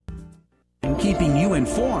keeping you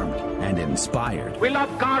informed and inspired. We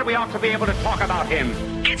love God, we ought to be able to talk about Him.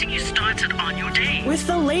 Getting you started on your day. With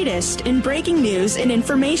the latest in breaking news and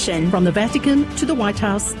information. From the Vatican to the White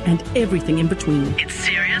House and everything in between. It's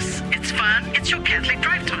serious, it's fun, it's your Catholic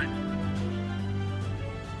Drive Time.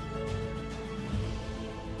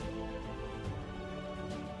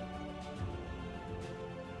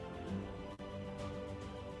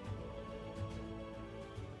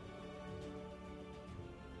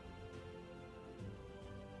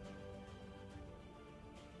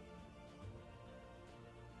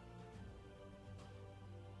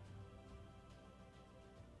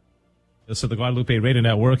 So the Guadalupe Radio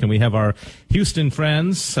Network, and we have our Houston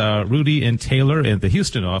friends, Rudy and Taylor at the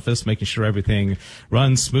Houston office, making sure everything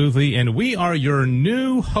runs smoothly. And we are your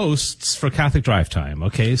new hosts for Catholic Drive Time.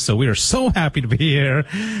 Okay, so we are so happy to be here.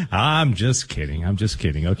 I'm just kidding.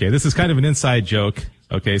 Okay, this is kind of an inside joke.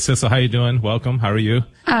 Okay, Sissel, how you doing? Welcome. How are you?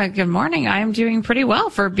 Good morning. I am doing pretty well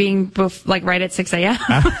for being right at 6 a.m.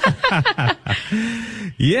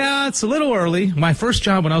 Yeah, it's a little early. My first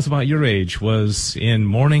job when I was about your age was in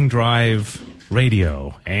morning drive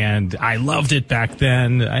radio, and I loved it back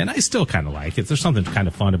then, and I still kind of like it. There's something kind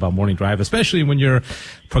of fun about morning drive, especially when you're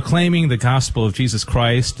proclaiming the gospel of Jesus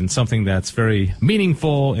Christ and something that's very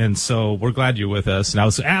meaningful, and so we're glad you're with us. And I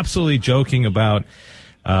was absolutely joking about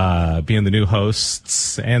being the new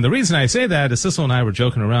hosts. And the reason I say that is Sissel and I were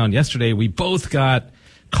joking around yesterday. We both got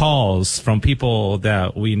calls from people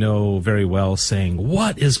that we know very well saying,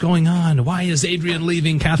 what is going on? Why is Adrian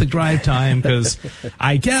leaving Catholic Drive Time? Because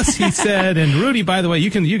I guess he said, and Rudy, by the way, you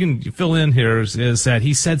can fill in here, is that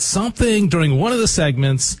he said something during one of the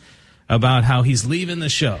segments about how he's leaving the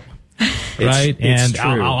show. Right? It's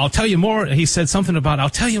true. I'll tell you more. He said something about, I'll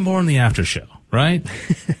tell you more in the after show. Right?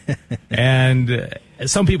 And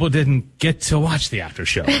some people didn't get to watch the after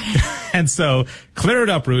show. And so, clear it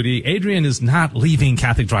up, Rudy. Adrian is not leaving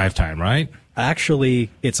Catholic Drive Time, right? Actually,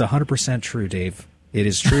 it's 100% true, Dave. It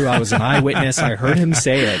is true. I was an eyewitness. I heard him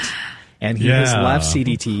say it. And he has left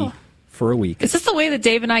CDT for a week. Is this the way that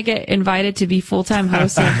Dave and I get invited to be full-time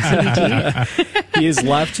hosts of CDT? He has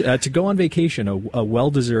left to go on vacation, a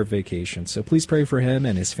well-deserved vacation. So please pray for him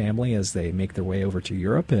and his family as they make their way over to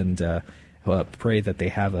Europe, and pray that they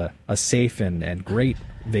have a safe and great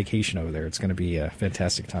vacation over there. It's going to be a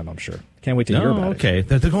fantastic time, I'm sure. Can't wait to hear about it. Okay,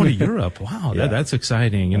 they're going to Europe. Wow, Yeah. that's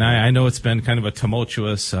exciting. And I know it's been kind of a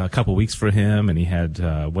tumultuous couple weeks for him, and he had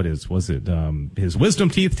his wisdom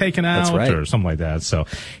teeth taken out, That's right. or something like that. So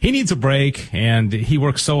he needs a break, and he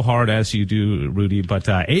works so hard, as you do, Rudy. But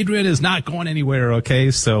Adrian is not going anywhere.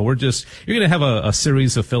 Okay, so you're going to have a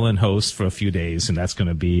series of fill-in hosts for a few days, and that's going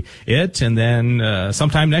to be it. And then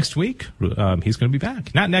sometime next week, he's going to be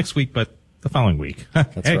back. Not next week, but the following week.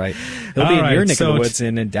 That's right. He'll be in your neck of the woods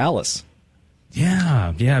in Dallas.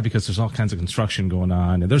 Yeah, because there's all kinds of construction going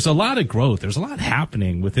on, and there's a lot of growth. There's a lot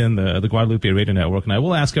happening within the Guadalupe Radio Network, and I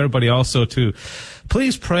will ask everybody also to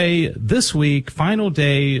please pray this week, final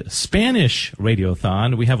day Spanish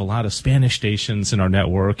Radiothon. We have a lot of Spanish stations in our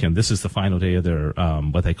network, and this is the final day of their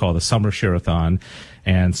what they call the Summer Share-a-thon,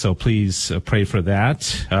 and so please pray for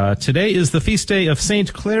that. Today is the feast day of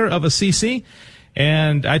Saint Clare of Assisi.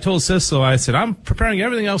 And I told Sissel, I said, I'm preparing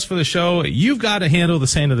everything else for the show. You've got to handle the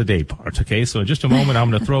saint of the day part, okay? So in just a moment, I'm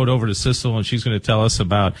going to throw it over to Sissel, and she's going to tell us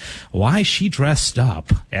about why she dressed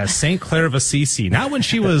up as Saint Clare of Assisi. Not when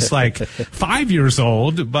she was like 5 years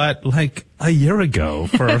old, but like a year ago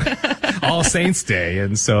for All Saints Day.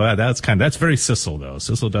 And so that's very Sissel, though.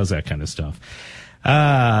 Sissel does that kind of stuff.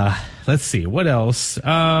 Let's see, what else?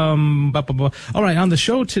 All right, on the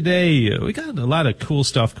show today, we got a lot of cool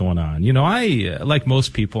stuff going on. You know, like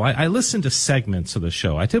most people, I listen to segments of the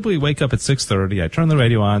show. I typically wake up at 6:30. I turn the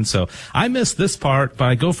radio on, so I miss this part, but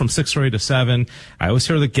I go from 6:30 to 7. I always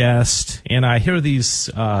hear the guest, and I hear these,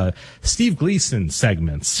 Steve Gleason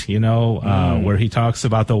segments, where he talks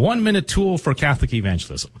about the 1-minute tool for Catholic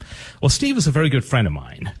evangelism. Well, Steve is a very good friend of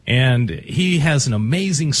mine, and he has an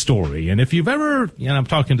amazing story. And if you've ever, I'm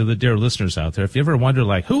talking to the dear listeners out there, if you ever wonder,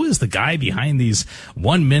 like, who is the guy behind these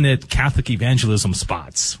 1-minute Catholic evangelism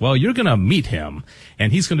spots? Well, you're going to meet him,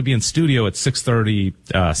 and he's going to be in studio at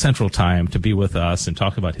 6:30 Central Time to be with us and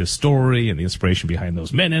talk about his story and the inspiration behind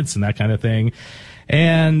those minutes and that kind of thing.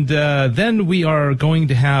 And then we are going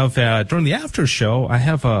to have, during the after show, I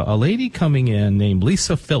have a lady coming in named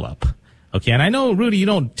Lisa Phillip. Okay, and I know, Rudy, you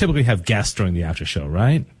don't typically have guests during the after show,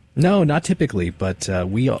 right? No, not typically, but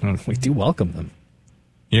we do welcome them.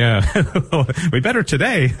 Yeah, we better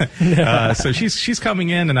today. So she's coming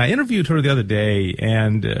in, and I interviewed her the other day,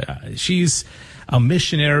 and she's a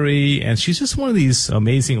missionary, and she's just one of these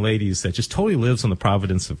amazing ladies that just totally lives on the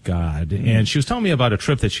providence of God. And she was telling me about a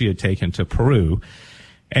trip that she had taken to Peru.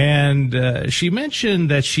 And she mentioned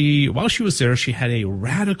that while she was there, she had a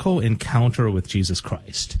radical encounter with Jesus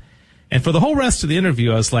Christ. And for the whole rest of the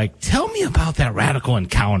interview, I was like, tell me about that radical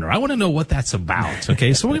encounter. I want to know what that's about.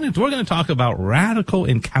 Okay, so we're going to talk about radical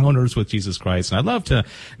encounters with Jesus Christ. And I'd love to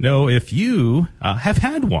know if you have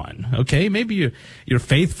had one. Okay, maybe you're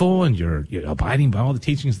faithful and you're abiding by all the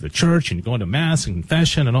teachings of the church and you're going to mass and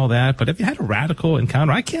confession and all that. But have you had a radical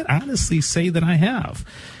encounter? I can't honestly say that I have.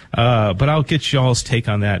 But I'll get y'all's take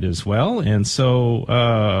on that as well. And so,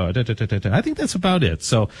 I think that's about it.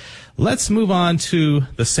 So let's move on to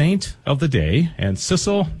the saint of the day. And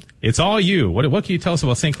Sissel, it's all you. What can you tell us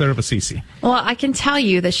about St. Clare of Assisi? Well, I can tell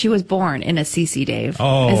you that she was born in Assisi, Dave.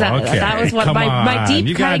 Oh, okay. That was what my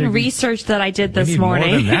deep cutting research that I did this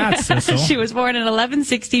morning. More than that, Sissel. She was born in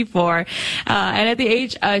 1164, and at the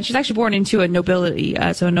age, she's actually born into a nobility,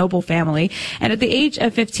 so a noble family. And at the age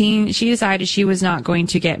of 15, she decided she was not going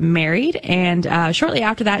to get married. And shortly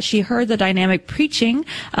after that, she heard the dynamic preaching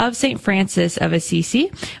of St. Francis of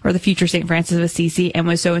Assisi, or the future St. Francis of Assisi, and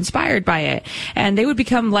was so inspired by it. And they would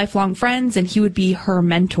become lifelong friends, and he would be her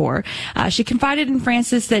mentor. She confided in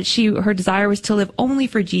Francis that her desire was to live only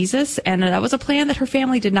for Jesus, and that was a plan that her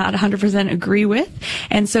family did not 100% agree with.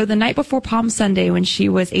 And so the night before Palm Sunday, when she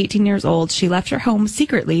was 18 years old, she left her home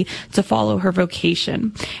secretly to follow her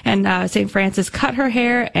vocation. And St. Francis cut her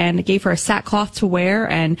hair and gave her a sackcloth to wear,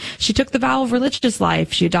 and she took the vow of religious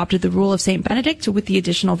life. She adopted the rule of St. Benedict with the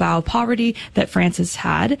additional vow of poverty that Francis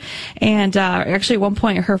had. And actually, at one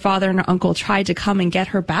point, her father and her uncle tried to come and get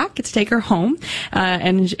her back to take her home,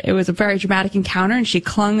 and it was a very dramatic encounter, and she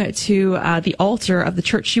clung to the altar of the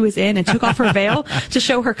church she was in and took off her veil to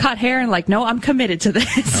show her cut hair and no, I'm committed to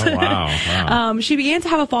this. Oh, wow. She began to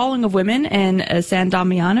have a following of women in San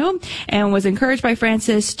Damiano and was encouraged by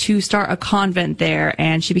Francis to start a convent there,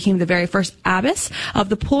 and she became the very first abbess of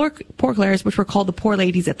the Poor Clares, which were called the Poor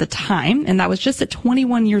Ladies at the time, and that was just at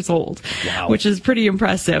 21 years old. Wow. Which is pretty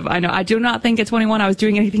impressive. I know, I do not think at 21 I was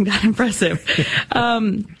doing anything that impressive.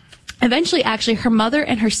 Eventually, actually, her mother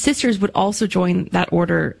and her sisters would also join that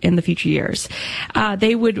order in the future years.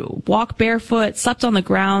 They would walk barefoot, slept on the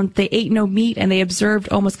ground, they ate no meat, and they observed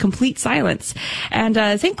almost complete silence. And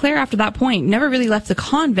St. Clare, after that point, never really left the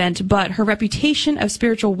convent, but her reputation of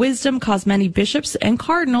spiritual wisdom caused many bishops and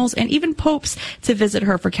cardinals and even popes to visit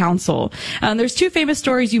her for counsel. There's two famous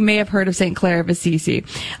stories you may have heard of St. Clare of Assisi.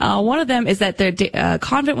 One of them is that the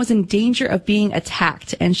convent was in danger of being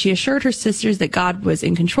attacked, and she assured her sisters that God was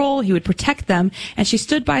in control. He would protect them, and she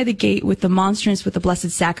stood by the gate with the monstrance with the Blessed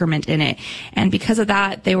Sacrament in it, and because of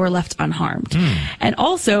that, they were left unharmed. And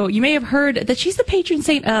also, you may have heard that she's the patron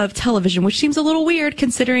saint of television, which seems a little weird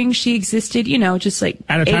considering she existed, just like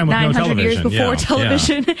at a time 900 years before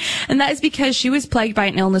television. Yeah. And that is because she was plagued by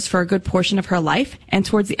an illness for a good portion of her life, and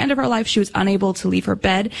towards the end of her life, she was unable to leave her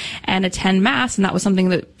bed and attend Mass, and that was something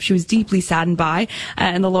that she was deeply saddened by,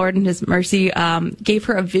 and the Lord in His mercy gave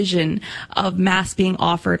her a vision of Mass being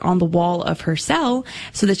offered on the wall of her cell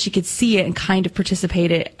so that she could see it and kind of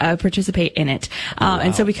participate in it. Wow.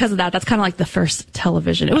 And so because of that, that's kind of like the first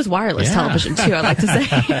television. It was wireless television too, I'd like to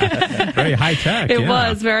say. Very high tech. It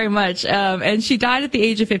was very much. And she died at the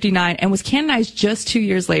age of 59 and was canonized just 2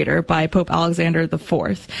 years later by Pope Alexander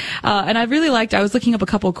IV. And I was looking up a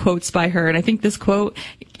couple quotes by her, and I think this quote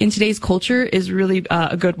in today's culture is really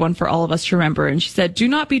a good one for all of us to remember. And she said, "Do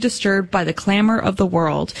not be disturbed by the clamor of the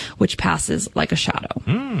world, which passes like a shadow."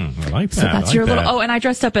 I like that. So that's your little. Oh, and I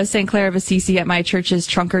dressed up as St. Clare of Assisi at my church's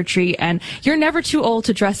trunk or treat. And you're never too old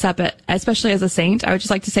to dress up, especially as a saint. I would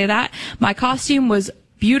just like to say that my costume was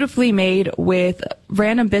beautifully made with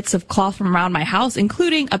random bits of cloth from around my house,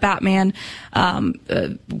 including a Batman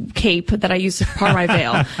cape that I used as part of my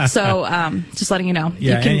veil. So just letting you know.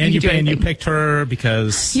 Yeah, you picked her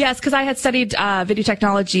because... Yes, because I had studied video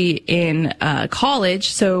technology in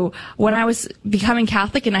college. So when I was becoming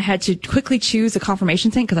Catholic and I had to quickly choose a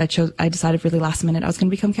confirmation saint, because I decided really last minute I was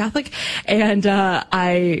going to become Catholic, and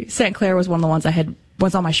St. Clare was one of the ones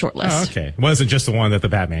was on my short list. Oh, okay. It wasn't just the one that the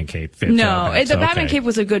Batman cape fit. No, the Batman cape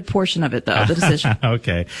was a good portion of it, though, the decision.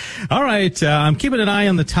 Okay. All right. I'm keeping an eye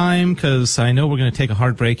on the time because I know we're going to take a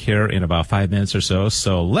hard break here in about 5 minutes or so.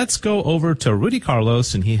 So let's go over to Rudy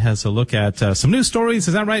Carlos, and he has a look at some news stories.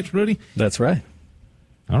 Is that right, Rudy? That's right.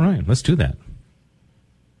 All right. Let's do that.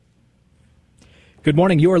 Good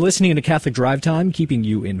morning. You are listening to Catholic Drive Time, keeping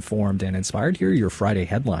you informed and inspired. Here are your Friday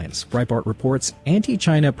headlines. Breitbart reports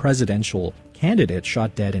anti-China presidential candidate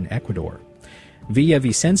shot dead in Ecuador.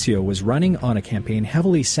 Villavicencio was running on a campaign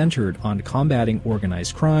heavily centered on combating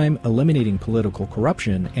organized crime, eliminating political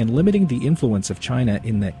corruption, and limiting the influence of China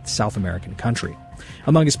in the South American country.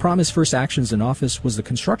 Among his promised first actions in office was the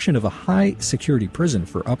construction of a high-security prison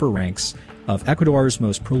for upper ranks of Ecuador's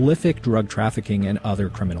most prolific drug trafficking and other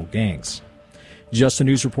criminal gangs. Just the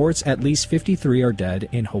News reports at least 53 are dead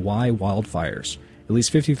in Hawaii wildfires. At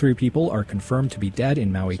least 53 people are confirmed to be dead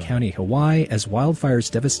in Maui County, Hawaii, as wildfires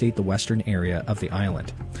devastate the western area of the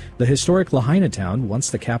island. The historic Lahaina town, once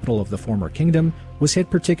the capital of the former kingdom, was hit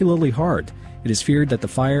particularly hard. It is feared that the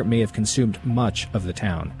fire may have consumed much of the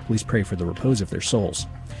town. Please pray for the repose of their souls.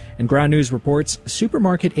 And Ground News reports,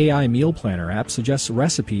 Supermarket AI Meal Planner app suggests a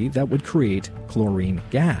recipe that would create chlorine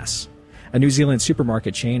gas. A New Zealand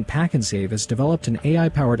supermarket chain, Pack and Save, has developed an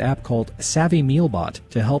AI-powered app called Savvy Mealbot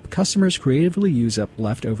to help customers creatively use up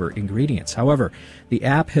leftover ingredients. However, the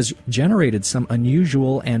app has generated some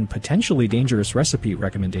unusual and potentially dangerous recipe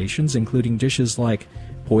recommendations, including dishes like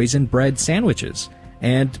poisoned bread sandwiches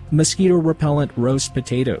and mosquito-repellent roast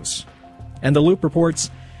potatoes. And The Loop reports,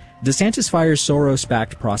 DeSantis fires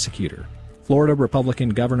Soros-backed prosecutor. Florida Republican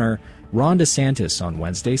Governor Ron DeSantis on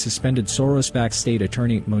Wednesday suspended Soros-backed state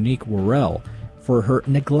attorney Monique Worrell for her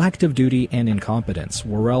neglect of duty and incompetence.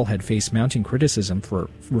 Worrell had faced mounting criticism for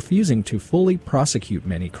refusing to fully prosecute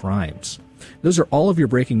many crimes. Those are all of your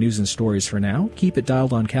breaking news and stories for now. Keep it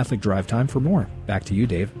dialed on Catholic Drive Time for more. Back to you,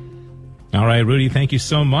 Dave. All right, Rudy, thank you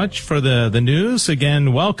so much for the news.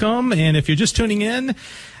 Again, welcome. And if you're just tuning in,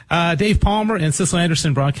 Dave Palmer and Cecil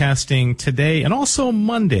Anderson broadcasting today and also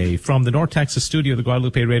Monday from the North Texas studio of the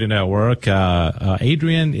Guadalupe Radio Network.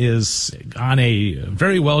 Adrian is on a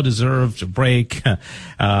very well-deserved break,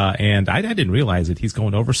 and I didn't realize it. He's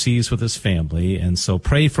going overseas with his family, and so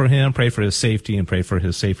pray for him, pray for his safety, and pray for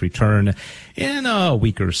his safe return in a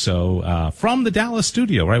week or so from the Dallas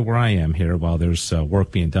studio, right where I am here, while there's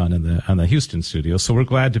work being done in the Houston studio. So we're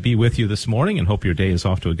glad to be with you this morning and hope your day is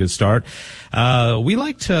off to a good start. We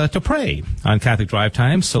like to pray on Catholic Drive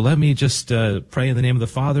Time, so let me just pray in the name of the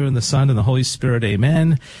Father and the Son and the Holy Spirit.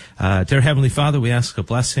 Amen. Dear Heavenly Father, we ask a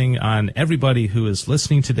blessing on everybody who is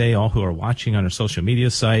listening today, all who are watching on our social media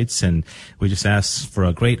sites, and we just ask for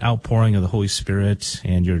a great outpouring of the Holy Spirit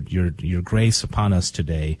and your grace upon us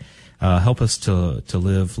today. Help us to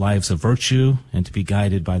live lives of virtue and to be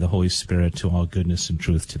guided by the Holy Spirit to all goodness and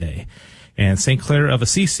truth today. And St. Clare of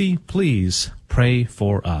Assisi, please pray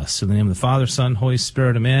for us. In the name of the Father, Son, Holy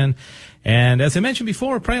Spirit, amen. And as I mentioned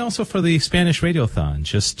before, pray also for the Spanish Radiothon,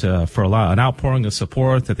 just for an outpouring of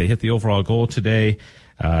support, that they hit the overall goal today,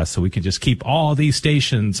 so we can just keep all these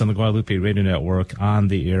stations on the Guadalupe Radio Network on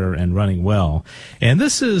the air and running well. And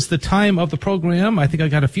this is the time of the program. I think I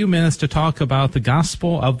got a few minutes to talk about the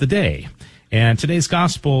Gospel of the Day. And today's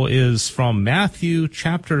gospel is from Matthew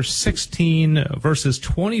chapter 16, verses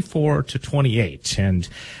 24 to 28. And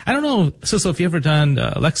I don't know, Cecil, if you ever done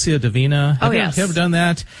Lectio Divina. Yes. Have you ever done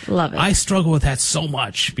that? Love it. I struggle with that so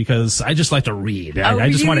much because I just like to read. I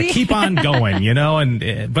just want to keep on going, you know.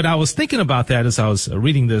 But I was thinking about that as I was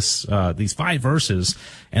reading these 5 verses.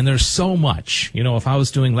 And there's so much, you know. If I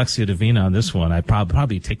was doing Lectio Divina on this one, I'd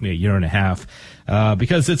probably take me a year and a half.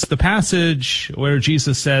 Because it's the passage where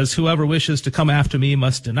Jesus says, whoever wishes to come after me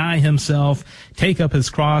must deny himself, take up his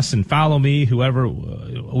cross, and follow me. Whoever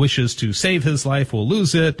wishes to save his life will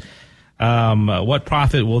lose it. What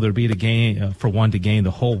profit will there be to gain for one to gain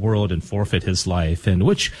the whole world and forfeit his life? And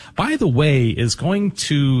which, by the way, is going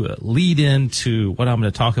to lead into what I'm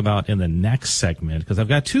going to talk about in the next segment, because I've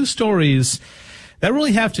got 2 stories that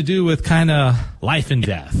really have to do with kind of life and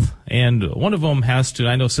death. And one of them has to,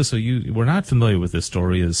 I know, Cecil, you were not familiar with this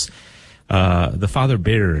story, is the Father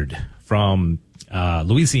Baird from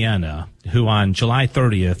Louisiana, who on July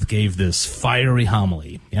 30th gave this fiery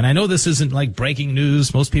homily. And I know this isn't like breaking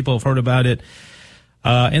news. Most people have heard about it.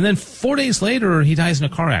 And then 4 days later, he dies in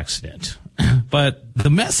a car accident. But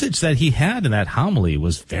the message that he had in that homily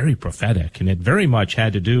was very prophetic, and it very much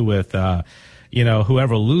had to do with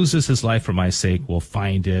whoever loses his life for my sake will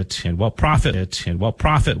find it, and what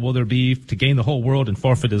profit will there be to gain the whole world and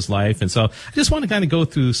forfeit his life? And so I just want to kind of go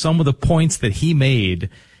through some of the points that he made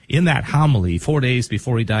in that homily 4 days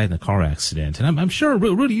before he died in the car accident. And I'm sure,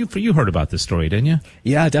 Rudy, you heard about this story, didn't you?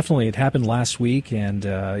 Yeah, definitely. It happened last week, and,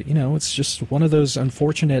 it's just one of those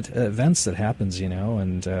unfortunate events that happens,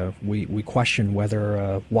 and we question why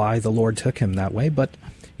the Lord took him that way, but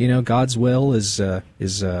God's will is a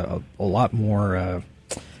lot more,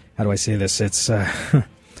 how do I say this? It's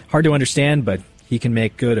hard to understand, but he can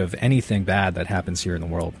make good of anything bad that happens here in the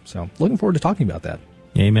world. So looking forward to talking about that.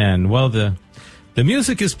 Amen. Well, the The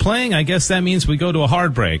music is playing. I guess that means we go to a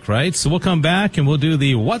hard break, right? So we'll come back and we'll do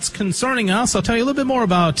the What's Concerning Us. I'll tell you a little bit more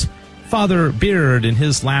about Father Beard in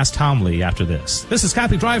his last homily after this. This is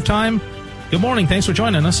Catholic Drive Time. Good morning. Thanks for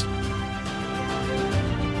joining us.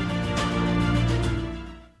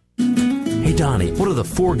 Hey, Donnie, what are the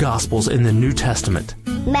 4 Gospels in the New Testament?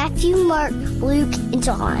 Matthew, Mark, Luke, and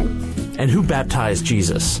John. And who baptized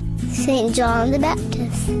Jesus? St. John the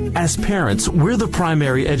Baptist. As parents, we're the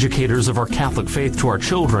primary educators of our Catholic faith to our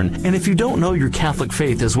children, and if you don't know your Catholic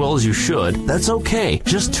faith as well as you should, that's okay.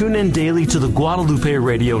 Just tune in daily to the Guadalupe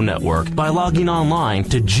Radio Network by logging online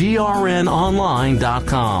to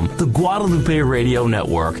grnonline.com. The Guadalupe Radio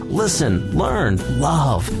Network. Listen, learn,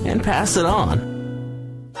 love, and pass it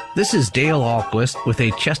on. This is Dale Ahlquist with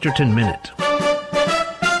a Chesterton Minute.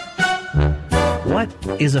 What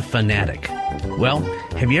is a fanatic? Well,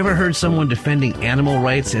 have you ever heard someone defending animal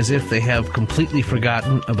rights as if they have completely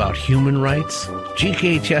forgotten about human rights?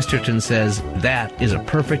 G.K. Chesterton says that is a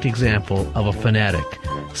perfect example of a fanatic.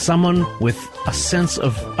 Someone with a sense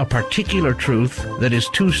of a particular truth that is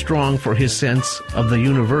too strong for his sense of the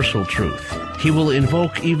universal truth. He will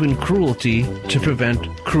invoke even cruelty to prevent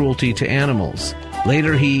cruelty to animals.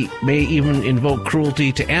 Later, he may even invoke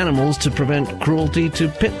cruelty to animals to prevent cruelty to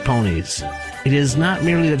pit ponies. It is not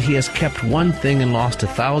merely that he has kept one thing and lost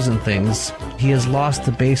 1,000 things. He has lost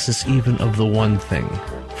the basis even of the one thing.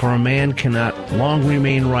 For a man cannot long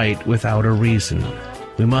remain right without a reason.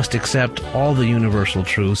 We must accept all the universal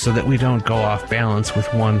truths so that we don't go off balance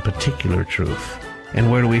with one particular truth.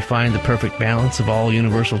 And where do we find the perfect balance of all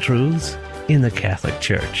universal truths? In the Catholic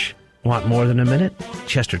Church. Want more than a minute?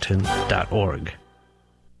 Chesterton.org.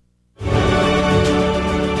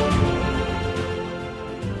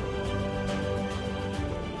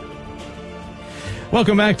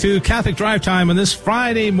 Welcome back to Catholic Drive Time on this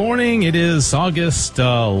Friday morning. It is August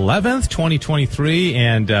 11th, 2023,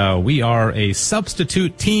 and we are a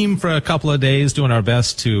substitute team for a couple of days, doing our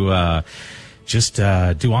best to just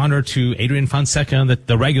do honor to Adrian Fonseca,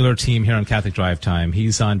 the regular team here on Catholic Drive Time.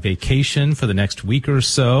 He's on vacation for the next week or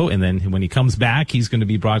so, and then when he comes back, he's going to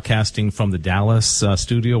be broadcasting from the Dallas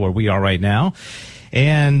studio where we are right now.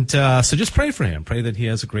 And so just pray for him. Pray that he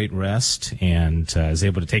has a great rest and is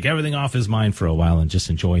able to take everything off his mind for a while and just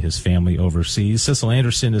enjoy his family overseas. Cecil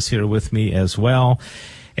Anderson is here with me as well.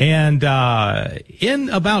 And in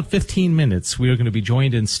about 15 minutes, we are going to be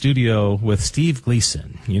joined in studio with Steve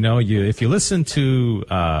Gleason. You know, if you listen to,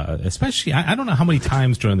 especially, I don't know how many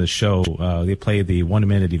times during the show they play the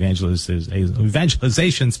 1-minute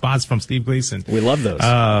evangelization spots from Steve Gleason. We love those.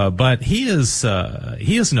 But he is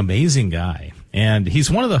an amazing guy. And he's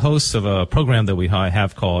one of the hosts of a program that we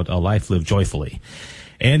have called A Life Lived Joyfully.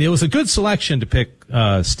 And it was a good selection to pick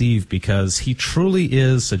Steve because he truly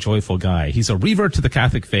is a joyful guy. He's a revert to the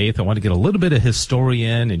Catholic faith. I want to get a little bit of his story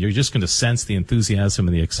in, and you're just going to sense the enthusiasm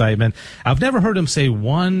and the excitement. I've never heard him say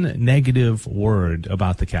one negative word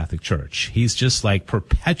about the Catholic Church. He's just like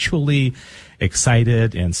perpetually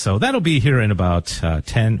excited, and so that'll be here in about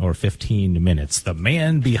 10 or 15 minutes. The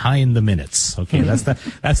man behind the minutes. Okay,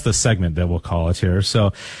 that's the segment that we'll call it here.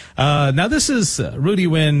 So now this is, Rudy,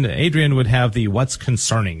 when Adrian would have the What's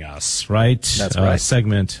Concerning Us, right? That's right.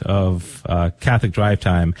 Segment of Catholic Drive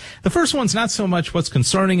Time. The first one's not so much what's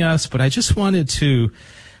concerning us, but I just wanted to,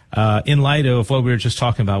 in light of what we were just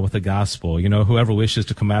talking about with the gospel, you know, whoever wishes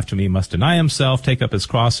to come after me must deny himself, take up his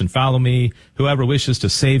cross and follow me. Whoever wishes to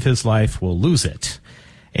save his life will lose it.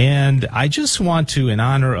 And I just want to, in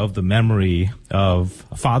honor of the memory of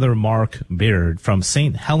Father Mark Beard from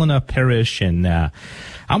St. Helena Parish in, I'm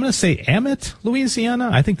going to say Amet,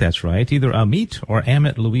 Louisiana. I think that's right. Either Amit or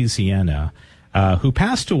Amet, Louisiana. Who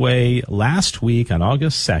passed away last week on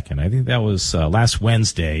August 2nd. I think that was last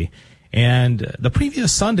Wednesday. And the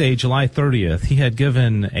previous Sunday, July 30th, he had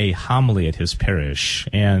given a homily at his parish.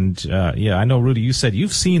 And, I know, Rudy, you said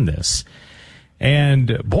you've seen this.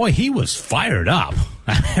 And, boy, he was fired up.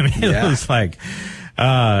 I mean, it was like,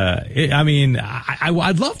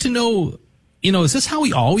 I'd love to know, you know, is this how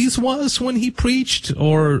he always was when he preached?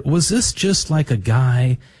 Or was this just like a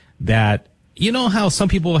guy that, you know how some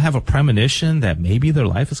people have a premonition that maybe their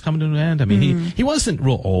life is coming to an end? I mean, he wasn't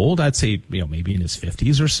real old. I'd say, you know, maybe in his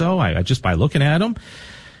 50s or so, I just by looking at him.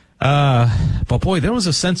 But boy, there was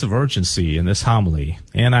a sense of urgency in this homily.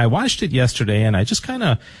 And I watched it yesterday and I just kind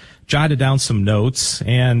of jotted down some notes.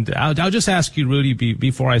 And I'll just ask you, Rudy,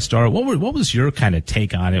 before I start, what was your kind of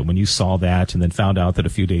take on it when you saw that and then found out that a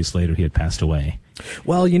few days later he had passed away?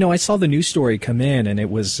 Well, you know, I saw the news story come in, and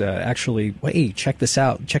it was actually, hey, check this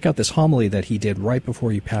out. Check out this homily that he did right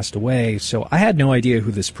before he passed away. So I had no idea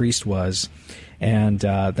who this priest was. And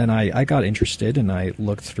then I got interested, and I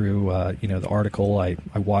looked through the article. I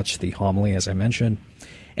watched the homily, as I mentioned.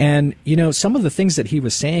 And, some of the things that he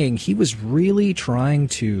was saying, he was really trying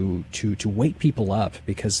to wake people up,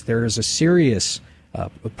 because there is a serious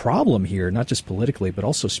problem here, not just politically, but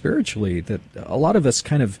also spiritually, that a lot of us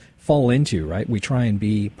kind of fall into, right? We try and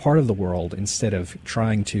be part of the world instead of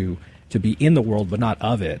trying to be in the world, but not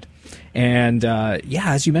of it. And,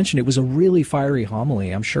 as you mentioned, it was a really fiery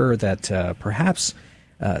homily. I'm sure that perhaps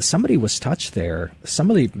somebody was touched there.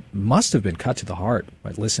 Somebody must have been cut to the heart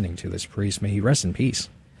by listening to this priest. May he rest in peace.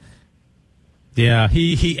 Yeah,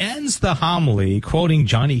 he ends the homily quoting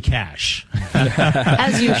Johnny Cash.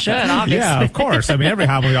 As you should, obviously. Yeah, of course. I mean, every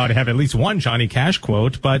homily ought to have at least one Johnny Cash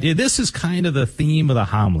quote, but this is kind of the theme of the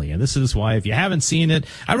homily, and this is why, if you haven't seen it,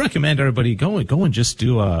 I recommend everybody go and just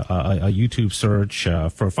do a YouTube search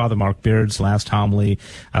for Father Mark Beard's last homily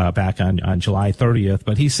back on July 30th.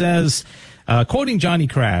 But he says, quoting Johnny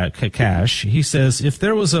Cash, he says, "If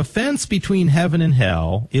there was a fence between heaven and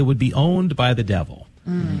hell, it would be owned by the devil."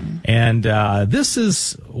 And this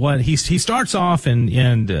is what he starts off,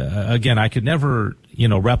 and again, I could never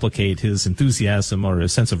replicate his enthusiasm or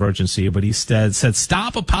his sense of urgency, but he said,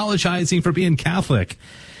 "Stop apologizing for being Catholic."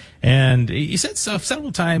 And he said stuff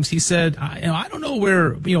several times. He said, I don't know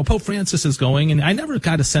where Pope Francis is going, and I never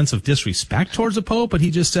got a sense of disrespect towards the Pope, but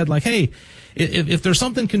he just said, like, hey, if there's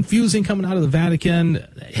something confusing coming out of the Vatican,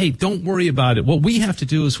 hey, don't worry about it. What we have to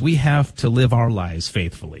do is we have to live our lives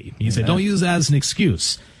faithfully. He said, don't use that as an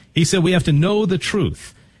excuse. He said, we have to know the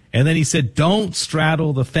truth. And then he said, don't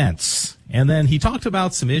straddle the fence. And then he talked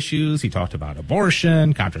about some issues. He talked about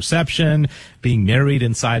abortion, contraception, being married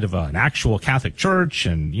inside of an actual Catholic church,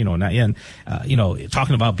 and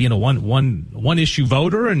talking about being a one issue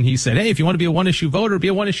voter. And he said, hey, if you want to be a one issue voter, be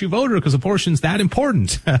a one issue voter, because abortion's that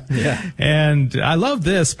important. Yeah. And I love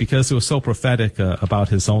this because it was so prophetic about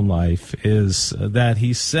his own life, is that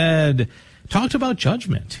he said, talked about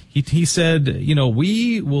judgment. He said,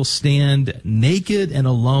 we will stand naked and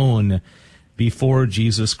alone before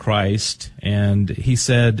Jesus Christ. And he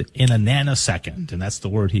said, in a nanosecond, and that's the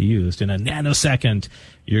word he used, in a nanosecond,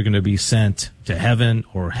 you're going to be sent to heaven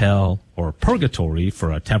or hell or purgatory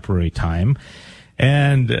for a temporary time.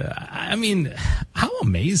 And I mean, how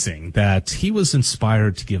amazing that he was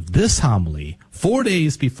inspired to give this homily 4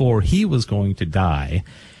 days before he was going to die.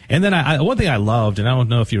 And then one thing I loved, and I don't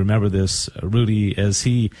know if you remember this, Rudy, is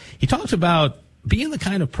he talked about being the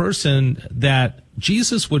kind of person that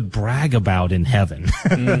Jesus would brag about in heaven.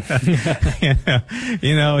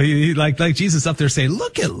 He like Jesus up there saying,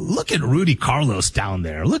 look at Rudy Carlos down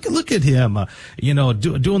there. Look at him,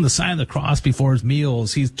 doing the sign of the cross before his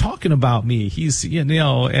meals. He's talking about me. He's,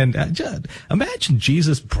 and just imagine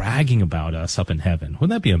Jesus bragging about us up in heaven. Wouldn't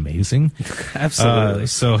that be amazing? Absolutely.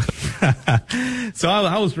 So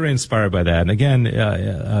I was very inspired by that. And again,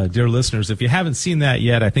 dear listeners, if you haven't seen that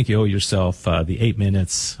yet, I think you owe yourself the 8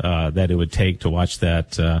 minutes that it would take to watch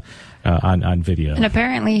that on video. And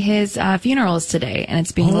apparently his funeral is today, and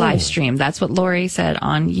it's being live streamed. That's what Lori said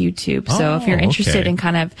on YouTube. So if you're interested in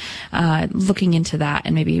kind of looking into that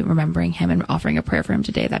and maybe remembering him and offering a prayer for him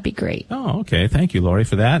today, that'd be great. Oh, okay. Thank you, Lori,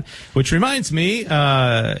 for that. Which reminds me,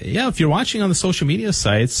 if you're watching on the social media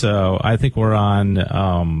sites, I think we're on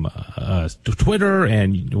Twitter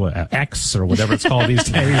and X, or whatever it's called these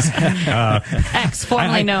days. X,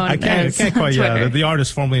 formerly known as Twitter. The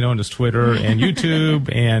artist formerly known as Twitter, and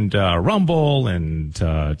YouTube, and Rumble, and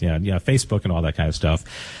Facebook, and all that kind of stuff.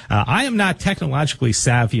 I am not technologically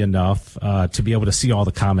savvy enough to be able to see all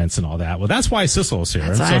the comments and all that. Well, that's why Sissel is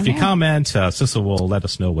here. So if you comment, Sissel will let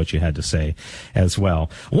us know what you had to say as well.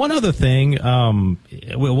 One other thing,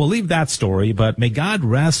 we'll leave that story, but may God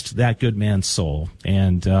rest that good man's soul.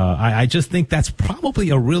 And I just think that's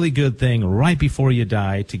probably a really good thing right before you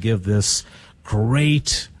die, to give this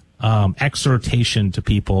great exhortation to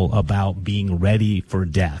people about being ready for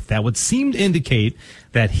death. That would seem to indicate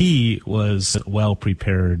that he was well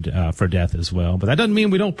prepared for death as well. But that doesn't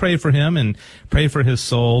mean we don't pray for him and pray for his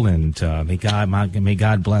soul. And may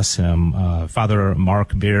God bless him. Father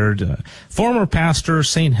Mark Beard, former pastor,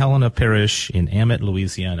 St. Helena Parish in Amet,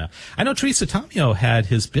 Louisiana. I know Teresa Tomeo had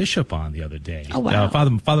his bishop on the other day. Oh, wow.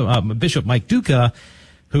 Father Bishop Mike Duca,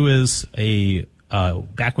 who is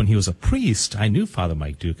back when he was a priest, I knew Father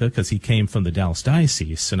Mike Duca because he came from the Dallas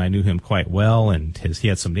Diocese, and I knew him quite well, and he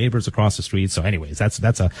had some neighbors across the street. So anyways,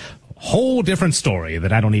 that's a whole different story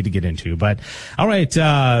that I don't need to get into. But all right,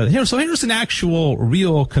 here's an actual,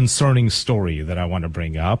 real concerning story that I want to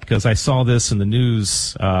bring up because I saw this in the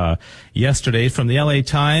news yesterday from the LA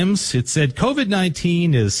Times. It said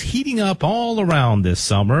COVID-19 is heating up all around this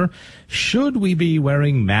summer. Should we be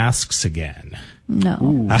wearing masks again?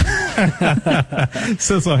 No.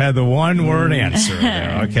 Sissel had the one-word answer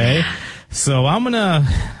there. Okay. So I'm gonna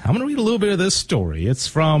read a little bit of this story. It's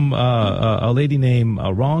from a lady named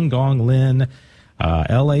Rong Gong Lin,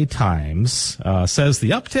 LA Times. Says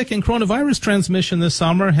the uptick in coronavirus transmission this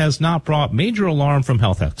summer has not brought major alarm from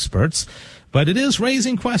health experts, but it is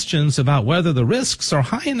raising questions about whether the risks are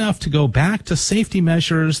high enough to go back to safety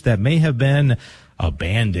measures that may have been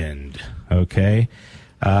abandoned. Okay.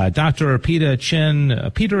 Dr. Peter Chin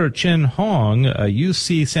Hong, a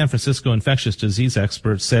UC San Francisco infectious disease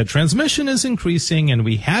expert, said transmission is increasing and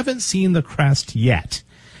we haven't seen the crest yet.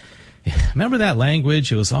 Remember that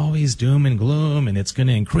language? It was always doom and gloom and it's going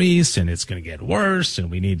to increase and it's going to get worse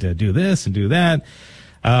and we need to do this and do that.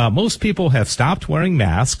 Most people have stopped wearing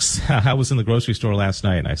masks. I was in the grocery store last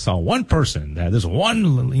night and I saw one person, there's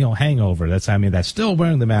one, hangover that's still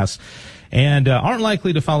wearing the mask. And aren't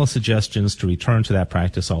likely to follow suggestions to return to that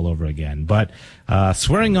practice all over again. But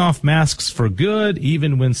swearing off masks for good,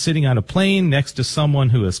 even when sitting on a plane next to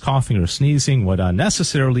someone who is coughing or sneezing, would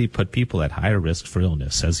unnecessarily put people at higher risk for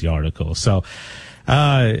illness, says the article. So,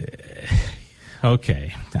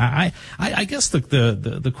 okay. I guess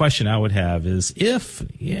the question I would have is if,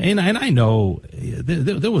 and I know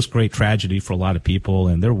there was great tragedy for a lot of people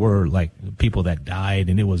and there were people that died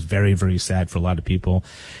and it was very, very sad for a lot of people.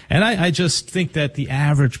 And I just think that the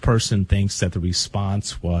average person thinks that the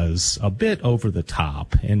response was a bit over the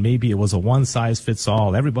top and maybe it was a one size fits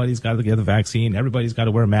all. Everybody's got to get the vaccine. Everybody's got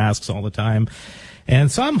to wear masks all the time.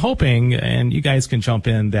 And so I'm hoping, and you guys can jump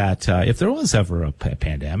in, that if there was ever a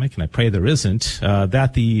pandemic, and I pray there isn't,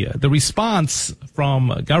 that the response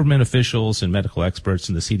from government officials and medical experts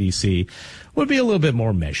in the CDC would be a little bit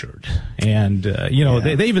more measured. And,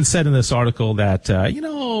 they even said in this article that,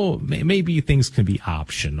 maybe things can be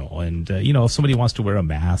optional. And, if somebody wants to wear a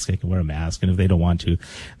mask, they can wear a mask. And if they don't want to,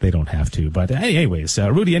 they don't have to. But anyways,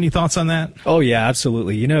 Rudy, any thoughts on that? Oh, yeah,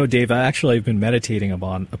 absolutely. Dave, I've been meditating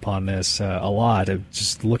upon this a lot,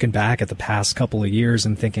 just looking back at the past couple of years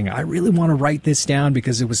and thinking, I really want to write this down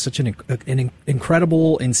because it was such an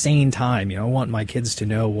incredible, insane time. I want my kids to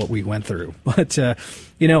know what we went through. But,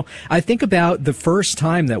 I think about the first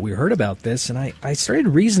time that we heard about this, and I started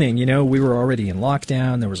reasoning, we were already in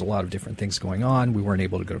lockdown. There was a lot of different things going on. We weren't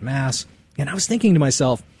able to go to Mass. And I was thinking to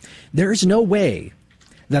myself, there's no way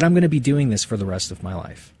that I'm going to be doing this for the rest of my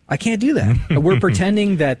life. I can't do that. We're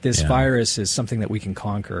pretending that this virus is something that we can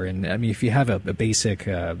conquer. And if you have a basic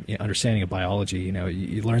understanding of biology,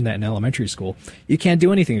 you learn that in elementary school, you can't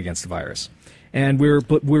do anything against the virus. And we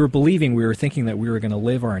were thinking that we were going to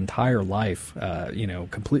live our entire life,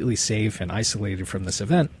 completely safe and isolated from this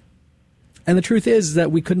event. And the truth is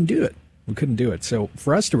that we couldn't do it. We couldn't do it. So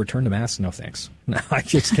for us to return to masks, no thanks. No, I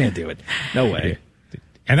just can't do it. No way.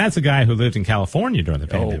 And that's a guy who lived in California during the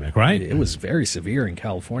pandemic, right? It was very severe in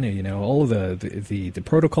California. All of the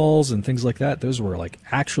protocols and things like that, those were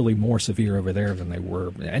actually more severe over there than they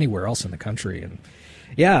were anywhere else in the country. And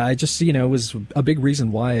yeah, I just, it was a big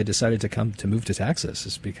reason why I decided to move to Texas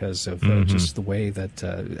is because of just the way that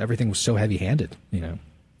everything was so heavy-handed,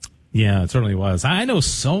 Yeah, it certainly was. I know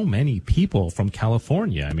so many people from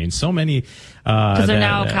California. So many. Because they're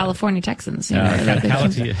now California Texans. They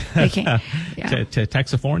can't.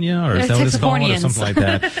 Texifornia, or is that what it's called, or something like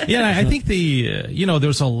that? Yeah, I think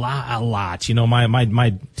there's a lot.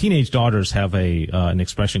 My teenage daughters have an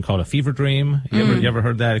expression called a fever dream. You ever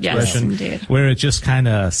heard that expression? Yes, indeed. Where it just kind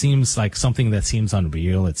of seems like something that seems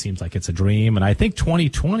unreal. It seems like it's a dream. And I think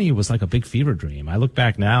 2020 was like a big fever dream. I look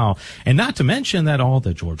back now, and not to mention that all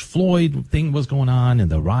the George Floyd thing was going on,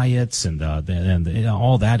 and the riots, and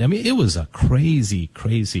all that. It was a crazy,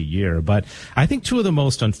 crazy year. But I think two of the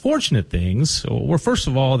most unfortunate things were, first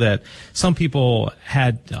of all, that some people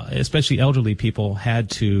had, especially elderly people, had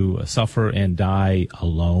to suffer and die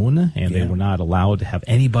alone, and they were not allowed to have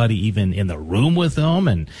anybody even in the room with them.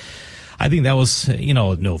 And I think that was,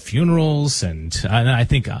 no funerals. And I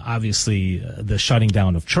think obviously the shutting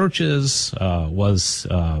down of churches, was,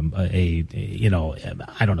 I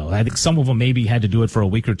don't know. I think some of them maybe had to do it for a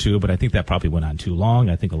week or two, but I think that probably went on too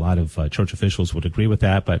long. I think a lot of church officials would agree with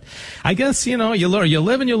that. But I guess, you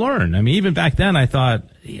live and you learn. Even back then I thought,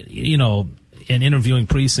 in interviewing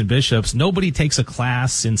priests and bishops, nobody takes a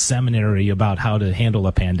class in seminary about how to handle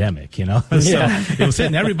a pandemic, you know? Yeah. So it was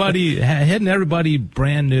hitting everybody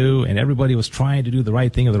brand new, and everybody was trying to do the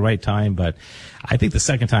right thing at the right time. But I think the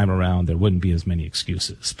second time around, there wouldn't be as many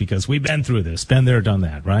excuses because we've been through this, been there, done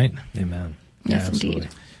that, right? Amen. Yes, absolutely.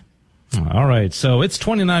 indeed. All right, so it's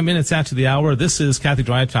 29 minutes after the hour. This is Catholic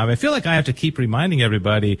Drive Time. I feel like I have to keep reminding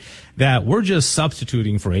everybody that we're just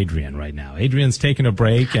substituting for Adrian right now. Adrian's taking a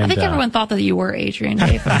break. And I think everyone thought that you were Adrian,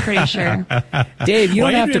 Dave. I'm pretty sure. Dave, you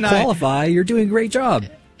don't have to Adrian qualify. You're doing a great job.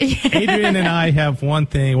 Adrian and I have one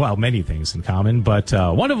thing, well, many things in common, but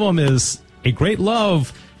one of them is a great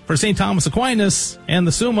love for St. Thomas Aquinas and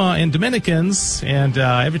the Summa and Dominicans. And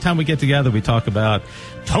every time we get together, we talk about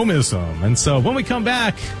Thomism. And so when we come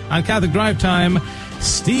back on Catholic Drive Time,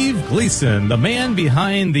 Steve Gleason, the man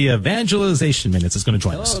behind the Evangelization Minutes, is going to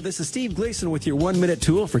join us. Hello, this is Steve Gleason with your 1-minute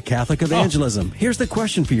tool for Catholic evangelism. Here's the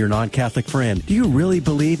question for your non-Catholic friend. Do you really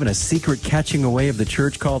believe in a secret catching away of the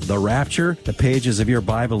church called the rapture? The pages of your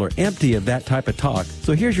Bible are empty of that type of talk.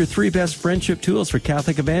 So here's your 3 best friendship tools for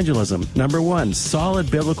Catholic evangelism. Number 1, solid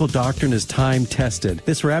biblical doctrine is time-tested.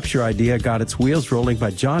 This rapture idea got its wheels rolling by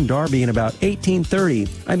John Darby in about 1830.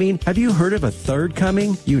 I mean, have you heard of a third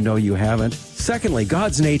coming? You know you haven't. Secondly,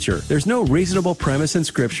 God's nature. There's no reasonable premise in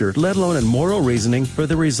Scripture, let alone in moral reasoning, for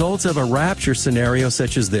the results of a rapture scenario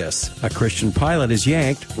such as this. A Christian pilot is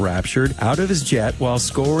yanked, raptured, out of his jet, while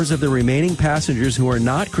scores of the remaining passengers who are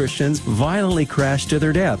not Christians violently crash to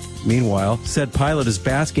their death. Meanwhile, said pilot is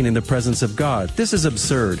basking in the presence of God. This is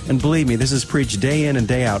absurd, and believe me, this is preached day in and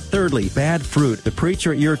day out. Thirdly, bad fruit. The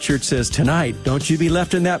preacher at your church says, tonight, don't you be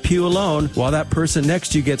left in that pew alone, while that person next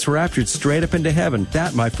to you gets raptured straight up into heaven.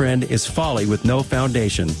 That, my friend, is folly with no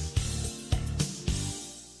foundation.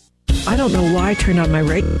 I don't know why I turned on my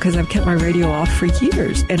radio, because I've kept my radio off for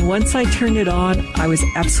years. And once I turned it on, I was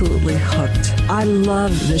absolutely hooked. I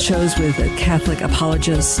love the shows with a Catholic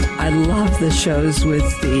apologist. I love the shows with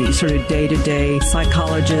the sort of day-to-day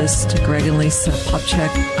psychologist, Greg and Lisa Popchak.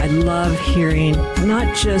 I love hearing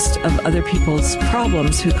not just of other people's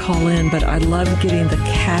problems who call in, but I love getting the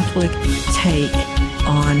Catholic take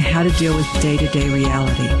on how to deal with day-to-day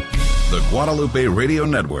reality. The Guadalupe Radio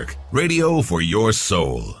Network, radio for your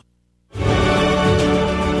soul.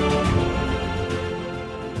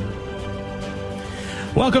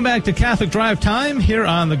 Welcome back to Catholic Drive Time here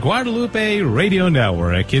on the Guadalupe Radio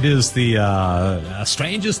Network. It is the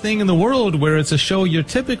strangest thing in the world, where it's a show you're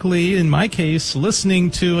typically, in my case,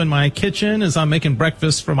 listening to in my kitchen as I'm making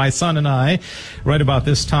breakfast for my son and I right about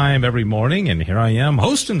this time every morning. And here I am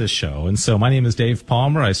hosting this show. And so my name is Dave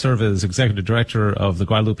Palmer. I serve as Executive Director of the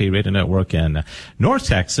Guadalupe Radio Network in North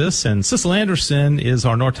Texas. And Cecil Anderson is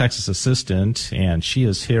our North Texas assistant, and she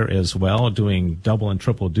is here as well, doing double and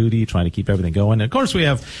triple duty, trying to keep everything going. And of course, we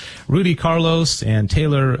have Rudy Carlos and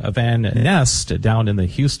Taylor Van Nest down in the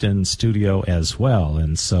Houston studio as well.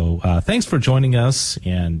 And so thanks for joining us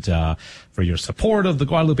and for your support of the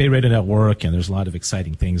Guadalupe Radio Network. And there's a lot of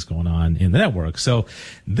exciting things going on in the network. So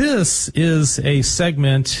this is a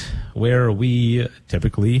segment where we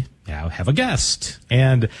typically have a guest.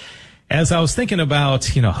 And as I was thinking about,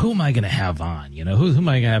 who am I going to have on? Who am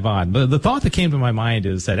I going to have on? The thought that came to my mind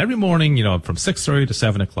is that every morning, from 6:30 to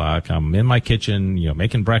 7 o'clock, I'm in my kitchen,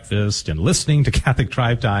 making breakfast and listening to Catholic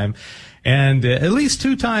Drive Time. And at least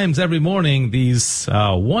 2 times every morning, these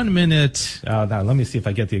 1 minute, now let me see if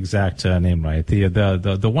I get the exact name right.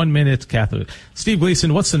 The 1 minute Catholic. Steve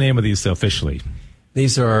Gleason, what's the name of these officially?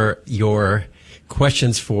 These are your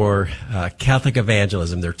questions for Catholic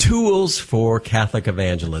evangelism. They're tools for Catholic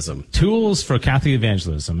evangelism. Tools for Catholic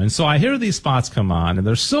evangelism. And so I hear these spots come on, and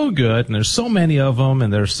they're so good, and there's so many of them,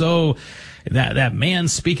 and they're so... That man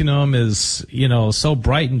speaking to them is, so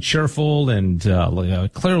bright and cheerful, and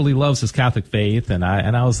clearly loves his Catholic faith. And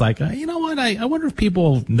I was like, you know what? I wonder if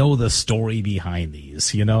people know the story behind these,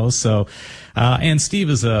 So, and Steve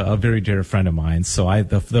is a very dear friend of mine. So I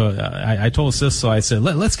told Sis, so I said,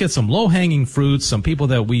 let's get some low hanging fruits, some people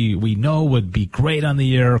that we know would be great on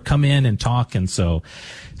the air, come in and talk. And so,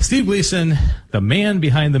 Steve Gleason, the man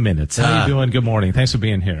behind the minutes. How you doing? Good morning. Thanks for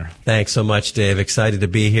being here. Thanks so much, Dave. Excited to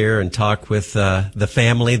be here and talk with the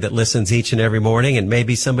family that listens each and every morning. And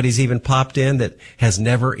maybe somebody's even popped in that has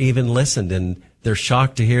never even listened, and they're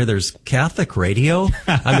shocked to hear there's Catholic radio.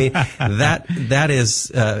 I mean, that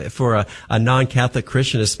is for a non-Catholic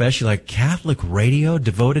Christian, especially, like Catholic radio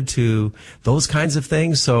devoted to those kinds of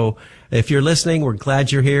things. So if you're listening, we're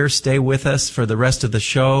glad you're here. Stay with us for the rest of the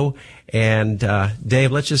show. And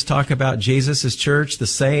Dave, let's just talk about Jesus, his church, the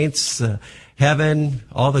saints, heaven,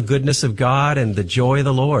 all the goodness of God, and the joy of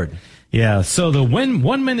the Lord. Yeah, so the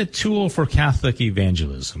 1 minute tool for Catholic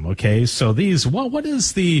evangelism. Okay, so these, what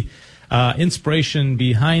is the inspiration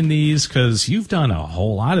behind these? Because you've done a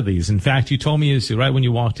whole lot of these. In fact, you told me right when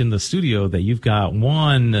you walked in the studio that you've got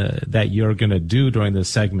one that you're going to do during this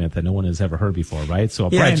segment that no one has ever heard before, right? So a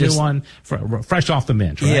brand new one, fresh off the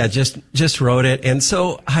mint, right? Yeah, just wrote it. And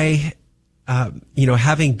so I,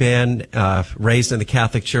 having been raised in the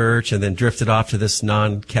Catholic Church and then drifted off to this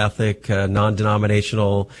non-Catholic,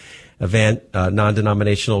 non-denominational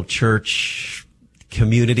non-denominational church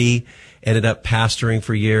community, ended up pastoring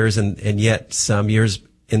for years, and yet some years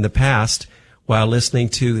in the past, while listening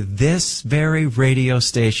to this very radio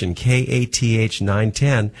station, KATH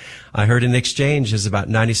 910, I heard an exchange is about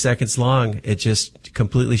 90 seconds long. It just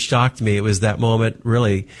completely shocked me. It was that moment,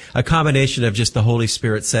 really, a combination of just the Holy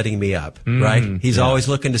Spirit setting me up, right? He's always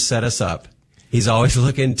looking to set us up. He's always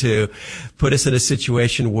looking to put us in a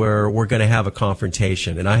situation where we're going to have a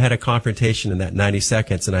confrontation. And I had a confrontation in that 90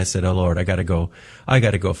 seconds, and I said, "Oh Lord, I got to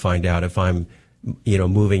go find out if I'm,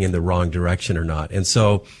 moving in the wrong direction or not." And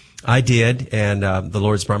so I did, and the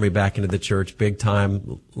Lord's brought me back into the church big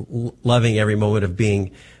time, loving every moment of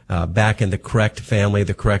being back in the correct family,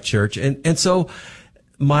 the correct church. And so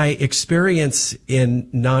my experience in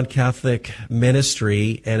non-Catholic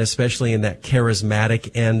ministry, and especially in that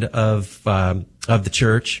charismatic end of the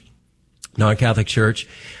church, non-Catholic church,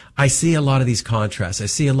 I see a lot of these contrasts. I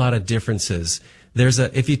see a lot of differences.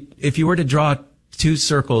 If you were to draw two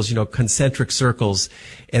circles, concentric circles,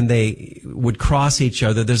 and they would cross each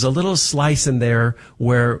other, there's a little slice in there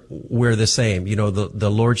where we're the same.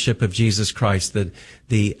 The lordship of Jesus Christ,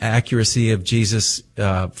 the accuracy of Jesus,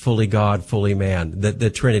 fully God, fully man, the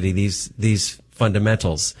Trinity, these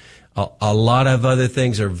fundamentals. A lot of other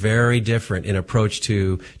things are very different in approach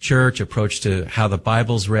to church, approach to how the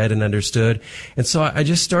Bible's read and understood. And so I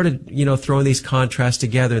just started, throwing these contrasts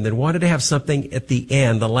together, and then wanted to have something at the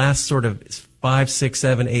end, the last sort of 5, 6,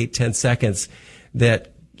 7, 8, 10 seconds that,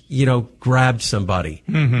 grabbed somebody.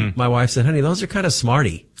 Mm-hmm. My wife said, "Honey, those are kind of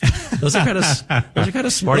smarty. Those are kind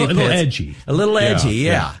of smarty. A little edgy. A little edgy,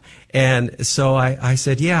 yeah. And so I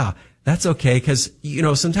said, yeah, that's okay, because,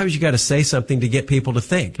 sometimes you got to say something to get people to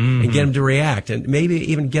think and get them to react, and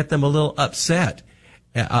maybe even get them a little upset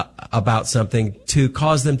about something to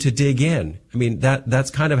cause them to dig in. I mean,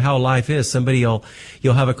 that's kind of how life is. You'll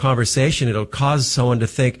have a conversation, it'll cause someone to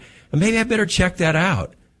think, maybe I better check that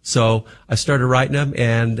out. So I started writing them,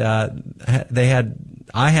 and I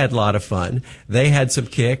had a lot of fun. They had some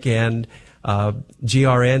kick, and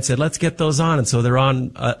GRN said, "Let's get those on." And so they're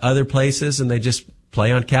on other places, and they just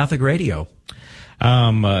play on Catholic radio.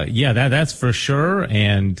 That's for sure.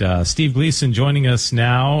 And Steve Gleason joining us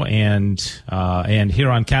now, and here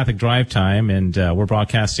on Catholic Drive Time, and we're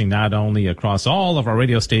broadcasting not only across all of our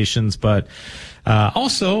radio stations, but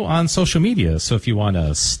also on social media. So if you want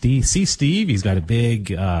to see Steve, he's got a big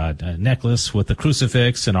necklace with the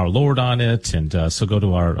crucifix and our Lord on it. And so go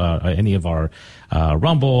to our any of our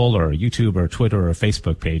Rumble or YouTube or Twitter or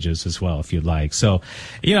Facebook pages as well, if you'd like. So,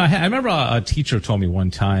 I remember a teacher told me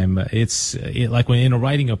one time, like when in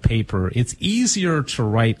writing a paper, it's easier to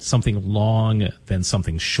write something long than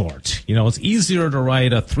something short. It's easier to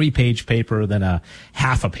write a 3-page paper than a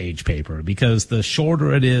half a page paper, because the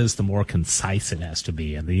shorter it is, the more concise it has to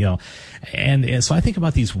be. And so I think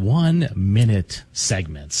about these 1-minute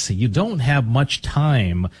segments. You don't have much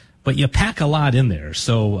time, but you pack a lot in there.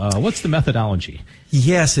 So what's the methodology?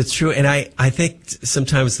 Yes, it's true. And I think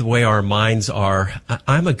sometimes the way our minds are,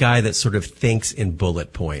 I'm a guy that sort of thinks in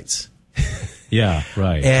bullet points. Yeah,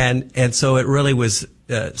 right. And so it really was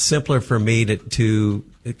simpler for me to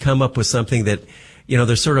come up with something that,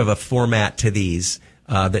 there's sort of a format to these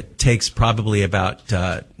that takes probably about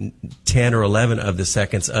 10 or 11 of the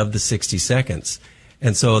seconds of the 60 seconds.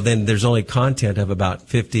 And so then there's only content of about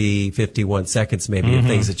 50, 51 seconds maybe of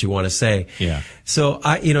things that you want to say. Yeah. So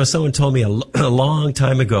someone told me a long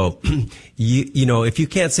time ago, if you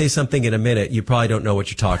can't say something in a minute, you probably don't know what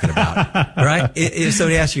you're talking about. Right? If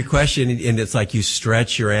somebody asks you a question and it's like you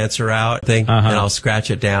stretch your answer out and I'll scratch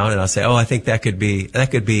it down and I'll say, I think that could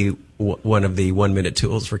be one of the 1-minute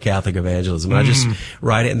tools for Catholic evangelism. I just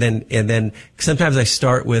write it, and then sometimes I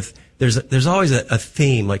start with, there's always a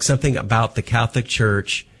theme, like something about the Catholic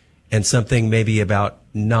Church and something maybe about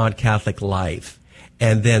non-Catholic life,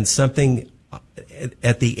 and then something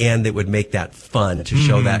at the end that would make that fun to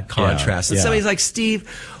show that contrast. And somebody's like, "Steve,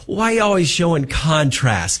 why are you always showing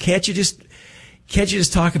contrast? Can't you just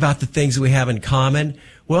talk about the things we have in common?"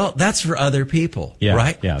 Well, that's for other people,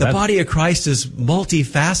 right? Yeah, the body of Christ is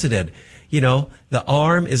multifaceted. The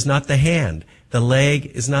arm is not the hand. the leg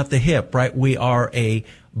is not the hip, right? We are a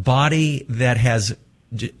body that has,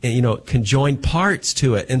 conjoined parts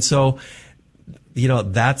to it. And so,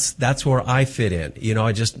 that's where I fit in.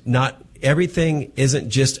 Not everything isn't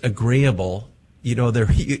just agreeable.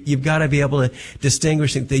 You've got to be able to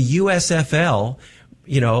distinguish it. The USFL,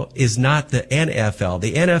 is not the NFL.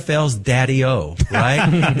 The NFL's Daddy-O, right?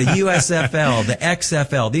 The USFL, the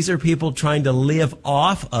XFL. These are people trying to live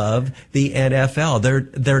off of the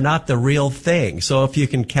NFL. They're not the real thing. So if you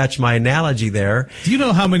can catch my analogy there. Do you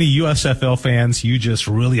know how many USFL fans you just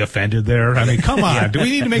really offended there? I mean, come on. Yeah. Do we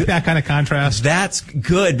need to make that kind of contrast? That's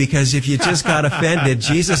good, because if you just got offended,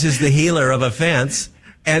 Jesus is the healer of offense.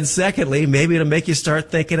 And secondly, maybe it'll make you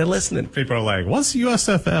start thinking and listening. People are like, what's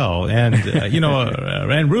USFL? And,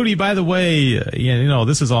 and Rudy, by the way,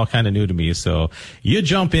 this is all kind of new to me. So you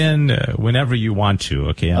jump in whenever you want to.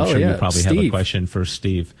 Okay. I'm sure you probably have a question for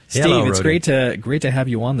Steve. Steve, hello, it's great to have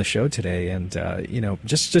you on the show today. And,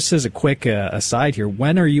 just as a quick aside here,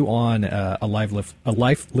 when are you on a Life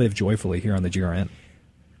Live Joyfully here on the GRN?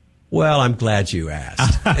 Well, I'm glad you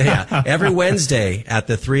asked. Yeah. Every Wednesday at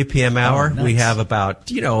the 3 p.m. hour, nice. We have about,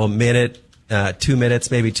 a minute, 2 minutes,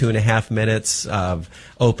 maybe 2.5 minutes of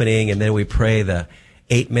opening, and then we pray the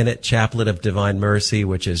 8-minute Chaplet of Divine Mercy,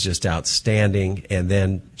 which is just outstanding, and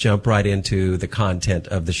then jump right into the content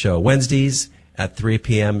of the show. Wednesdays at 3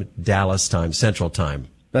 p.m. Dallas time, Central Time.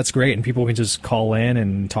 That's great, and people can just call in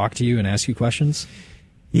and talk to you and ask you questions?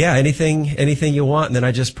 Yeah, anything you want, and then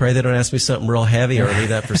I just pray they don't ask me something real heavy, or leave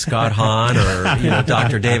that for Scott Hahn, or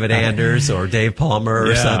Dr. David Anders, or Dave Palmer,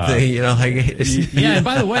 or something. And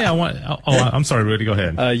by the way, I'm sorry, Rudy, go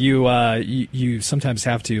ahead. You sometimes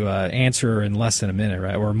have to answer in less than a minute,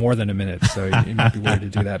 right, or more than a minute, so you might be willing to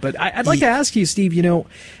do that. But I'd like to ask you, Steve.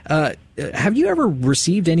 Have you ever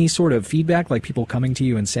received any sort of feedback, like people coming to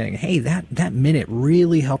you and saying, "Hey, that minute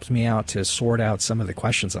really helped me out to sort out some of the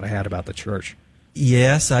questions that I had about the church"?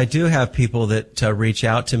 Yes, I do have people that reach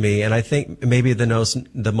out to me, and I think maybe the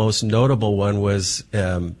most notable one was,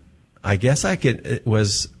 it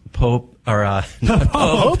was Pope, or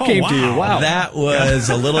Pope came to you. Wow, that was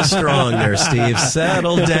a little strong there, Steve.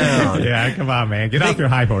 Settle down. Yeah, come on, man, get off your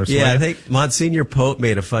high horse. Yeah, right? I think Monsignor Pope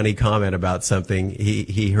made a funny comment about something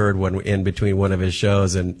he heard in between one of his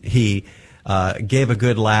shows, and he gave a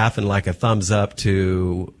good laugh and like a thumbs up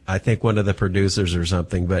to, I think, one of the producers or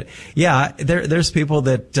something. But yeah, there's people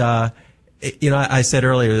that, I said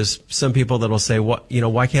earlier, there's some people that will say,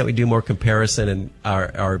 why can't we do more comparison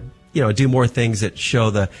and do more things that show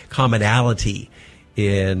the commonality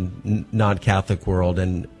in non-Catholic world.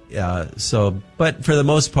 And, but for the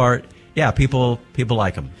most part, yeah, people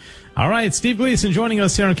like them. All right, Steve Gleason joining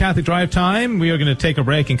us here on Catholic Drive Time. We are going to take a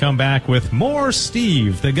break and come back with more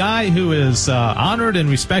Steve, the guy who is honored and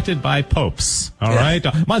respected by popes. All right,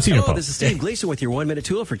 Monsignor Pope. This is Steve Gleason with your 1-minute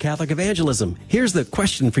tool for Catholic evangelism. Here's the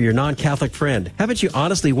question for your non-Catholic friend. Haven't you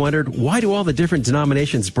honestly wondered, why do all the different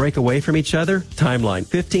denominations break away from each other? Timeline: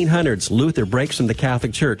 1500s, Luther breaks from the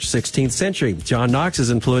Catholic Church. 16th century, John Knox is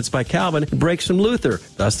influenced by Calvin and breaks from Luther,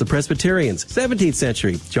 thus the Presbyterians. 17th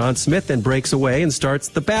century, John Smith then breaks away and starts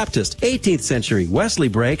the Baptist. 18th century, Wesley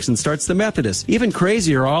breaks and starts the Methodist. Even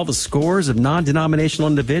crazier are all the scores of non-denominational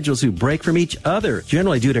individuals who break from each other,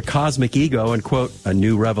 generally due to cosmic ego and, quote, a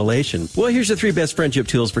new revelation. Well, here's the 3 best friendship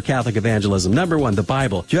tools for Catholic evangelism. Number 1, the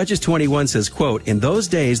Bible. Judges 21 says, quote, in those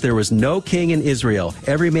days there was no king in Israel.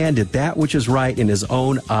 Every man did that which is right in his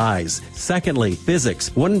own eyes. Secondly,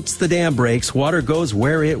 physics. Once the dam breaks, water goes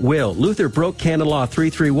where it will. Luther broke canon law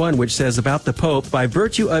 331, which says about the Pope, by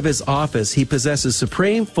virtue of his office, he possesses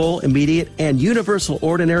supreme, full, immediate, and universal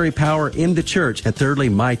ordinary power in the church. And thirdly,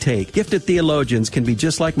 my take. Gifted theologians can be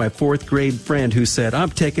just like my 4th grade friend who said, I'm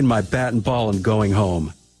taking my bat and ball and going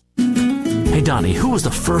home. Hey, Donnie, who was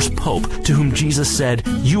the first pope to whom Jesus said,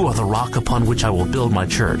 you are the rock upon which I will build my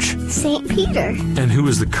church? St. Peter. And who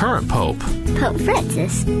is the current pope? Pope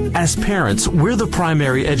Francis. As parents, we're the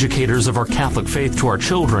primary educators of our Catholic faith to our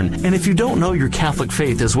children. And if you don't know your Catholic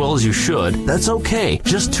faith as well as you should, that's okay.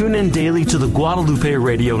 Just tune in daily to the Guadalupe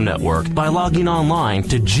Radio Network by logging online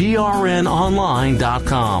to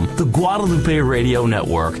grnonline.com. The Guadalupe Radio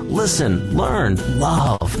Network. Listen, learn,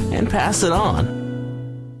 love, and pass it on.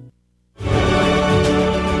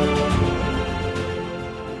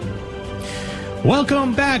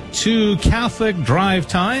 Welcome back to Catholic Drive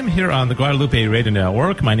Time here on the Guadalupe Radio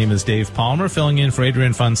Network. My name is Dave Palmer, filling in for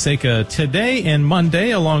Adrian Fonseca today and Monday,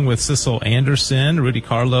 along with Cecil Anderson, Rudy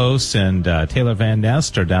Carlos, and Taylor Van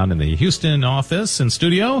Nest are down in the Houston office and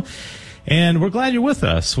studio. And we're glad you're with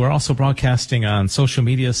us. We're also broadcasting on social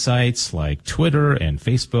media sites like Twitter and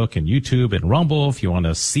Facebook and YouTube and Rumble. If you want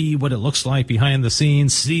to see what it looks like behind the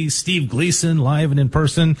scenes, see Steve Gleason live and in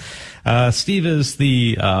person. Steve is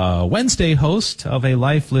the Wednesday host of A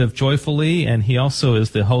Life Lived Joyfully, and he also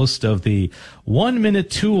is the host of the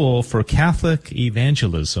 1-Minute Tool for Catholic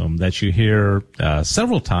Evangelism that you hear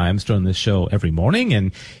several times during this show every morning.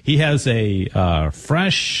 And he has a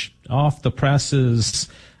fresh, off-the-presses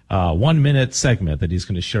 1-minute segment that he's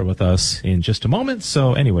going to share with us in just a moment.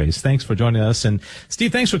 So anyways, thanks for joining us. And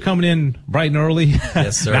Steve, thanks for coming in bright and early.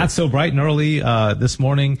 Yes, sir. Not so bright and early this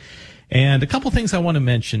morning. And a couple things I want to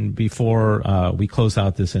mention before we close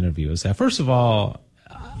out this interview is that, first of all,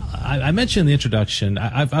 I mentioned in the introduction,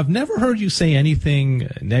 I've never heard you say anything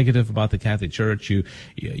negative about the Catholic Church.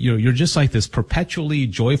 You're just like this perpetually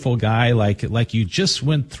joyful guy, like you just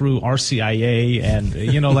went through RCIA and,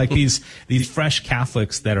 like these fresh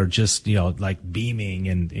Catholics that are just, like beaming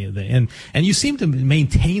and you seem to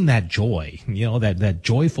maintain that joy, that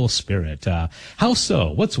joyful spirit. How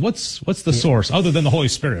so? What's the source other than the Holy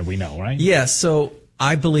Spirit we know, right? Yeah. So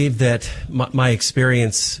I believe that my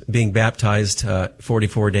experience being baptized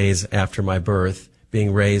 44 days after my birth,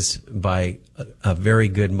 being raised by a very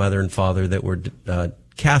good mother and father that were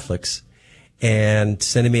Catholics, and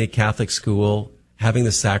sending me to Catholic school, having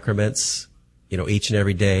the sacraments, each and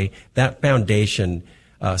every day, that foundation.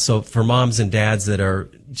 So for moms and dads that are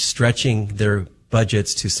stretching their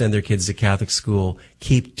budgets to send their kids to Catholic school,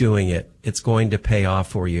 keep doing it. It's going to pay off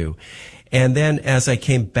for you. And then as I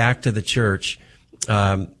came back to the church,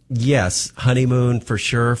 yes, honeymoon for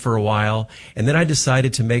sure for a while. And then I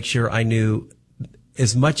decided to make sure I knew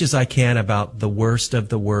as much as I can about the worst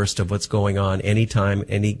of what's going on any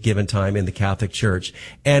given time in the Catholic Church,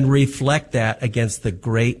 and reflect that against the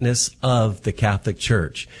greatness of the Catholic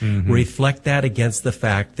Church. Mm-hmm. Reflect that against the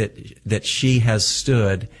fact that she has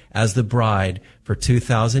stood as the bride for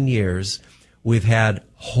 2,000 years. We've had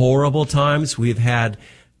horrible times. We've had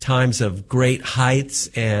times of great heights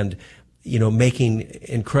and making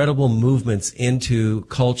incredible movements into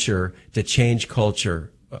culture to change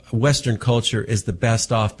culture. Western culture is the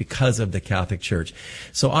best off because of the Catholic Church.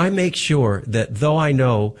 So I make sure that though I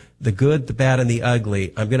know the good, the bad, and the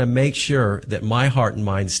ugly, I'm going to make sure that my heart and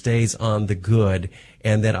mind stays on the good,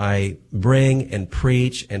 and that I bring and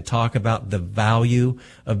preach and talk about the value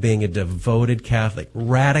of being a devoted Catholic,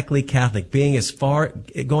 radically Catholic, going as far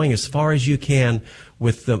as you can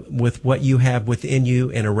with what you have within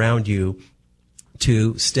you and around you,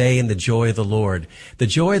 to stay in the joy of the Lord. The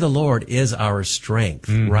joy of the Lord is our strength,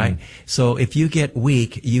 mm-hmm. right? So if you get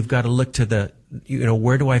weak, you've got to look to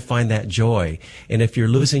where do I find that joy? And if you're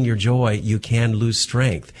losing your joy, you can lose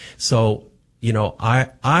strength. So,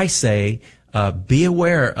 I say, be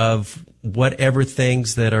aware of whatever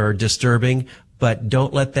things that are disturbing, but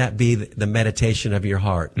don't let that be the meditation of your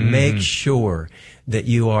heart. Mm-hmm. Make sure that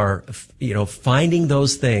you are, finding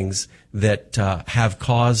those things that have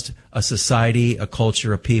caused a society, a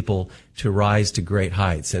culture, a people to rise to great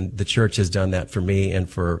heights. And the church has done that for me and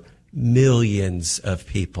for millions of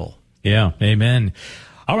people. Yeah, amen.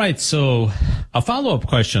 All right, so a follow-up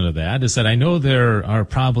question to that is that I know there are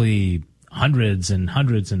probably hundreds and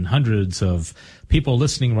hundreds and hundreds of people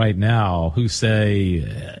listening right now who say,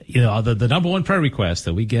 the number one prayer request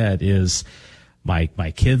that we get is, my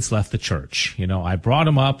kids left the church. I brought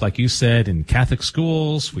them up, like you said, in Catholic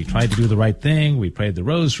schools. We tried to do the right thing. We prayed the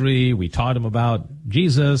rosary. We taught them about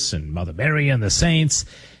Jesus and Mother Mary and the saints,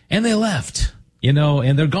 and they left, and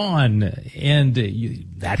they're gone. And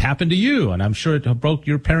that happened to you, and I'm sure it broke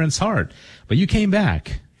your parents' heart, but you came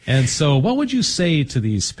back. And so what would you say to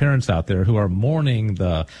these parents out there who are mourning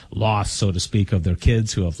the loss, so to speak, of their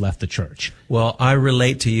kids who have left the church? Well, I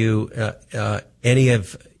relate to you, any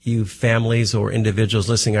of you families or individuals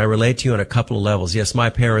listening, I relate to you on a couple of levels. Yes, my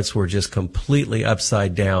parents were just completely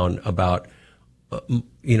upside down about,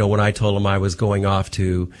 when I told them I was going off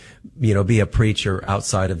to, be a preacher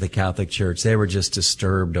outside of the Catholic Church. They were just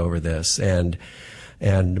disturbed over this. And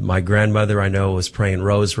my grandmother, I know, was praying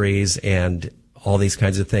rosaries and all these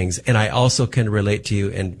kinds of things. And I also can relate to you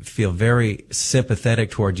and feel very sympathetic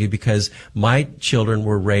toward you, because my children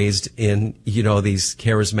were raised in, these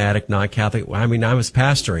charismatic, non-Catholic. I was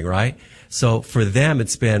pastoring, right? So for them,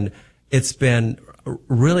 it's been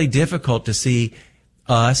really difficult to see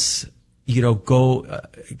us,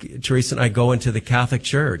 Teresa and I go into the Catholic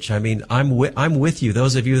Church. I'm with you.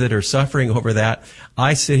 Those of you that are suffering over that,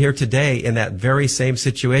 I sit here today in that very same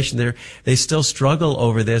situation. They still struggle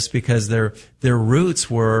over this because their roots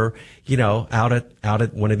were, out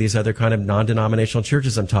at one of these other kind of non-denominational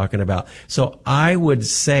churches I'm talking about. So I would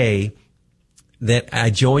say that I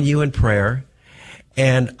join you in prayer,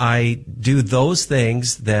 and I do those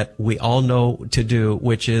things that we all know to do,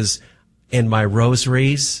 which is in my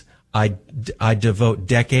rosaries, I devote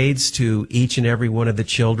decades to each and every one of the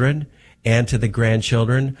children and to the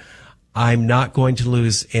grandchildren. I'm not going to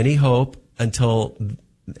lose any hope until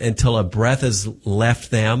a breath has left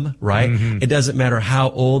them, right? Mm-hmm. It doesn't matter how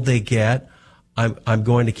old they get. I'm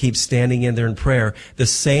going to keep standing in there in prayer. The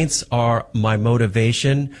saints are my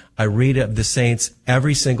motivation. I read of the saints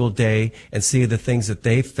every single day and see the things that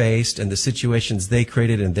they faced and the situations they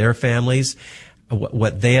created in their families,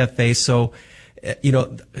 what they have faced. So,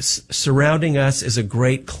 surrounding us is a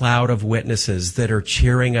great cloud of witnesses that are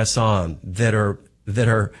cheering us on, that are,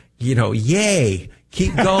 yay!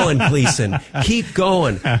 Keep going, Gleason. Keep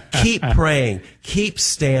going. Keep praying. Keep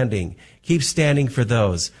standing for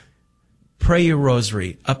those. Pray your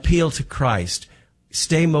rosary. Appeal to Christ.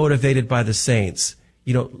 Stay motivated by the saints.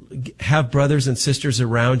 Have brothers and sisters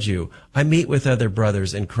around you. I meet with other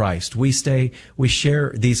brothers in Christ. We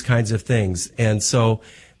share these kinds of things. And so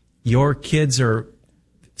your kids are,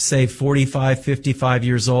 say, 45, 55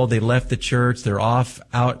 years old. They left the church. They're off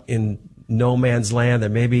out in no man's land. They're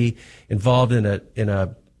maybe involved in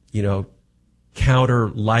a counter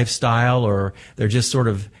lifestyle, or they're just sort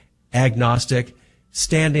of agnostic.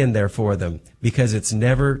 Stand in there for them, because it's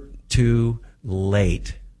never too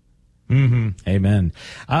late. Mm-hmm. Amen.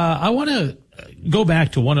 I want to go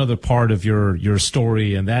back to one other part of your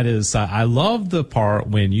story, and that is, I love the part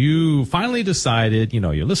when you finally decided,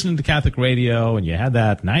 you're listening to Catholic radio and you had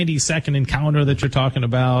that 90-second encounter that you're talking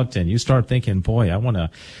about, and you start thinking, boy, I want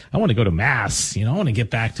to go to Mass, I want to get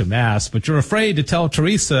back to Mass, but you're afraid to tell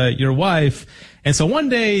Teresa, your wife. And so one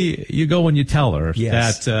day you go and you tell her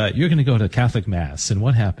that you're going to go to Catholic Mass. And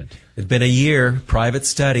what happened? It'd been a year, private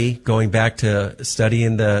study, going back to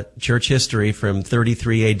studying the church history from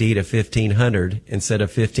 33 AD to 1500 instead of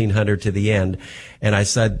 1500 to the end. And I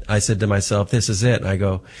said to myself, this is it. And I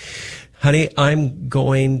go, honey, I'm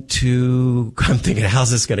thinking, how's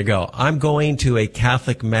this going to go? I'm going to a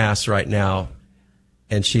Catholic Mass right now.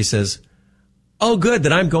 And she says, oh, good,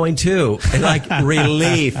 that I'm going too. And like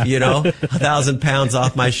relief, 1,000 pounds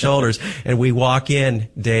off my shoulders. And we walk in,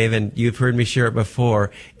 Dave, and you've heard me share it before.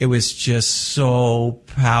 It was just so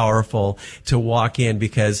powerful to walk in,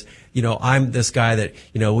 because, I'm this guy that,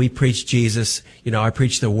 we preach Jesus, I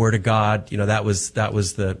preach the Word of God. That was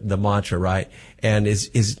the mantra, right? And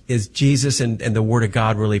is Jesus and the Word of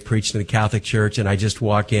God really preached in the Catholic Church? And I just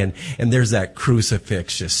walk in, and there's that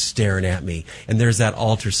crucifix just staring at me. And there's that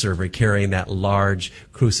altar server carrying that large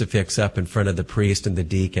crucifix up in front of the priest and the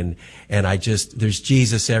deacon. And there's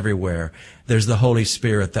Jesus everywhere. There's the Holy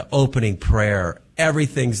Spirit, the opening prayer.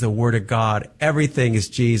 Everything's the Word of God. Everything is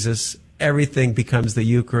Jesus. Everything becomes the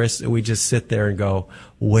Eucharist, and we just sit there and go,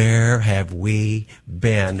 where have we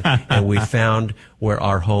been? And we found where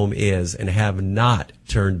our home is and have not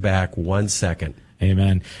turned back 1 second.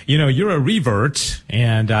 Amen. You're a revert,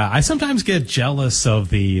 and I sometimes get jealous of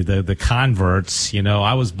the converts.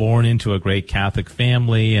 I was born into a great Catholic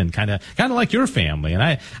family, and kind of like your family. And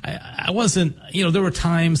I wasn't, there were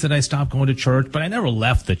times that I stopped going to church, but I never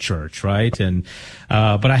left the church, right? And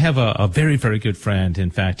but I have a very, very good friend.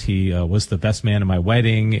 In fact, he was the best man at my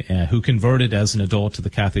wedding, who converted as an adult to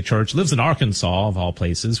the Catholic Church. Lives in Arkansas, of all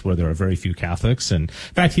places, where there are very few Catholics. And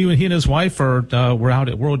in fact, he and his wife were out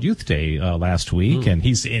at World Youth Day last week. And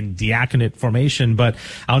he's in diaconate formation. But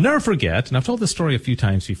I'll never forget, and I've told this story a few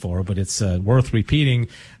times before, but it's worth repeating.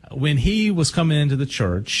 When he was coming into the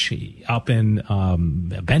church up in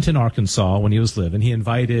Benton, Arkansas, when he was living, he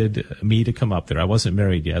invited me to come up there. I wasn't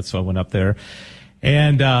married yet, so I went up there.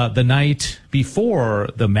 And the night before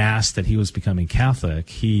the Mass that he was becoming Catholic,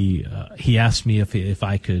 he asked me if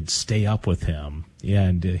I could stay up with him.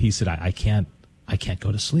 And he said, I can't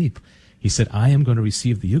go to sleep. He said, I am going to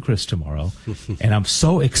receive the Eucharist tomorrow, and I'm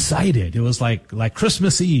so excited. It was like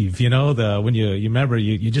Christmas Eve, when you remember,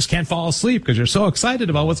 you just can't fall asleep because you're so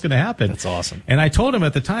excited about what's going to happen. That's awesome. And I told him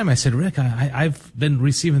at the time, I said, Rick, I've been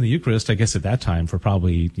receiving the Eucharist, I guess at that time, for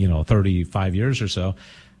probably, 35 years or so.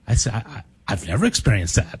 I said, I've never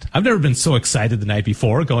experienced that. I've never been so excited the night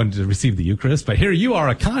before going to receive the Eucharist, but here you are,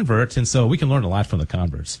 a convert, and so we can learn a lot from the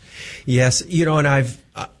converts. Yes, and I've...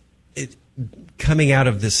 coming out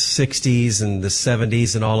of the 60s and the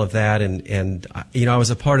 70s and all of that, and I was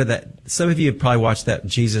a part of that. Some of you have probably watched that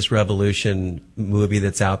Jesus Revolution movie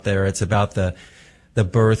that's out there. It's about the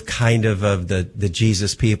birth kind of the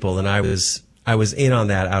Jesus people, and I was in on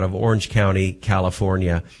that out of Orange County,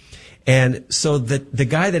 California. And so the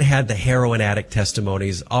guy that had the heroin addict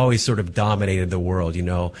testimonies always sort of dominated the world,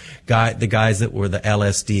 the guys that were the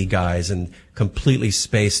LSD guys and completely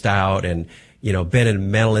spaced out and been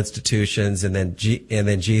in mental institutions, and then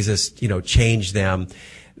Jesus, changed them.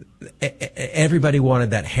 Everybody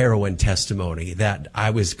wanted that heroin testimony that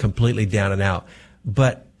I was completely down and out.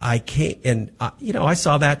 But I came, and I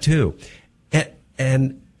saw that too.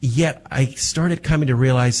 And yet I started coming to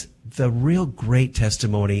realize the real great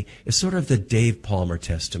testimony is sort of the Dave Palmer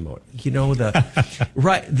testimony.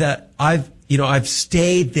 I've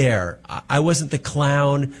stayed there. I wasn't the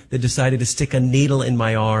clown that decided to stick a needle in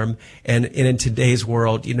my arm and in today's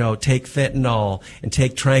world, take fentanyl and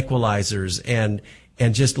take tranquilizers and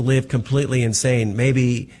just live completely insane.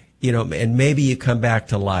 Maybe you come back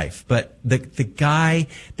to life. But the guy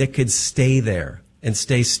that could stay there and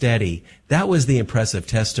stay steady, that was the impressive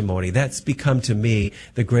testimony. That's become to me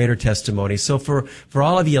the greater testimony. So for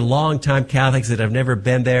all of you longtime Catholics that have never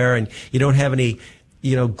been there and you don't have any,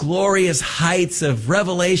 glorious heights of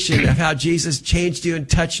revelation of how Jesus changed you and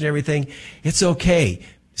touched and everything, it's okay.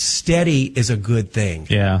 Steady is a good thing.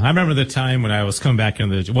 Yeah, I remember the time when I was not coming back in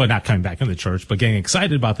the church, but getting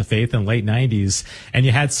excited about the faith in the late 90s, and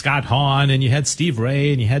you had Scott Hahn, and you had Steve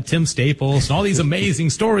Ray, and you had Tim Staples, and all these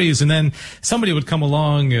amazing stories, and then somebody would come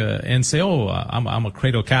along and say, I'm a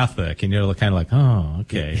cradle Catholic, and you're kind of like, oh,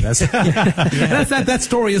 okay. That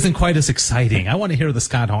story isn't quite as exciting. I want to hear the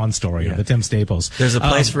Scott Hahn story or the Tim Staples. There's a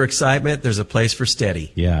place for excitement. There's a place for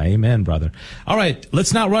steady. Yeah, amen, brother. All right,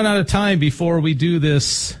 let's not run out of time before we do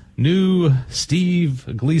this new Steve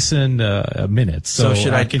Gleason minutes. So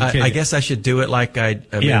should I guess I should do it like I'm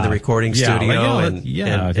in the recording studio. And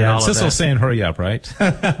Cecil's saying hurry up, right?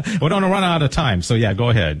 We don't run out of time. So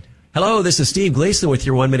go ahead. Hello, this is Steve Gleason with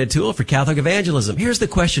your 1-minute tool for Catholic evangelism. Here's the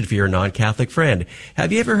question for your non-Catholic friend.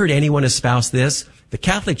 Have you ever heard anyone espouse this? The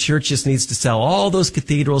Catholic Church just needs to sell all those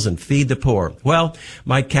cathedrals and feed the poor. Well,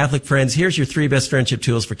 my Catholic friends, here's your 3 best friendship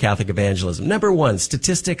tools for Catholic evangelism. Number 1,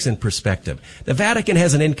 statistics and perspective. The Vatican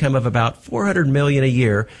has an income of about $400 million a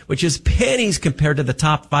year, which is pennies compared to the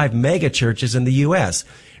top 5 mega churches in the U.S.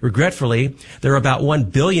 Regretfully, there are about 1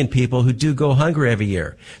 billion people who do go hungry every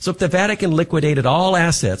year. So if the Vatican liquidated all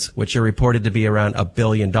assets, which are reported to be around $1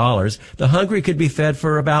 billion, the hungry could be fed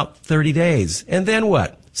for about 30 days. And then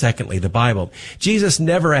what? Secondly, the Bible. Jesus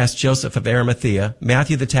never asked Joseph of Arimathea,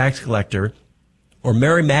 Matthew the tax collector, or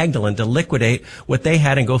Mary Magdalene to liquidate what they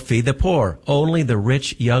had and go feed the poor. Only the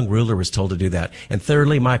rich young ruler was told to do that. And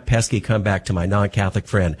thirdly, my pesky comeback to my non-Catholic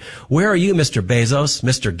friend. Where are you, Mr. Bezos,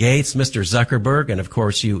 Mr. Gates, Mr. Zuckerberg, and of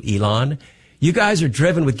course you, Elon? You guys are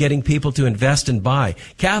driven with getting people to invest and buy.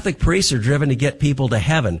 Catholic priests are driven to get people to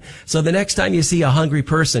heaven. So the next time you see a hungry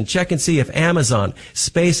person, check and see if Amazon,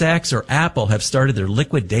 SpaceX, or Apple have started their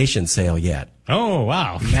liquidation sale yet. Oh,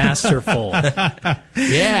 wow. Masterful.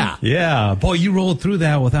 Yeah. Yeah. Boy, you rolled through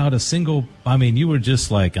that without a single, you were just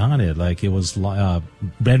on it, like it was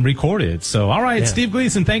been recorded. So, all right, Steve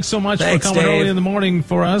Gleason, thanks so much for coming early in the morning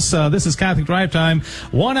for us. This is Catholic Drive Time.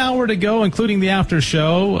 1 hour to go, including the after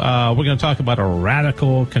show. We're going to talk about a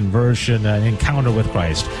radical conversion, an encounter with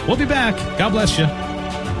Christ. We'll be back. God bless you.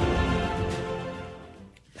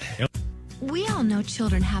 We all know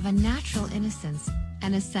children have a natural innocence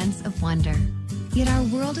and a sense of wonder. Yet our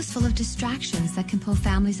world is full of distractions that can pull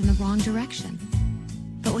families in the wrong direction.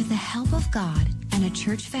 But with the help of God and a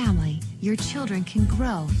church family, your children can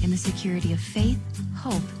grow in the security of faith,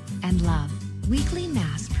 hope, and love. Weekly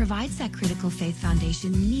Mass provides that critical faith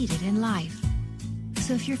foundation needed in life.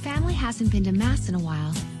 So if your family hasn't been to Mass in a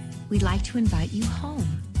while, we'd like to invite you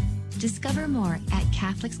home. Discover more at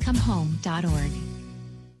CatholicsComeHome.org.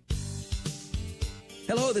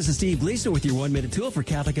 Hello, this is Steve Gleason with your 1-minute tool for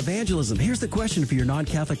Catholic evangelism. Here's the question for your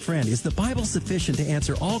non-Catholic friend. Is the Bible sufficient to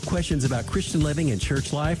answer all questions about Christian living and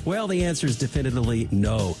church life? Well, the answer is definitively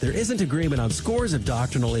no. There isn't agreement on scores of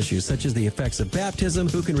doctrinal issues, such as the effects of baptism,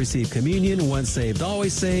 who can receive communion, once saved,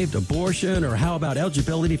 always saved, abortion, or how about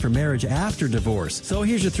eligibility for marriage after divorce. So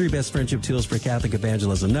here's your 3 best friendship tools for Catholic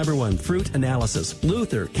evangelism. Number 1, fruit analysis.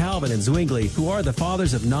 Luther, Calvin, and Zwingli, who are the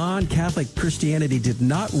fathers of non-Catholic Christianity, did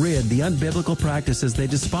not rid the unbiblical practices they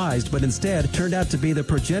despised, but instead turned out to be the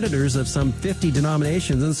progenitors of some 50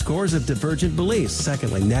 denominations and scores of divergent beliefs.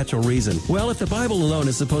 Secondly, natural reason. Well, if the Bible alone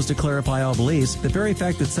is supposed to clarify all beliefs, the very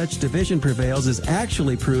fact that such division prevails is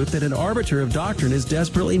actually proof that an arbiter of doctrine is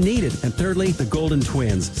desperately needed. And thirdly, the golden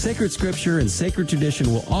twins. Sacred scripture and sacred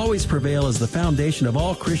tradition will always prevail as the foundation of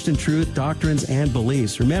all Christian truth, doctrines, and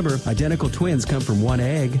beliefs. Remember, identical twins come from one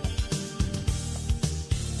egg.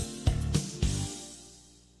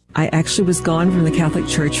 I actually was gone from the Catholic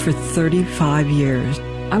Church for 35 years.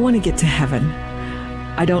 I want to get to heaven.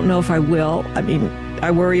 I don't know if I will.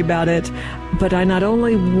 I worry about it. But I not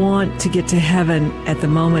only want to get to heaven at the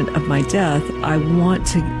moment of my death, I want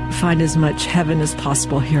to find as much heaven as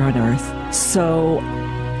possible here on earth. So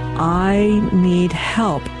I need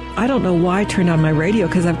help. I don't know why I turned on my radio,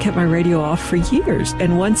 because I've kept my radio off for years.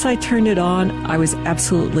 And once I turned it on, I was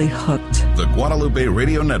absolutely hooked. The Guadalupe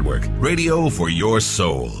Radio Network, radio for your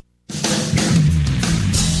soul.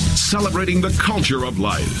 Celebrating the culture of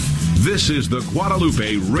life. This is the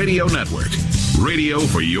Guadalupe Radio Network, radio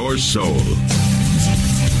for your soul.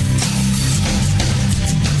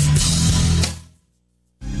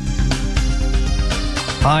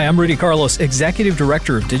 Hi, I'm Rudy Carlos, Executive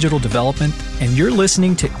Director of Digital Development, and you're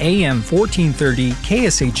listening to AM 1430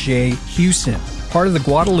 KSHJ Houston, part of the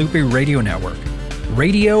Guadalupe Radio Network.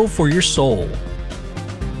 Radio for your soul.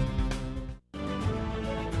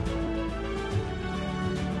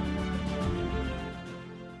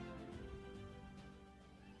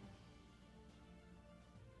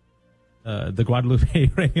 The Guadalupe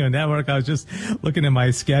Radio Network. I was just looking at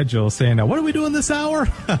my schedule saying, what are we doing this hour?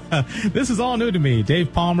 This is all new to me.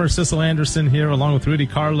 Dave Palmer, Cecil Anderson here, along with Rudy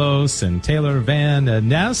Carlos and Taylor Van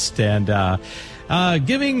Nest, and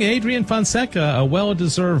giving Adrian Fonseca a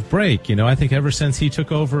well-deserved break. You know, I think ever since he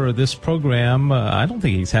took over this program, I don't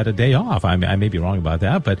think he's had a day off. I may be wrong about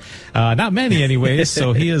that, but not many anyways.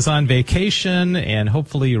 So he is on vacation and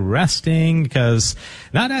hopefully resting, because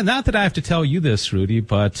not that I have to tell you this, Rudy,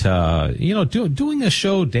 but doing a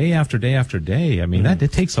show day after day after day, I mean, that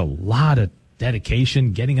it takes a lot of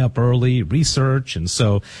dedication, getting up early, research. And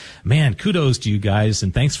so, man, kudos to you guys,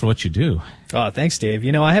 and thanks for what you do. Oh, thanks, Dave.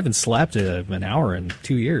 You know, I haven't slept an hour in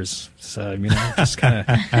 2 years. So, just kind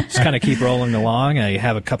of keep rolling along. I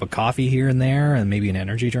have a cup of coffee here and there and maybe an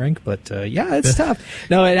energy drink. But, it's tough.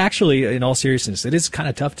 No, it actually, in all seriousness, it is kind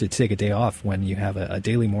of tough to take a day off when you have a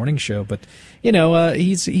daily morning show. But,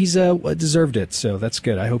 he's deserved it. So that's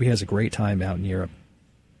good. I hope he has a great time out in Europe.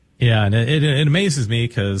 Yeah, and it amazes me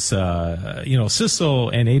because, Cecil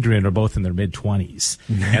and Adrian are both in their mid-20s.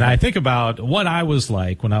 And I think about what I was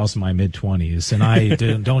like when I was in my mid-20s, and I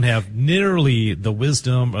don't have nearly the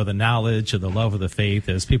wisdom or the knowledge or the love of the faith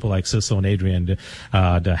as people like Cecil and Adrian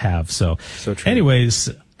to have. So true.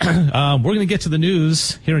 Anyways, we're going to get to the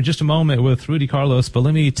news here in just a moment with Rudy Carlos, but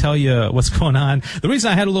let me tell you what's going on. The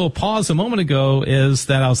reason I had a little pause a moment ago is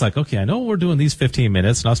that I was like, okay, I know we're doing these 15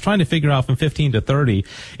 minutes, and I was trying to figure out from 15 to 30.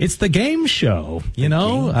 It's the game show,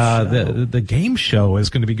 the game show is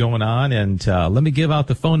going to be going on, and let me give out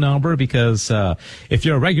the phone number, because if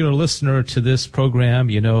you're a regular listener to this program,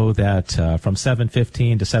 you know that from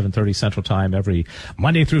 7:15 to 7:30 Central Time every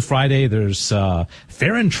Monday through Friday, there's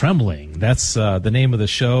Fair and Trembling. That's the name of the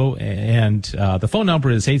show. And the phone number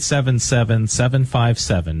is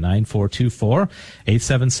 877-757-9424,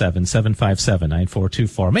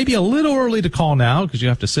 877-757-9424. Maybe a little early to call now because you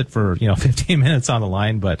have to sit for 15 minutes on the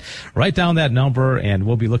line, but write down that number, and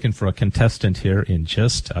we'll be looking for a contestant here in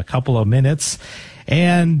just a couple of minutes.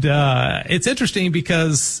 And it's interesting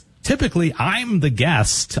because typically I'm the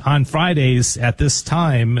guest on Fridays at this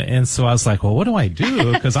time, and so I was like, well, what do I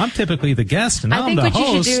do? Because I'm typically the guest, and now I'm the host. I think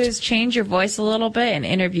what you should do is change your voice a little bit and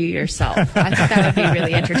interview yourself. I think that would be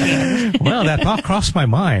really entertaining. Well, that thought crossed my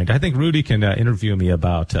mind. I think Rudy can interview me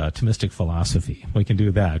about Thomistic philosophy. We can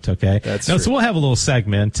do that, okay? That's true. So we'll have a little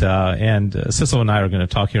segment, and Cecil and I are going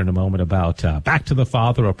to talk here in a moment about Back to the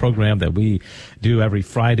Father, a program that we do every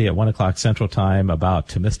Friday at 1 o'clock Central Time about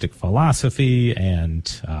Thomistic philosophy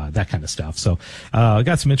and that kind of stuff. So I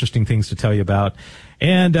got some interesting things to tell you about.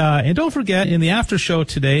 And don't forget, in the after show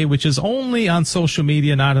today, which is only on social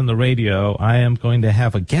media, not on the radio, I am going to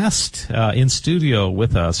have a guest in studio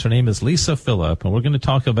with us. Her name is Lisa Phillip, and we're going to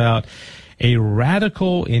talk about a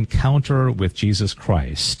radical encounter with Jesus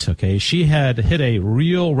Christ. Okay, she had hit a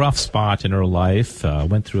real rough spot in her life,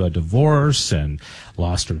 went through a divorce and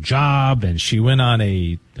lost her job, and she went on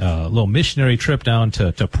a little missionary trip down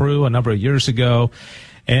to Peru a number of years ago,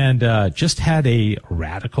 and just had a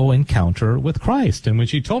radical encounter with Christ. And when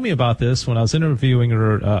she told me about this, when I was interviewing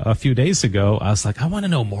her a few days ago, I was like, I want to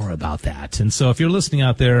know more about that. And so if you're listening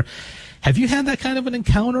out there, have you had that kind of an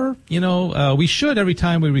encounter? We should every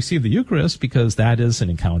time we receive the Eucharist, because that is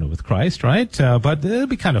an encounter with Christ, right? But it'll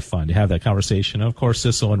be kind of fun to have that conversation. Of course,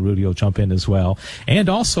 Cecil and Rudy will jump in as well. And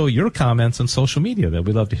also your comments on social media, that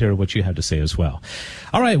we'd love to hear what you have to say as well.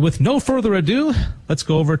 All right, with no further ado, let's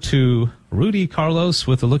go over to Rudy Carlos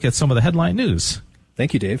with a look at some of the headline news.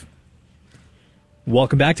 Thank you, Dave.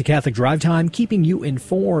 Welcome back to Catholic Drive Time, keeping you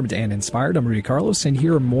informed and inspired. I'm Rudy Carlos, and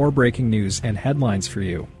here are more breaking news and headlines for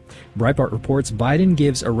you. Breitbart reports Biden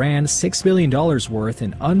gives Iran $6 billion worth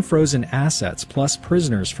in unfrozen assets plus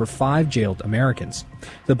prisoners for 5 jailed Americans.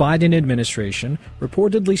 The Biden administration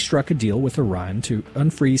reportedly struck a deal with Iran to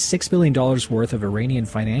unfreeze $6 billion worth of Iranian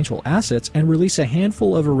financial assets and release a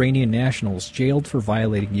handful of Iranian nationals jailed for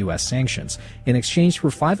violating U.S. sanctions, in exchange for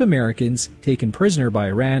 5 Americans taken prisoner by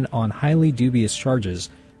Iran on highly dubious charges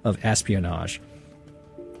of espionage.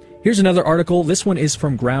 Here's another article. This one is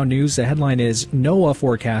from Ground News. The headline is, NOAA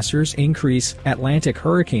forecasters increase Atlantic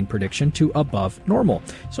hurricane prediction to above normal.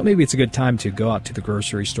 So maybe it's a good time to go out to the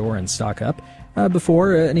grocery store and stock up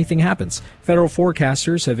before anything happens. Federal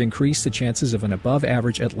forecasters have increased the chances of an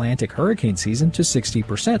above-average Atlantic hurricane season to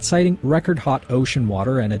 60%, citing record hot ocean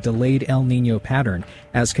water and a delayed El Niño pattern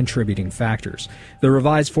as contributing factors. The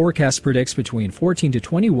revised forecast predicts between 14 to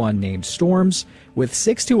 21 named storms, with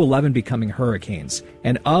 6 to 11 becoming hurricanes.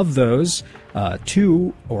 And of those,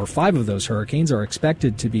 2 or 5 of those hurricanes are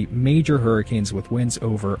expected to be major hurricanes with winds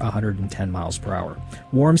over 110 miles per hour.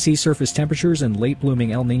 Warm sea surface temperatures and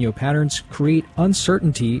late-blooming El Niño patterns create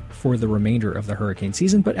uncertainty for the remainder of the hurricane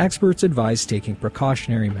season, but experts advise taking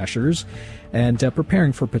precautionary measures and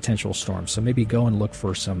preparing for potential storms. So maybe go and look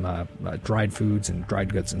for some dried foods and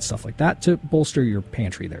dried goods and stuff like that to bolster your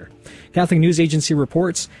pantry there. Catholic News Agency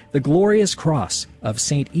reports the glorious cross of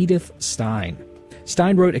St. Edith Stein.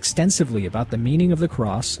 Stein wrote extensively about the meaning of the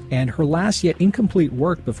cross, and her last yet incomplete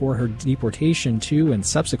work before her deportation to and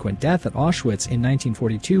subsequent death at Auschwitz in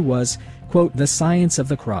 1942 was, quote, The Science of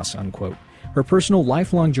the Cross, unquote. Her personal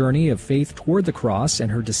lifelong journey of faith toward the cross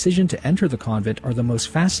and her decision to enter the convent are the most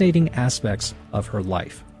fascinating aspects of her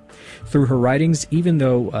life. Through her writings,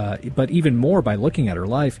 but even more by looking at her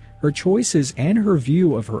life, her choices, and her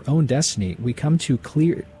view of her own destiny, we come to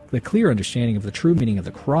the clear understanding of the true meaning of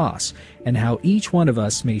the cross and how each one of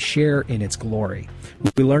us may share in its glory.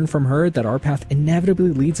 We learn from her that our path inevitably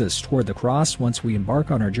leads us toward the cross once we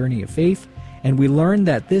embark on our journey of faith, and we learn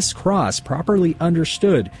that this cross, properly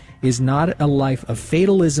understood, is not a life of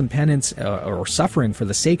fatalism, penance, or suffering for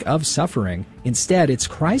the sake of suffering. Instead, it's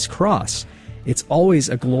Christ's cross. It's always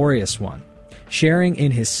a glorious one. Sharing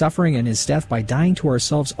in his suffering and his death by dying to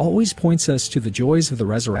ourselves always points us to the joys of the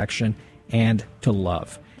resurrection and to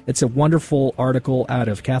love. It's a wonderful article out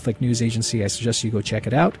of Catholic News Agency. I suggest you go check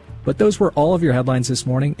it out. But those were all of your headlines this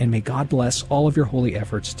morning, and may God bless all of your holy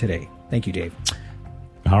efforts today. Thank you, Dave.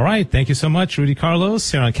 All right. Thank you so much, Rudy Carlos,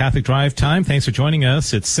 here on Catholic Drive Time. Thanks for joining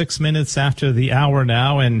us. It's 6 minutes after the hour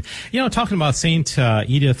now. And, talking about St.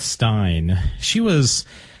 Edith Stein, she was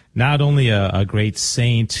not only a great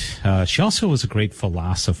saint, she also was a great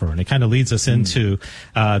philosopher. And it kind of leads us into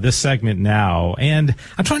this segment now. And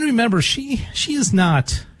I'm trying to remember, she is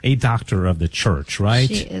not a doctor of the church, right?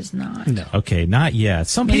 She is not. No. Okay, not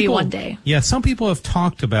yet. Maybe one day. Yeah, some people have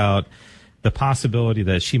talked about the possibility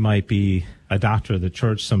that she might be a doctor of the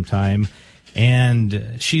church sometime.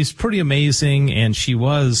 And she's pretty amazing, and she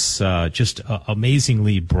was just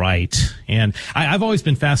amazingly bright. And I've always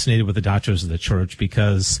been fascinated with the doctors of the church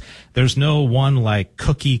because there's no one like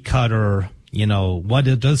cookie cutter, what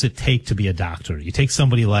does it take to be a doctor? You take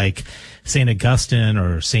somebody like St. Augustine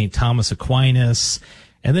or St. Thomas Aquinas,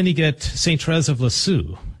 and then you get St. Therese of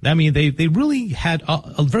Lisieux. I mean, they really had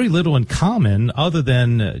a very little in common other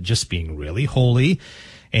than just being really holy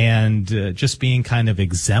and just being kind of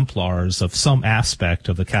exemplars of some aspect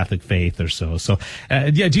of the Catholic faith or so. So,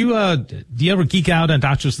 do you ever geek out on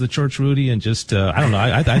doctors of the church, Rudy, and just I don't know,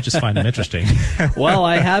 I just find them interesting. Well,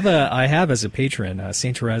 I have as a patron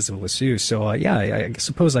Saint Therese of Lisieux. So I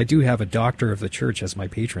suppose I do have a doctor of the church as my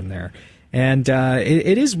patron there. And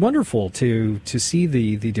it is wonderful to see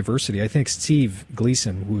the diversity. I think Steve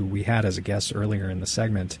Gleason, who we had as a guest earlier in the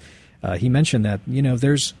segment, he mentioned that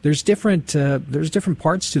there's different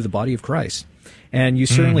parts to the body of Christ, and you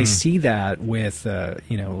certainly see that with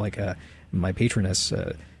my patroness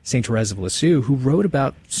Saint Therese of Lisieux, who wrote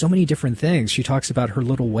about so many different things. She talks about her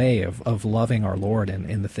little way of loving our Lord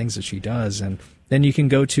and the things that she does, and then you can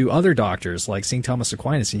go to other doctors like St. Thomas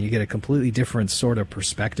Aquinas, and you get a completely different sort of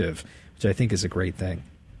perspective, which I think is a great thing.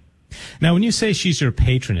 Now, when you say she's your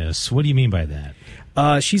patroness, what do you mean by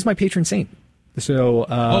that? She's my patron saint. So,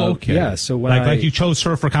 okay. Yeah. So when like you chose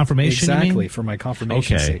her for confirmation, exactly, you mean? For my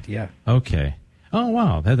confirmation saint. Yeah. Okay. Oh,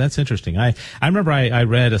 wow. That's interesting. I remember I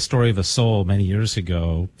read A Story of a Soul many years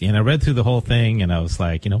ago, and I read through the whole thing, and I was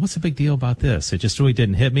like, what's the big deal about this? It just really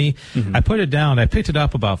didn't hit me. Mm-hmm. I put it down. I picked it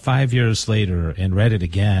up about 5 years later and read it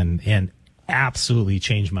again, and absolutely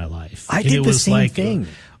changed my life. I did the same thing.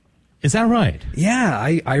 Is that right? Yeah.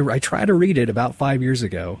 I tried to read it about 5 years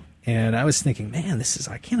ago. And I was thinking, man,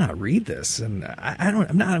 I cannot read this. And I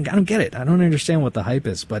don't get it. I don't understand what the hype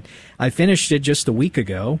is. But I finished it just a week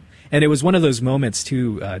ago. And it was one of those moments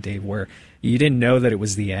too, Dave, where you didn't know that it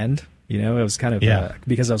was the end. You know, it was kind of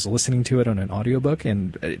because I was listening to it on an audiobook,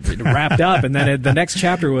 and it wrapped up. And then the next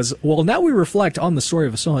chapter was, well, now we reflect on the story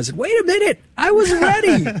of a soul. I said, wait a minute, I wasn't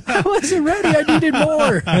ready. I needed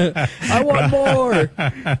more. I want more.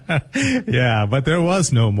 Yeah, but there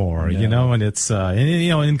was no more. No. You know, and it's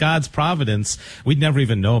in God's providence, we'd never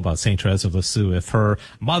even know about Saint Therese of Lisieux if her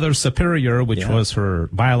mother superior, which was her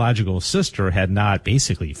biological sister, had not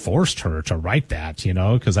basically forced her to write that. You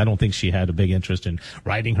know, because I don't think she had a big interest in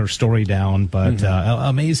writing her story down, but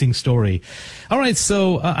amazing story. All right,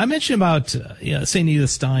 so I mentioned about St. Edith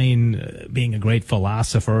Stein being a great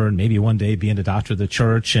philosopher and maybe one day being a doctor of the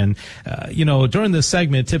church. And, during this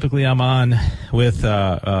segment, typically I'm on with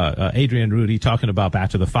Adrian Rudy talking about Back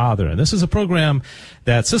to the Father. And this is a program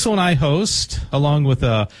that Sissel and I host along with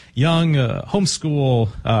a young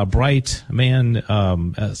homeschool bright man,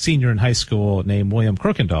 senior in high school named William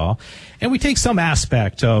Kirkendall. And we take some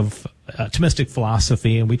aspect of Thomistic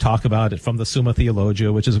philosophy, and we talk about it from the Summa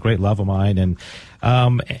Theologia, which is a great love of mine.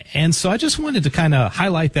 And so I just wanted to kind of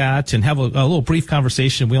highlight that and have a little brief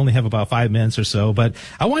conversation. We only have about 5 minutes or so, but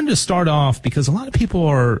I wanted to start off because a lot of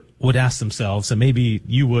people would ask themselves, and maybe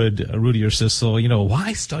you would, Rudy or Sissel,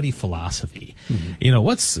 why study philosophy?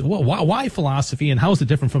 Why philosophy, and how is it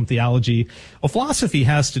different from theology? Well, philosophy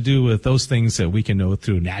has to do with those things that we can know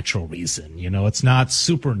through natural reason. It's not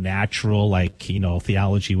supernatural like,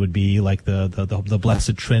 theology would be, like the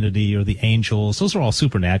Blessed Trinity or the angels. Those are all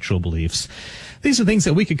supernatural beliefs. These are things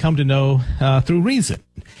that we could come to know through reason.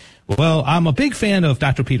 Well, I'm a big fan of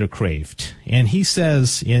Dr. Peter Kraft, and he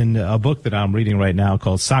says in a book that I'm reading right now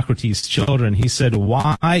called Socrates' Children, he said,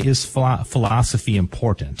 why is philosophy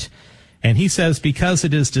important? And he says, because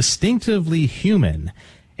it is distinctively human.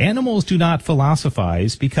 Animals do not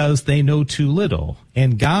philosophize because they know too little,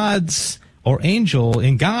 and God or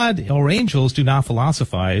angels do not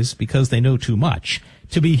philosophize because they know too much.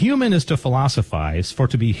 To be human is to philosophize, for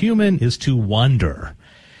to be human is to wonder.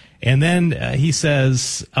 And then he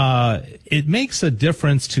says, it makes a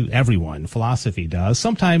difference to everyone. Philosophy does.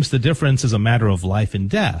 Sometimes the difference is a matter of life and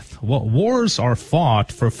death. Wars are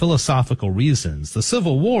fought for philosophical reasons. The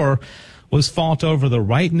Civil War was fought over the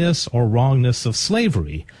rightness or wrongness of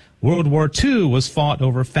slavery. World War II was fought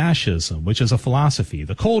over fascism, which is a philosophy.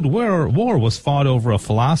 The Cold War was fought over a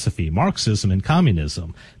philosophy, Marxism and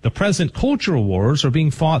communism. The present cultural wars are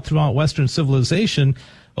being fought throughout Western civilization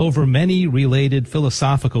over many related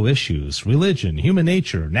philosophical issues: religion, human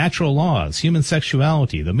nature, natural laws, human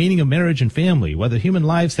sexuality, the meaning of marriage and family, whether human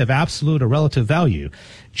lives have absolute or relative value,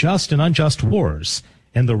 just and unjust wars,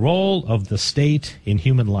 and the role of the state in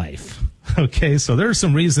human life. Okay, so there are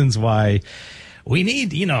some reasons why we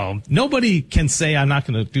need, nobody can say I'm not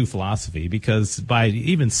going to do philosophy, because by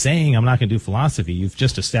even saying I'm not going to do philosophy, you've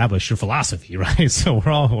just established your philosophy, right? So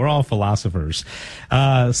we're all philosophers.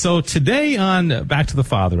 So today on Back to the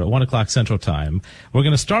Father at 1:00 Central Time, we're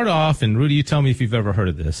going to start off, and Rudy, you tell me if you've ever heard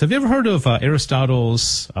of this. Have you ever heard of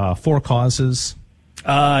Aristotle's 4 causes?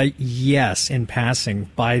 Yes, in passing,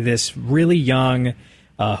 by this really young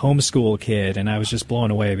homeschool kid, and I was just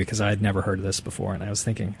blown away because I had never heard of this before, and I was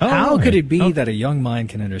thinking, how could it be that a young mind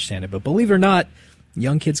can understand it? But believe it or not,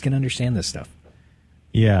 young kids can understand this stuff.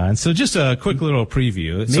 Yeah, and so just a quick little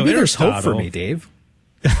preview. Maybe there's hope for me, Dave.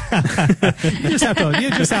 You just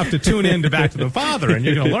have to tune in to Back to the Father, and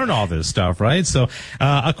you're going to learn all this stuff, right? So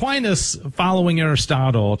Aquinas, following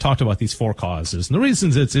Aristotle, talked about these 4 causes, and the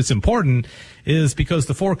reasons it's important is because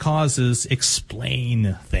the 4 causes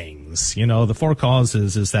explain things. The 4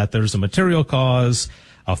 causes is that there's a material cause,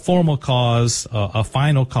 a formal cause, a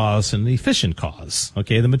final cause, and an efficient cause.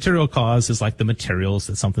 Okay, the material cause is like the materials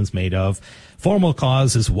that something's made of. Formal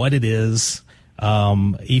cause is what it is.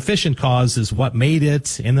 Efficient cause is what made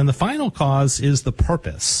it, and then the final cause is the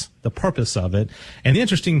purpose of it. And the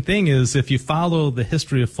interesting thing is, if you follow the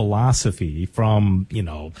history of philosophy from,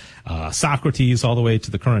 Socrates all the way to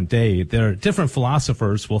the current day, there are different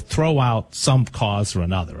philosophers will throw out some cause or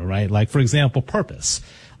another, right? Like, for example, purpose.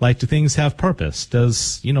 Like, do things have purpose?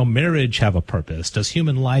 Does, marriage have a purpose? Does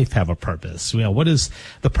human life have a purpose? What is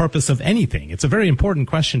the purpose of anything? It's a very important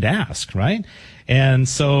question to ask, right? And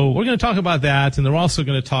so we're going to talk about that, and they're also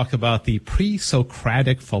going to talk about the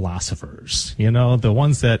pre-Socratic philosophers, the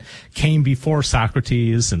ones that came before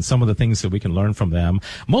Socrates, and some of the things that we can learn from them.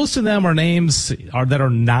 Most of them are names that are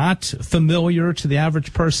not familiar to the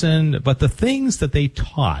average person, but the things that they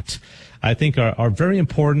taught I think are very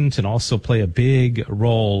important and also play a big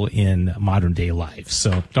role in modern day life.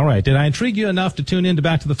 So, all right. Did I intrigue you enough to tune in to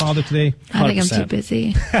Back to the Father today? 100%. I think I'm too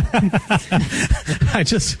busy. I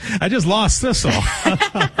just lost this all.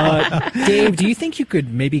 Dave, do you think you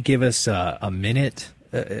could maybe give us a minute,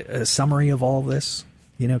 a summary of all this?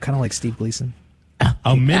 You know, kind of like Steve Gleason.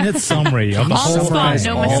 A minute summary of the whole spot,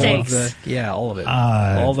 no mistakes. All of it.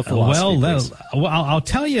 All the philosophy. Well, I'll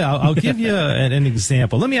tell you. I'll give you an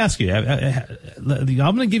example. Let me ask you. I'm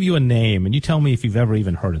going to give you a name, and you tell me if you've ever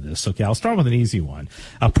even heard of this. Okay, I'll start with an easy one.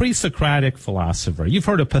 A pre-Socratic philosopher. You've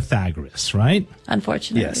heard of Pythagoras, right?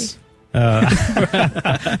 Unfortunately. Yes.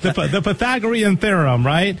 The Pythagorean theorem,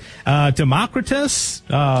 right? Democritus,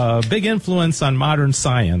 big influence on modern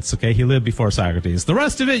science. Okay, he lived before Socrates. The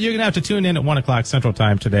rest of it, you're gonna have to tune in at 1:00 Central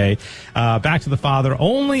Time today. Back to the Father,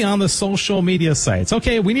 only on the social media sites.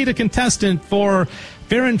 Okay, we need a contestant for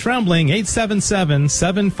Fear and Trembling.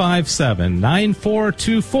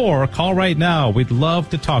 877-757-9424. Call right now. We'd love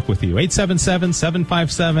to talk with you.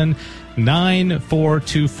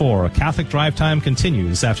 877-757-9424. Catholic Drive Time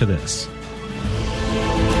continues after this.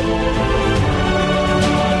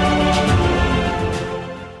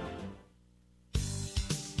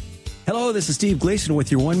 Hello, this is Steve Gleason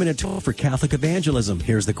with your 1-minute tool for Catholic evangelism.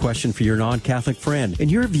 Here's the question for your non-Catholic friend. In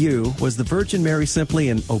your view, was the Virgin Mary simply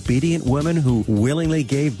an obedient woman who willingly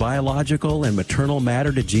gave biological and maternal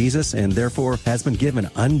matter to Jesus and therefore has been given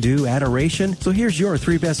undue adoration? So here's your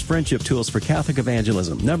 3 best friendship tools for Catholic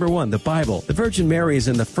evangelism. Number 1, the Bible. The Virgin Mary is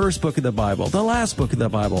in the first book of the Bible, the last book of the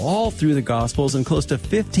Bible, all through the Gospels, and close to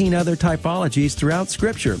 15 other typologies throughout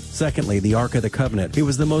Scripture. Secondly, the Ark of the Covenant. It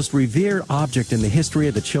was the most revered object in the history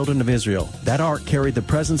of the children of Israel. That ark carried the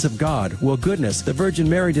presence of God. Well, goodness, the Virgin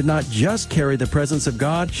Mary did not just carry the presence of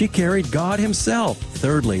God, she carried God himself.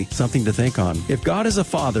 Thirdly, something to think on. If God is a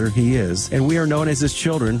father, he is, and we are known as his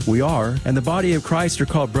children, we are, and the body of Christ are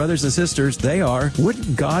called brothers and sisters, they are,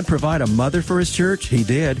 wouldn't God provide a mother for his church? He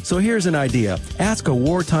did. So here's an idea. Ask a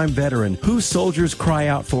wartime veteran who soldiers cry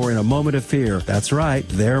out for in a moment of fear. That's right,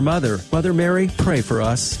 their mother. Mother Mary, pray for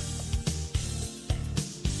us.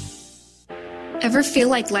 Ever feel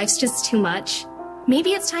like life's just too much?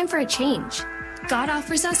 Maybe it's time for a change. God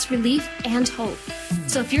offers us relief and hope.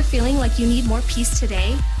 So if you're feeling like you need more peace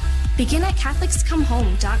today, begin at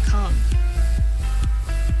CatholicsComeHome.com.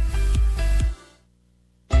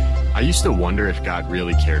 I used to wonder if God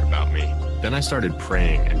really cared about me. Then I started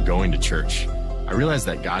praying and going to church. I realized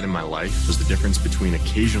that God in my life was the difference between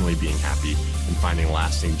occasionally being happy and finding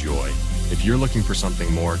lasting joy. If you're looking for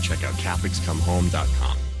something more, check out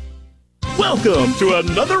CatholicsComeHome.com. Welcome to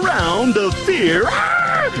another round of Fear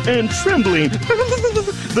and Trembling,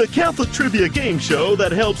 the Catholic trivia game show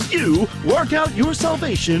that helps you work out your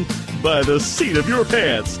salvation by the seat of your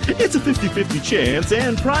pants. It's a 50-50 chance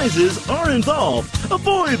and prizes are involved.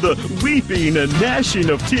 Avoid the weeping and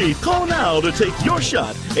gnashing of teeth. Call now to take your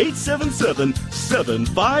shot.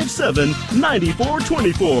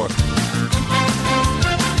 877-757-9424.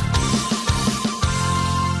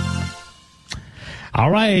 All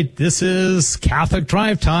right, this is Catholic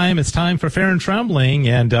Drive Time. It's time for Fear and Trembling.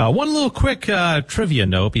 And one little quick trivia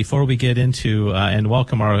note before we get into and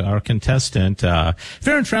welcome our contestant.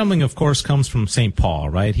 Fear and Trembling, of course, comes from St. Paul,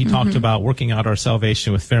 right? He talked about working out our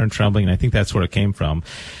salvation with fear and trembling, and I think that's where it came from.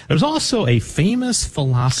 There's also a famous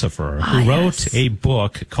philosopher who wrote a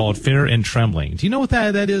book called Fear and Trembling. Do you know what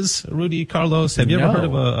that is, Rudy Carlos? Have you ever heard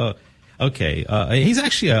of a Okay, he's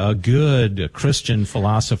actually a good Christian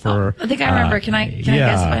philosopher. I think I remember. Can I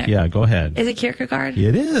guess? Yeah, go ahead. Is it Kierkegaard?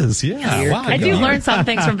 It is, yeah. Wow, I do learn some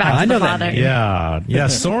things from Back to the Father. Yeah.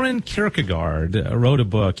 Soren Kierkegaard wrote a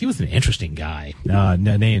book. He was an interesting guy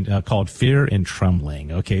named called Fear and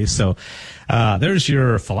Trembling. Okay, so there's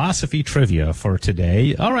your philosophy trivia for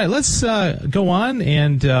today. All right, let's go on,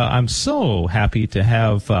 and I'm so happy to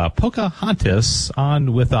have Pocahontas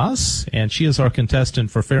on with us, and she is our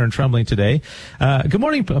contestant for Fear and Trembling today. Good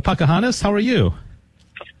morning, Pocahontas. How are you?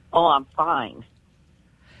 Oh, I'm fine.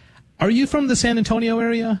 Are you from the San Antonio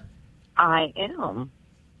area? I am.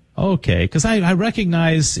 Okay, because I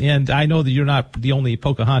recognize, and I know that you're not the only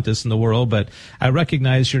Pocahontas in the world, but I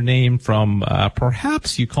recognize your name from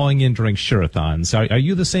perhaps you calling in during Shirathons. Are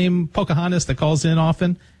you the same Pocahontas that calls in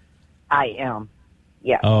often? I am.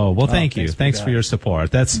 Yeah. Oh, well, thank you. Thanks for your support.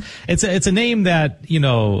 It's a name that,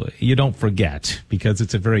 you don't forget because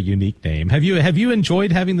it's a very unique name. Have you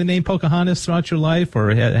enjoyed having the name Pocahontas throughout your life, or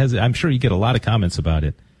I'm sure you get a lot of comments about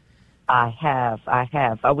it. I have.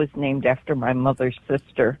 I was named after my mother's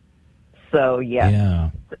sister. So, yeah.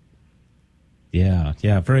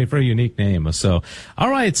 Yeah, very, very unique name. So, all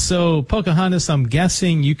right, so Pocahontas, I'm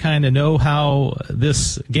guessing you kind of know how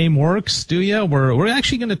this game works, do you? We're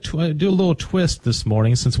actually going to do a little twist this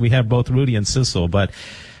morning since we have both Rudy and Sissel, but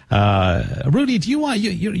Rudy, do you want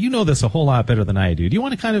you know this a whole lot better than I do. Do you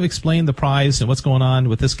want to kind of explain the prize and what's going on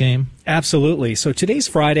with this game? Absolutely. So today's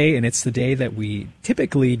Friday, and it's the day that we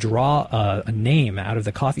typically draw a name out of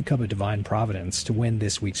the Coffee Cup of Divine Providence to win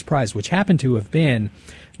this week's prize, which happened to have been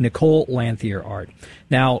Nicole Lanthier Art.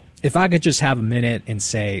 Now, if I could just have a minute and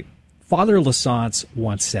say, Father Lassance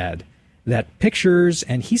once said that pictures,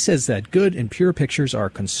 and he says that good and pure pictures are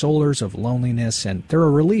consolers of loneliness, and they're a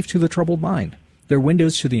relief to the troubled mind. They're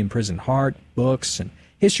windows to the imprisoned heart, books, and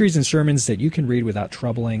histories and sermons that you can read without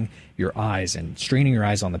troubling your eyes and straining your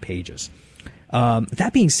eyes on the pages.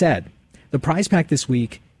 That being said, the prize pack this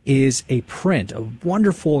week is a print, a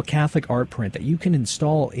wonderful Catholic art print that you can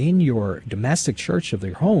install in your domestic church of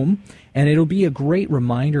your home, and it'll be a great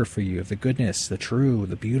reminder for you of the goodness, the true,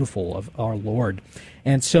 the beautiful of our Lord.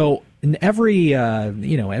 And so, in every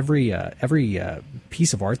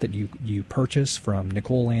piece of art that you purchase from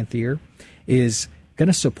Nicole Lanthier is going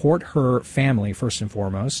to support her family first and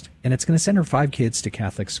foremost, and it's going to send her 5 kids to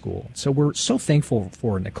Catholic school. So we're so thankful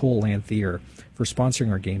for Nicole Lanthier for sponsoring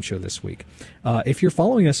our game show this week. If you're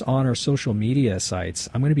following us on our social media sites,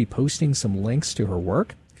 I'm going to be posting some links to her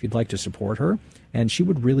work if you'd like to support her, and she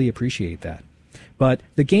would really appreciate that. But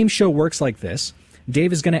the game show works like this.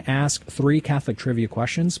 Dave is going to ask 3 Catholic trivia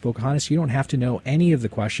questions. Pocahontas, you don't have to know any of the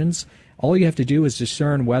questions. All you have to do is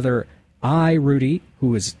discern whether I, Rudy,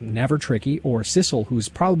 who is never tricky, or Sissel, who's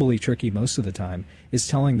probably tricky most of the time, is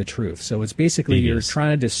telling the truth. So it's basically you're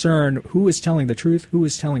trying to discern who is telling the truth, who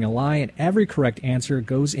is telling a lie, and every correct answer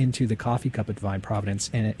goes into the Coffee Cup of Divine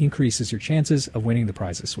Providence, and it increases your chances of winning the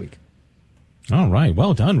prize this week. All right.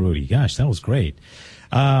 Well done, Rudy. Gosh, that was great.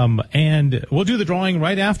 And we'll do the drawing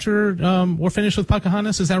right after we're finished with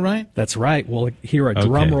Pocahontas. Is that right? That's right. We'll hear a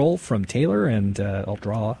drum roll from Taylor, and I'll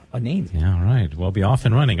draw a name. Yeah, all right. We'll be off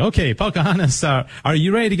and running. Okay, Pocahontas, are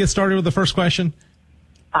you ready to get started with the first question?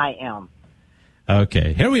 I am.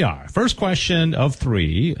 Okay, here we are. First question of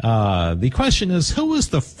 3. The question is, who was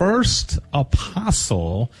the first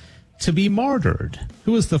apostle to be martyred?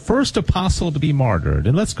 Who was the first apostle to be martyred?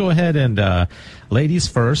 And let's go ahead and ladies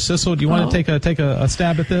first. Sissel, do you want to take a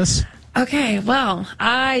stab at this? Okay, well,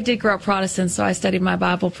 I did grow up Protestant, so I studied my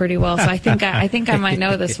Bible pretty well. So I think I might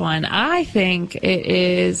know this one. I think it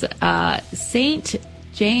is Saint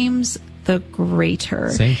James the Greater.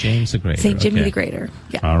 Saint James the Greater. Saint Jimmy the Greater.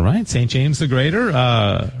 Yeah. All right, Saint James the Greater.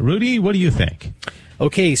 Rudy, what do you think?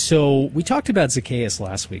 Okay, so we talked about Zacchaeus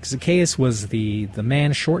last week. Zacchaeus was the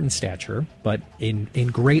man short in stature, but in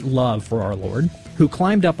great love for our Lord, who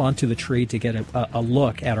climbed up onto the tree to get a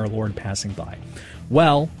look at our Lord passing by.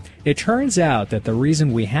 Well, it turns out that the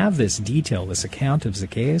reason we have this detail, this account of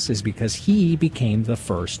Zacchaeus, is because he became the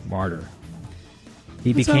first martyr.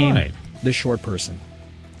 He became the short person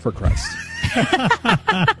for Christ.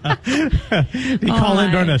 Did he call in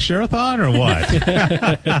during a share-a-thon or what?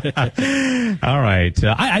 All right.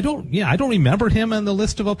 I don't remember him on the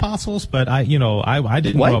list of apostles, but I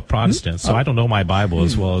didn't grow up Protestant, so I don't know my Bible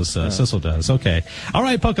as well as Sissel does. Okay. All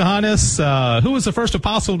right, Pocahontas, who was the first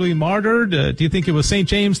apostle to be martyred? Do you think it was St.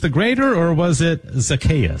 James the Greater, or was it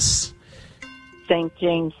Zacchaeus? St.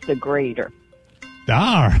 James the Greater.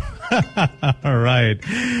 All right.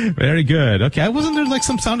 Very good. Okay. Wasn't there like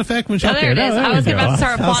some sound effect when she there it is. I was about to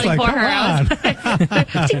start applauding for her.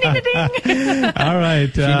 Ding. All right.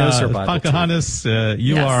 She knows her Bible Pocahontas,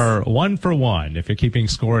 you are 1 for 1 if you're keeping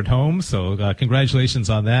score at home. So congratulations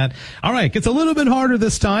on that. All right. Gets a little bit harder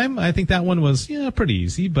this time. I think that one was pretty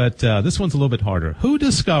easy, but this one's a little bit harder. Who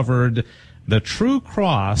discovered the true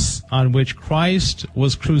cross on which Christ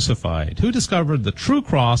was crucified? Who discovered the true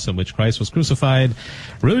cross on which Christ was crucified?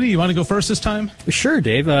 Rudy, you want to go first this time? Sure,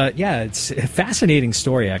 Dave. It's a fascinating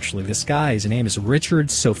story, actually. This guy, his name is Richard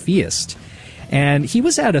Sophiast, and he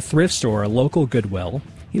was at a thrift store, a local Goodwill.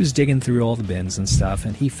 He was digging through all the bins and stuff,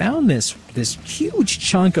 and he found this huge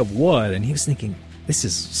chunk of wood, and he was thinking, this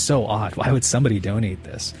is so odd. Why would somebody donate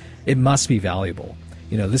this? It must be valuable.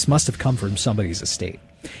 This must have come from somebody's estate.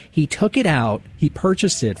 He took it out, he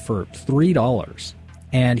purchased it for $3,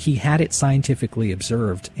 and he had it scientifically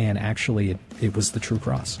observed, and actually it was the true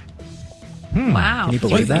cross. Wow. Can you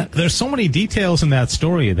believe that? There's so many details in that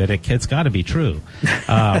story that it's got to be true.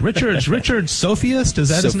 Richard Sophiast, is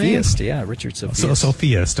that his name? Sophiast, yeah, Richard Sophiast.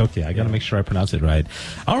 Sophiast, okay. I got to make sure I pronounce it right.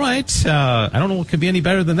 All right. I don't know what could be any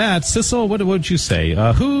better than that. Sissel, what would you say?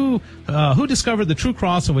 Who discovered the true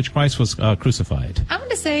cross on which Christ was crucified? I'm going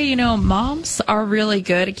to say, moms are really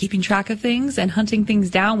good at keeping track of things and hunting things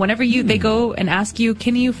down. Whenever they go and ask you,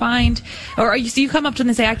 can you find, or you come up to them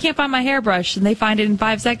and say, I can't find my hairbrush, and they find it in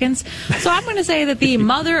 5 seconds. So I'm going to say that the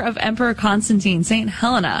mother of Emperor Constantine, St.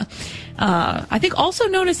 Helena, I think also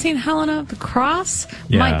known as St. Helena the Cross,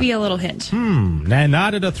 might be a little hint.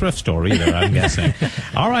 Not at a thrift store either, I'm guessing.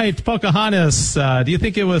 All right, Pocahontas, do you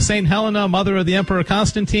think it was St. Helena, mother of the Emperor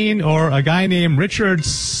Constantine, or a guy named Richard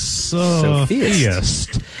Sophiast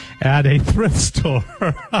at a thrift store?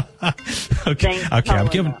 Okay, I'm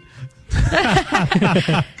giving...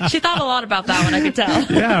 She thought a lot about that one, I could tell.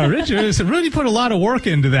 Yeah, Richard really put a lot of work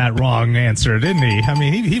into that wrong answer, didn't he? I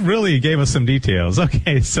mean, he really gave us some details.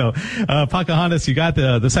 Okay, so Pocahontas, you got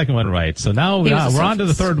the second one right. So now we're on to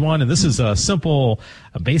the third one, and this is a simple,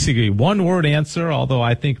 basically one-word answer, although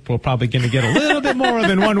I think we're probably going to get a little bit more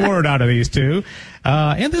than one word out of these two.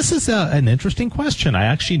 And this is an interesting question. I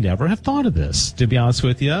actually never have thought of this, to be honest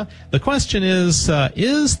with you. The question is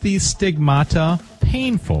the stigmata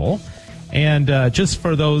painful? And just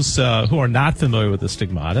for those who are not familiar with the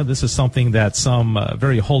stigmata, this is something that some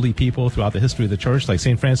very holy people throughout the history of the church, like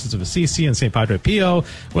St. Francis of Assisi and St. Padre Pio,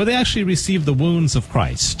 where they actually receive the wounds of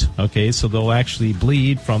Christ. Okay, so they'll actually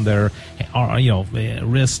bleed from their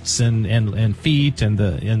wrists and feet and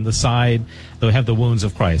the side. They'll have the wounds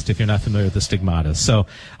of Christ, if you're not familiar with the stigmata. So,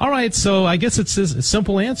 all right, so I guess it's a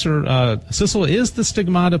simple answer. Sissel, is the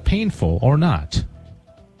stigmata painful or not?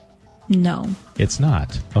 No. It's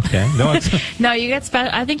not. Okay. No, no, you get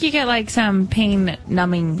I think you get like some pain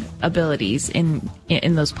numbing abilities in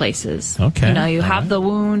those places. Okay. You have the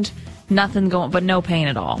wound, nothing going, but no pain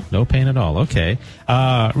at all. No pain at all. Okay.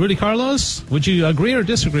 Rudy Carlos, would you agree or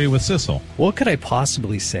disagree with Sissel? What could I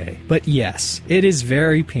possibly say? But yes, it is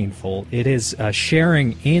very painful. It is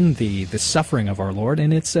sharing in the suffering of our Lord,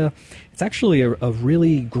 and it's actually a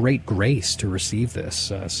really great grace to receive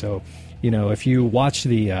this. So, if you watch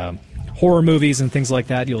the horror movies and things like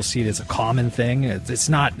that, you'll see it as a common thing. It's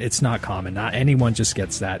not common. Not anyone just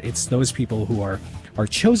gets that. It's those people who are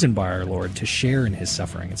chosen by our Lord to share in his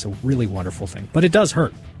suffering. It's a really wonderful thing. But it does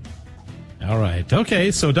hurt. All right.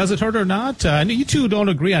 Okay, so does it hurt or not? You two don't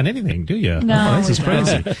agree on anything, do you? No. This is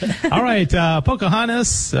crazy. All right,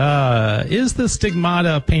 Pocahontas, is the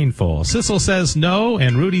stigmata painful? Sissel says no,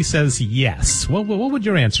 and Rudy says yes. What would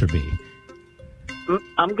your answer be?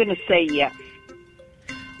 I'm going to say yes.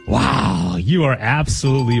 Wow, you are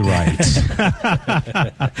absolutely right.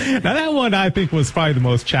 Now, that one I think was probably the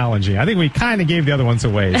most challenging. I think we kind of gave the other ones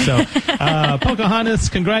away. So, Pocahontas,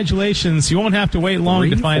 congratulations. You won't have to wait long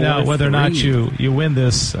to find out whether or not you win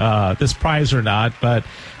this prize or not. But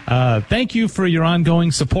thank you for your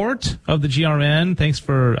ongoing support of the GRN. Thanks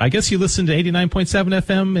for, I guess you listen to 89.7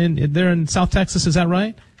 FM there in South Texas. Is that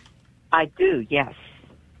right? I do, yes.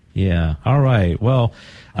 Yeah. All right. Well,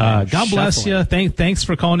 God bless you. Thanks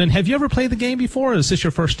for calling in. Have you ever played the game before, or is this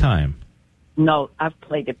your first time? No, I've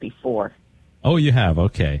played it before. Oh, you have?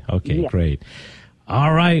 Okay. Yeah. Great.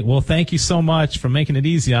 All right. Well, thank you so much for making it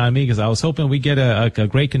easy on me, because I was hoping we'd get a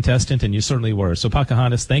great contestant, and you certainly were. So,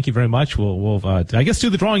 Pocahontas, thank you very much. We'll I guess, do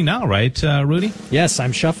the drawing now, right, Rudy? Yes,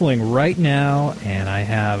 I'm shuffling right now, and I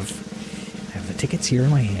have the tickets here in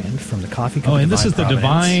my hand from the Coffee Cup. Oh, and this is the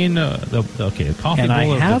Divine, the Coffee and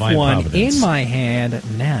Bowl of Divine I have one Providence. in my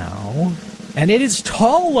hand now, and it is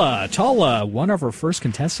Tala. Tala, one of our first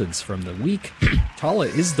contestants from the week. Tala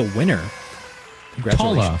is the winner.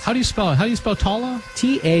 Congratulations. Tala. How do you spell Tala?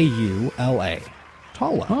 Taula.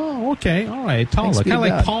 Tala. Oh, okay. All right. Tala. Kind of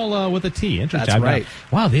like Paula with a T. Interesting. That's right.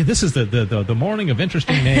 Wow, this is the morning of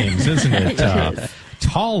interesting names, isn't it?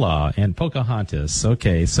 Tala and Pocahontas.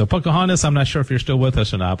 Okay, so Pocahontas, I'm not sure if you're still with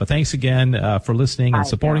us or not, but thanks again for listening and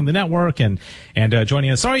supporting the network and joining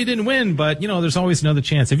us. Sorry you didn't win, but, there's always another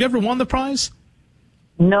chance. Have you ever won the prize?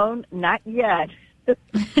 No, not yet. You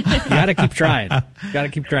got to keep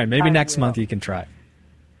trying. Maybe next month you can try.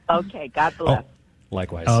 Okay, God bless.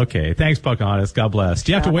 Likewise. Okay, thanks, Pocahontas. God bless.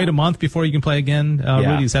 Do you have to wait a month before you can play again,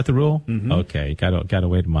 Rudy? Is that the rule? Mm-hmm. Okay, gotta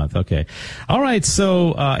wait a month. Okay. All right,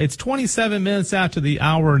 so it's 27 minutes after the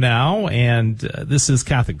hour now, and this is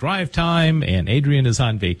Catholic Drive Time, and Adrian is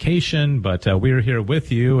on vacation, but we're here with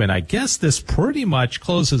you, and I guess this pretty much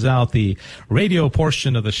closes out the radio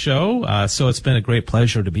portion of the show, so it's been a great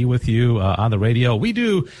pleasure to be with you on the radio. We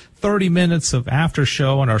do 30 minutes of after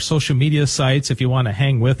show on our social media sites if you want to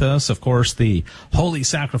hang with us. Of course, the Holy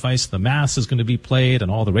Sacrifice of the Mass is going to be played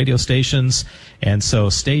on all the radio stations. And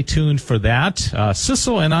so stay tuned for that.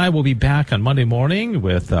 Sissel and I will be back on Monday morning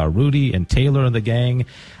with Rudy and Taylor and the gang.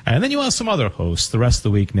 And then you'll have some other hosts the rest of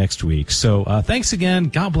the week next week. So thanks again.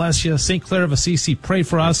 God bless you. St. Clare of Assisi, pray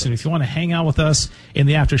for us. And if you want to hang out with us in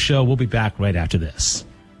the after show, we'll be back right after this.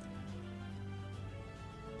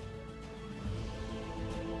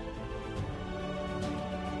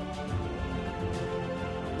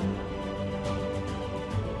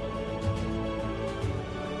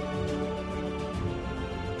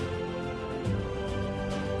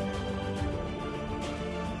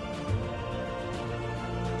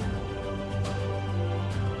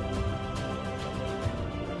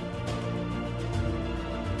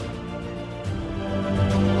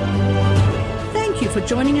 For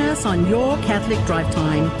joining us on Your Catholic Drive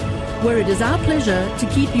Time, where it is our pleasure to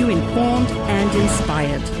keep you informed and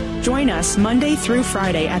inspired. Join us Monday through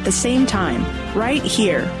Friday at the same time, right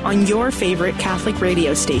here on your favorite Catholic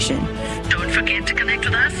radio station. Don't forget to connect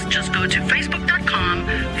with us. Just go to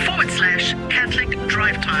facebook.com/Catholic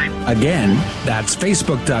Drive Time. Again, that's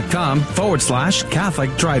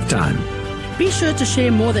facebook.com/Catholic Drive Time. Be sure to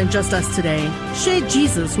share more than just us today. Share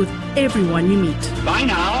Jesus with everyone you meet. Bye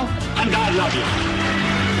now, and God love you.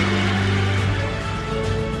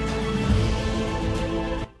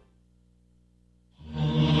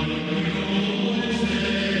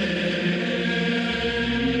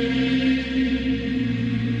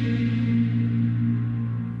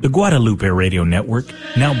 The Guadalupe Radio Network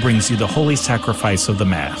now brings you the Holy Sacrifice of the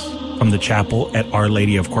Mass from the chapel at Our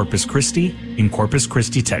Lady of Corpus Christi in Corpus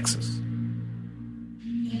Christi, Texas.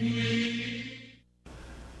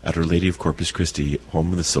 At Our Lady of Corpus Christi, home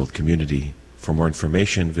of the SOLT community. For more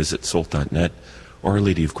information, visit SOLT.net or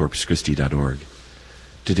ourladyofcorpuschristi.org.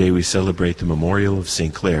 Today we celebrate the memorial of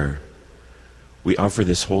St. Clare. We offer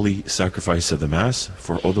this holy sacrifice of the Mass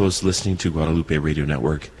for all those listening to Guadalupe Radio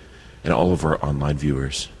Network and all of our online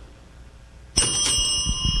viewers.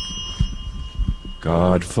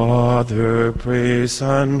 God, Father, praise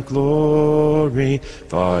and glory,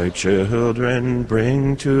 thy children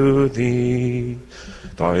bring to thee.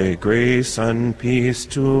 Thy grace and peace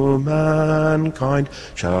to mankind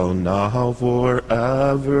shall now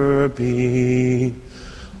forever be.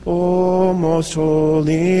 O most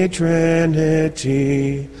holy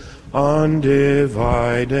Trinity,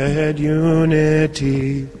 undivided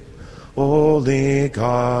unity, holy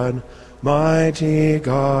God, mighty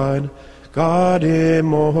God, God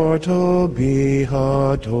immortal, be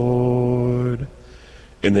adored.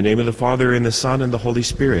 In the name of the Father, and the Son, and the Holy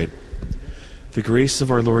Spirit, the grace of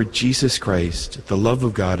our Lord Jesus Christ, the love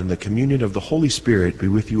of God, and the communion of the Holy Spirit be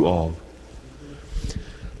with you all.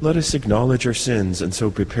 Let us acknowledge our sins and so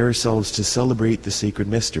prepare ourselves to celebrate the sacred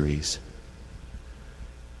mysteries.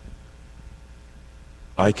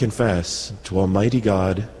 I confess to Almighty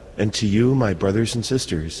God and to you, my brothers and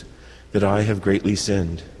sisters, that I have greatly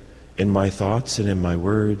sinned in my thoughts and in my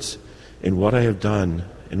words, in what I have done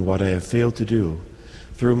and what I have failed to do,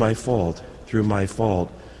 through my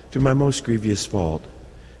most grievous fault.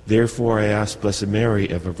 Therefore I ask Blessed Mary,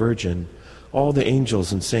 ever Virgin, all the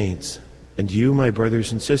angels and saints, and you, my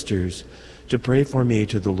brothers and sisters, to pray for me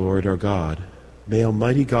to the Lord our God. May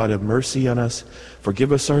Almighty God have mercy on us,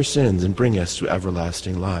 forgive us our sins, and bring us to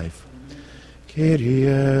everlasting life. Kyrie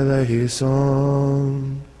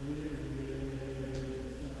eleison.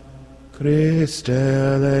 Christe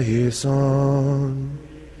eleison.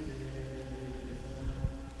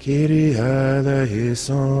 Kyrie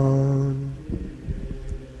eleison.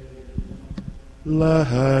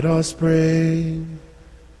 Let us pray.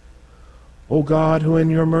 O God, who in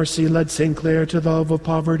your mercy led St. Clare to the love of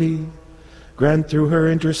poverty, grant through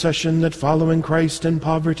her intercession that following Christ in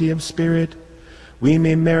poverty of spirit, we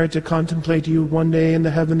may merit to contemplate you one day in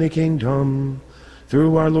the heavenly kingdom,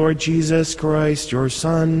 through our Lord Jesus Christ, your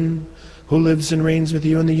Son, who lives and reigns with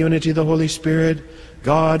you in the unity of the Holy Spirit,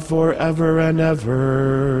 God forever and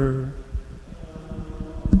ever.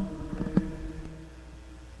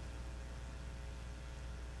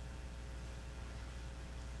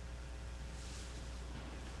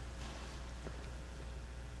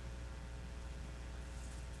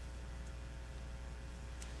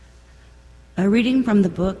 A reading from the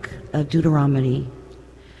book of Deuteronomy.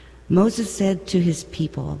 Moses said to his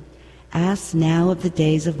people, "Ask now of the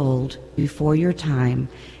days of old, before your time,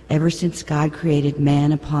 ever since God created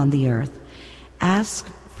man upon the earth. Ask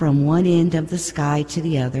from one end of the sky to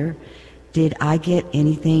the other, did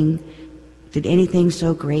anything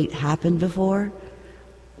so great happen before?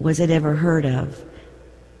 Was it ever heard of?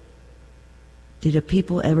 Did a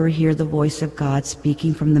people ever hear the voice of God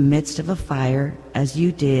speaking from the midst of a fire, as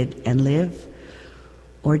you did, and live?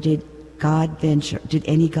 Or did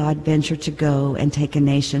any God venture to go and take a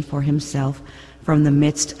nation for himself from the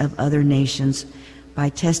midst of other nations by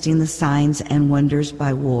testing the signs and wonders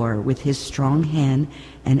by war with his strong hand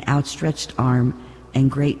and outstretched arm and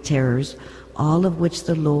great terrors, all of which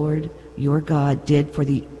the Lord your God did for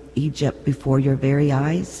the Egypt before your very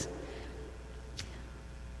eyes?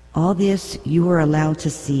 All this you were allowed to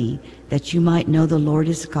see, that you might know the Lord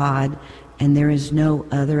is God, and there is no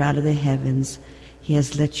other out of the heavens. He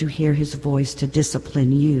has let you hear his voice to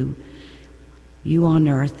discipline you. You on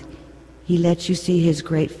earth, he let you see his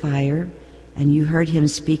great fire, and you heard him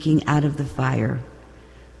speaking out of the fire.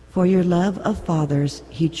 For your love of fathers,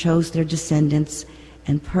 he chose their descendants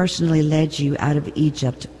and personally led you out of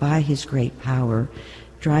Egypt by his great power,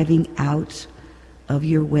 driving out of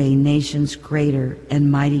your way nations greater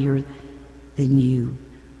and mightier than you.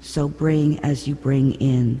 So bring as you bring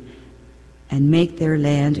in, and make their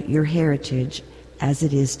land your heritage as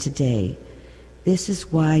it is today. This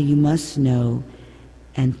is why you must know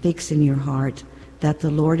and fix in your heart that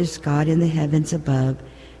the Lord is God in the heavens above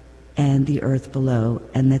and the earth below,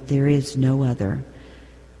 and that there is no other.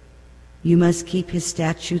 You must keep his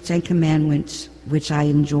statutes and commandments, which I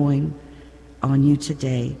enjoin on you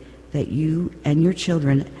today, that you and your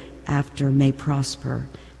children after may prosper,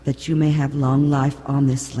 that you may have long life on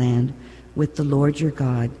this land, with the Lord your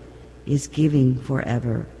God is giving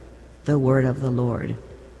forever. The word of the Lord.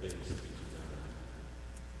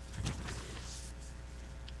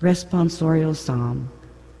 Responsorial Psalm.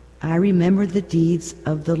 I remember the deeds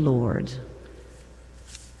of the Lord.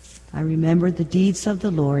 I remember the deeds of the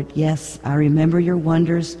Lord. Yes, I remember your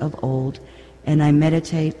wonders of old, and I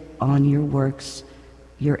meditate on your works.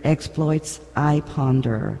 Your exploits I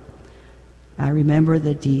ponder. I remember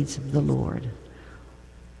the deeds of the Lord.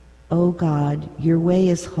 O God, your way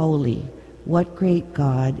is holy. What great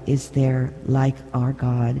God is there like our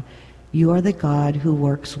God? You are the God who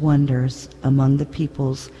works wonders among the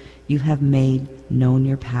peoples. You have made known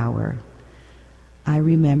your power. I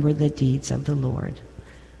remember the deeds of the Lord.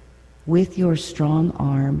 With your strong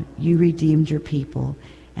arm you redeemed your people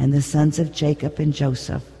and the sons of Jacob and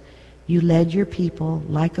Joseph. You led your people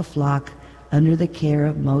like a flock under the care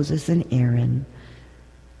of Moses and Aaron.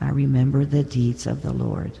 I remember the deeds of the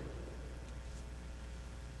Lord.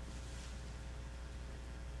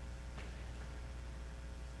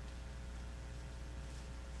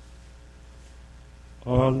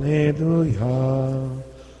 Alleluia,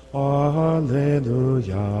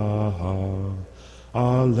 Alleluia,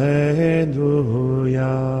 Alleluia,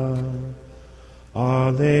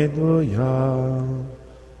 Alleluia,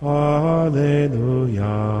 Alleluia,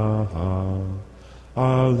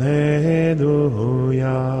 Alleluia.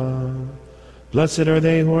 Blessed are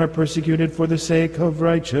they who are persecuted for the sake of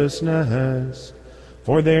righteousness,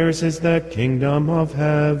 for theirs is the kingdom of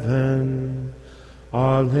heaven.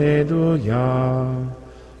 Alleluia,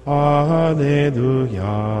 Alleluia,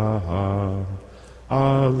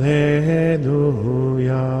 Alleluia.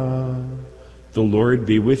 The Lord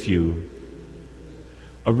be with you.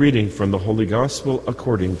 A reading from the Holy Gospel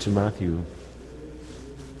according to Matthew.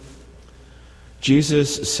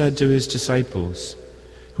 Jesus said to his disciples,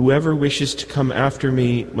 "Whoever wishes to come after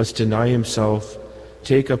me must deny himself,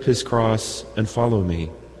 take up his cross, and follow me.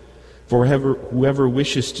 For whoever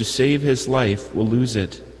wishes to save his life will lose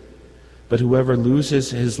it, but whoever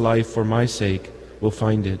loses his life for my sake will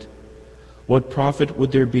find it. What profit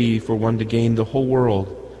would there be for one to gain the whole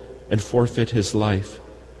world and forfeit his life?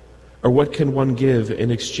 Or what can one give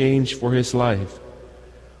in exchange for his life?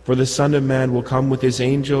 For the Son of Man will come with his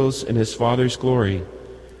angels in his Father's glory,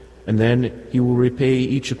 and then he will repay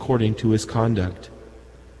each according to his conduct.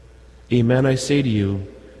 Amen, I say to you,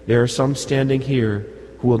 there are some standing here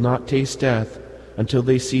who will not taste death until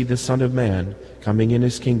they see the Son of Man coming in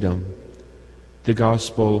his kingdom." The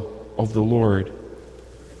Gospel of the Lord.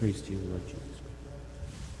 Praise to you, Lord Jesus.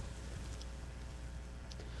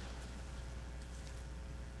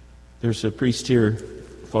 There's a priest here,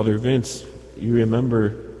 Father Vince. You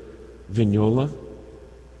remember Vignola?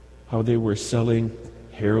 How they were selling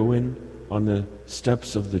heroin on the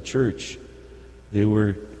steps of the church.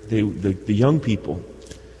 The young people,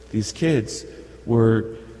 these kids, were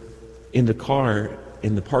in the car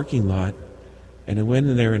in the parking lot, and I went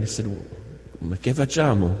in there and I said, "Ma che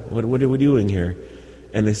facciamo? What are we doing here?"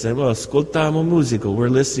 And they said, "Well, ascoltiamo musica. We're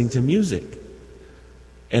listening to music."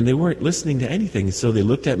 And they weren't listening to anything, so they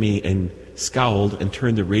looked at me and scowled and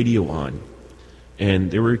turned the radio on. And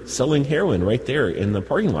they were selling heroin right there in the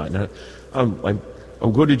parking lot. And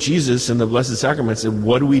I'll go to Jesus in the Blessed Sacrament and say,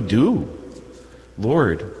 "What do we do?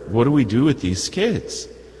 Lord, what do we do with these kids?"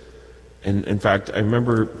 And in fact, I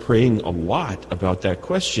remember praying a lot about that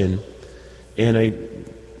question, and I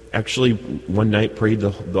actually one night prayed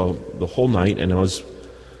the whole night, and I was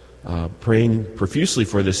praying profusely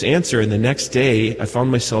for this answer, and the next day I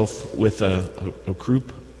found myself with a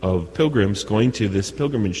group of pilgrims going to this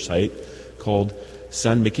pilgrimage site called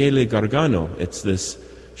San Michele Gargano. It's this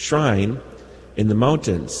shrine in the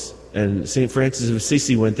mountains, and St. Francis of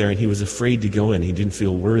Assisi went there, and he was afraid to go in. He didn't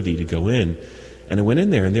feel worthy to go in. And I went in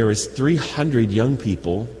there, and there was 300 young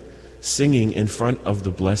people singing in front of the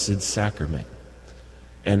Blessed Sacrament.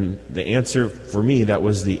 And the answer, for me, that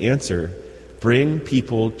was the answer. Bring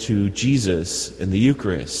people to Jesus in the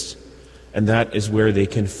Eucharist. And that is where they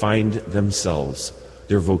can find themselves,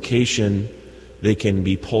 their vocation. They can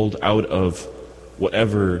be pulled out of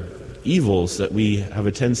whatever evils that we have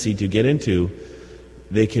a tendency to get into.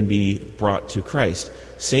 They can be brought to Christ.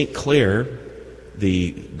 St. Clare,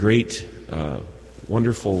 the great,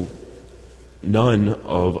 wonderful nun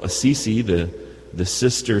of Assisi, the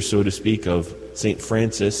sister, so to speak, of St.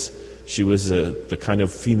 Francis. She was the kind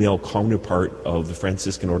of female counterpart of the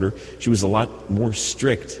Franciscan order. She was a lot more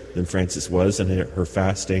strict than Francis was in her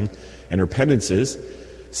fasting and her penances.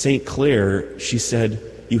 St. Clare, she said,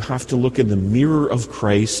 you have to look in the mirror of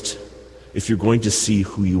Christ if you're going to see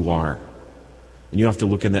who you are. And you have to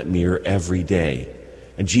look in that mirror every day.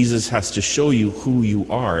 And Jesus has to show you who you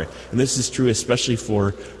are. And this is true especially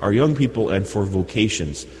for our young people and for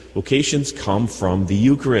vocations. Vocations come from the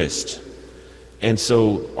Eucharist. And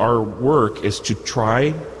so our work is to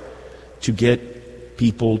try to get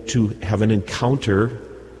people to have an encounter,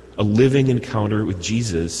 a living encounter with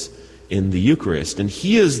Jesus in the Eucharist. And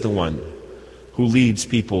He is the one who leads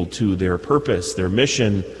people to their purpose, their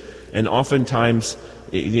mission. And oftentimes,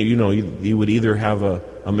 you would either have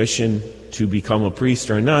a mission to become a priest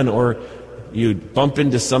or a nun, or you'd bump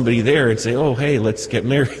into somebody there and say, oh, hey, let's get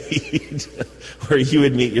married. Where you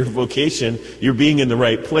would meet your vocation, you're being in the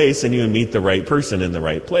right place, and you would meet the right person in the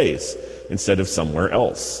right place instead of somewhere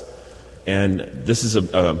else. And this is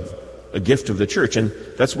a gift of the church. And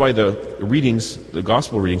that's why the readings, the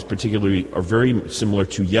gospel readings particularly, are very similar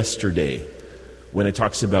to yesterday, when it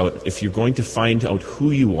talks about if you're going to find out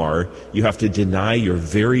who you are, you have to deny your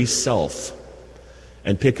very self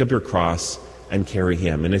and pick up your cross and carry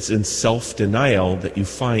Him. And it's in self-denial that you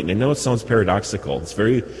find, and I know it sounds paradoxical, it's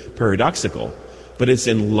very paradoxical, but it's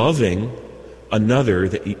in loving another,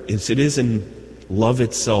 that it is in love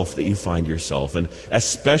itself that you find yourself, and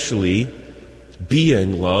especially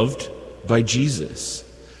being loved by Jesus.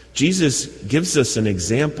 Jesus gives us an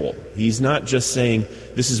example. He's not just saying,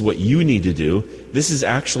 this is what you need to do. This is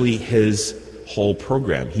actually His whole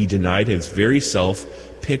program. He denied His very self,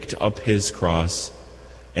 picked up His cross,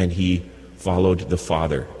 and He followed the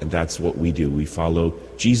Father. And that's what we do. We follow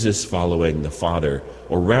Jesus following the Father.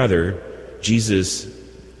 Or rather, Jesus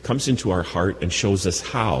comes into our heart and shows us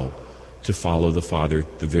how to follow the Father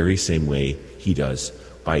the very same way He does,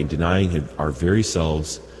 by denying our very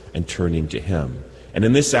selves and turning to Him. And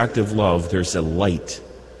in this act of love, there's a light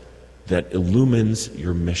that illumines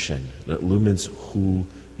your mission, that illumines who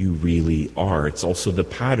you really are. It's also the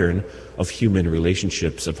pattern of human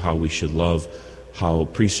relationships, of how we should love, how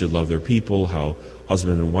priests should love their people, how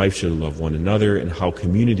husband and wife should love one another, and how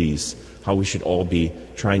communities, how we should all be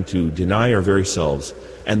trying to deny our very selves.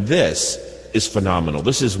 And this is phenomenal.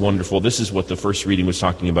 This is wonderful. This is what the first reading was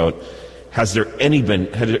talking about.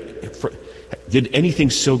 Did anything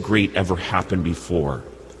so great ever happen before?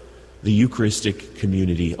 The Eucharistic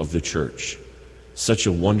community of the church. Such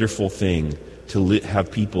a wonderful thing to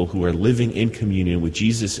have people who are living in communion with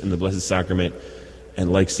Jesus in the Blessed Sacrament.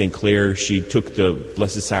 And like St. Clare, she took the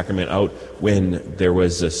Blessed Sacrament out when there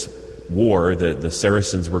was this war, the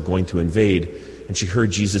Saracens were going to invade, and she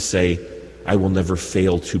heard Jesus say, I will never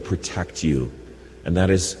fail to protect you. And that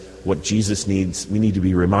is what Jesus needs. We need to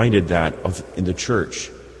be reminded that of in the church,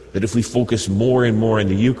 that if we focus more and more on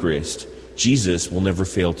the Eucharist, Jesus will never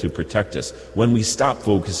fail to protect us. When we stop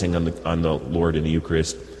focusing on the Lord in the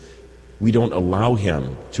Eucharist, we don't allow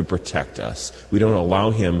Him to protect us. We don't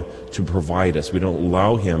allow Him to provide us. We don't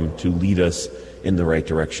allow Him to lead us in the right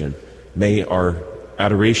direction. May our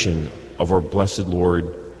adoration of our blessed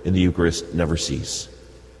Lord in the Eucharist never cease.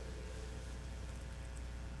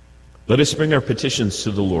 Let us bring our petitions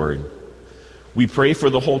to the Lord. We pray for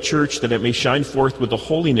the whole church that it may shine forth with the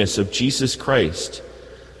holiness of Jesus Christ,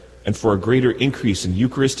 and for a greater increase in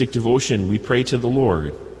Eucharistic devotion, we pray to the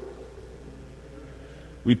Lord.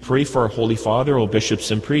 We pray for our Holy Father, all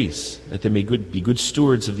bishops and priests, that they may be good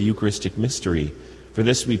stewards of the Eucharistic mystery. For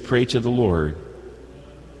this we pray to the Lord.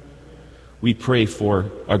 We pray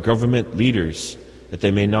for our government leaders, that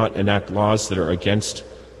they may not enact laws that are against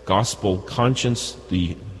gospel conscience,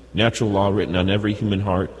 the natural law written on every human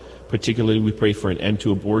heart. Particularly, we pray for an end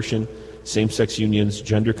to abortion, same-sex unions,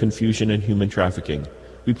 gender confusion, and human trafficking.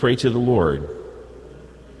 We pray to the Lord.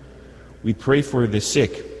 We pray for the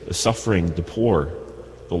sick, the suffering, the poor,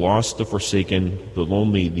 the lost, the forsaken, the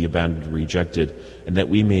lonely, the abandoned, the rejected, and that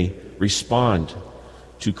we may respond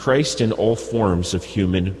to Christ in all forms of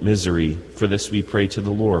human misery. For this we pray to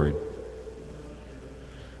the Lord.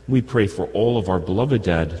 We pray for all of our beloved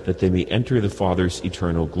dead, that they may enter the Father's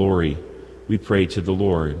eternal glory. We pray to the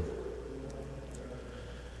Lord.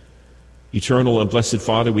 Eternal and blessed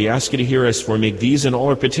Father, we ask you to hear us, for make these and all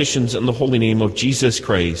our petitions in the holy name of Jesus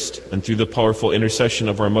Christ, and through the powerful intercession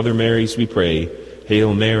of our Mother Marys, we pray.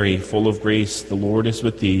 Hail Mary, full of grace, the Lord is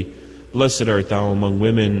with thee. Blessed art thou among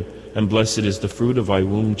women, and blessed is the fruit of thy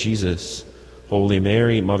womb, Jesus. Holy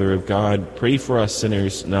Mary, Mother of God, pray for us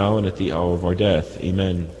sinners, now and at the hour of our death.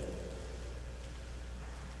 Amen.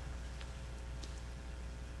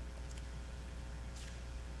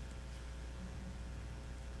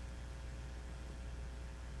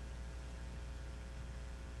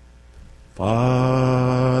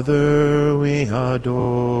 Father, we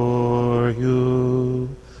adore you.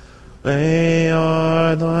 Lay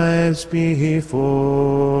our lives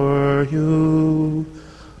before you.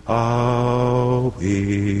 How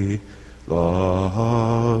we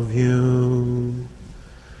love you.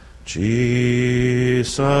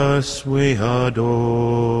 Jesus, we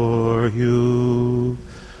adore you.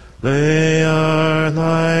 Lay our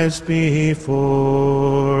lives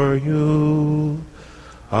before you.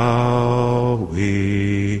 How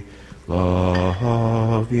we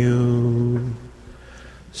love you.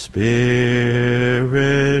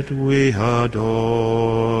 Spirit, we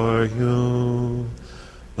adore you.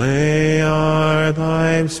 Lay our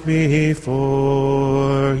lives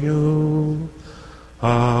before you.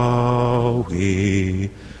 How we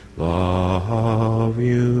love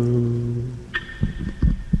you.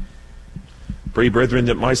 Pray, brethren,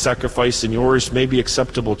 that my sacrifice and yours may be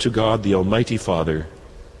acceptable to God, the Almighty Father.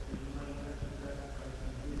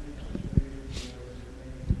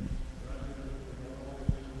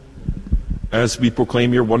 As we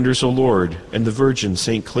proclaim your wonders, O Lord, and the Virgin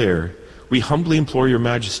Saint Clare, we humbly implore your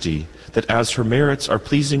majesty that as her merits are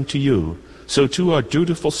pleasing to you, so too our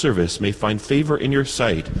dutiful service may find favor in your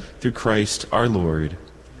sight through Christ our Lord.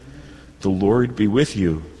 The Lord be with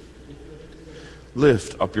you.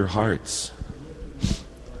 Lift up your hearts.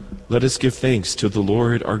 Let us give thanks to the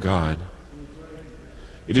Lord our God.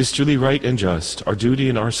 It is truly right and just, our duty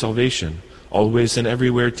and our salvation, always and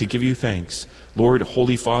everywhere to give you thanks, Lord,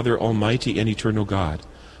 Holy Father, Almighty and Eternal God,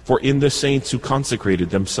 for in the saints who consecrated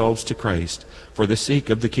themselves to Christ, for the sake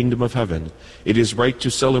of the kingdom of heaven, it is right to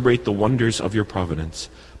celebrate the wonders of your providence,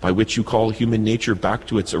 by which you call human nature back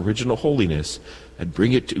to its original holiness, and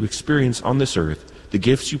bring it to experience on this earth the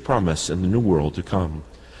gifts you promise in the new world to come.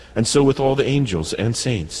 And so with all the angels and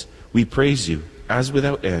saints, we praise you, as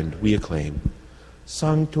without end we acclaim.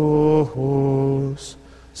 Sanctus,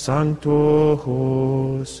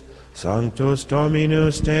 Sanctus, Sanctus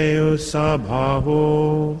Dominus Deus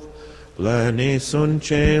Sabaoth, pleni sunt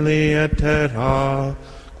celi et terra,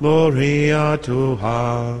 gloria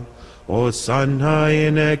tua, Hosanna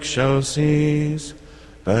in excelsis,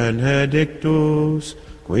 benedictus,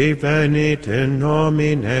 qui venit in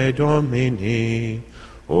nomine Domini,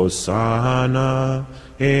 Hosanna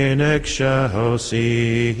in excelsis.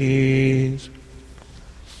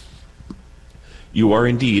 You are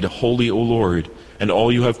indeed holy, O Lord, and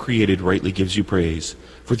all you have created rightly gives you praise.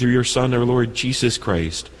 For through your Son, our Lord Jesus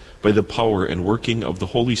Christ, by the power and working of the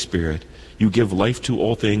Holy Spirit, you give life to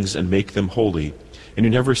all things and make them holy, and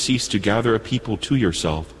you never cease to gather a people to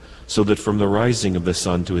yourself, so that from the rising of the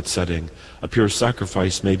sun to its setting, a pure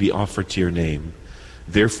sacrifice may be offered to your name.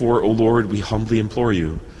 Therefore, O Lord, we humbly implore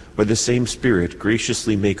you, by the same Spirit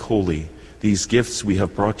graciously make holy these gifts we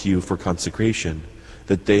have brought to you for consecration,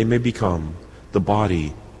 that they may become the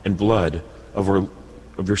body and blood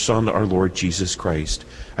of your Son, our Lord Jesus Christ,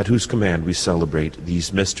 at whose command we celebrate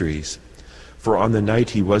these mysteries. For on the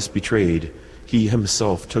night he was betrayed, he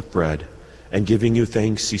himself took bread, and giving you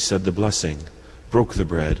thanks, he said the blessing, broke the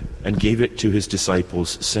bread, and gave it to his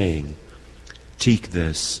disciples, saying, Take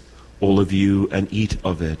this, all of you, and eat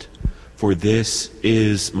of it, for this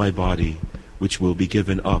is my body, which will be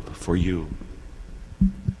given up for you.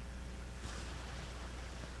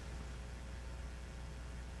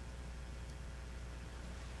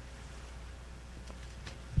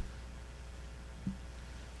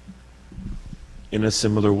 In a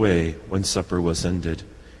similar way, when supper was ended,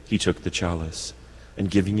 he took the chalice,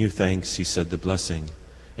 and giving you thanks, he said the blessing,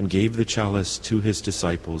 and gave the chalice to his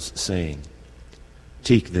disciples, saying,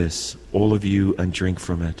 Take this, all of you, and drink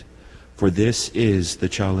from it. For this is the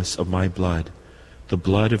chalice of my blood, the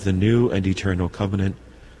blood of the new and eternal covenant,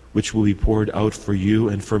 which will be poured out for you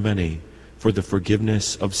and for many, for the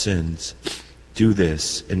forgiveness of sins. Do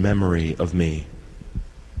this in memory of me.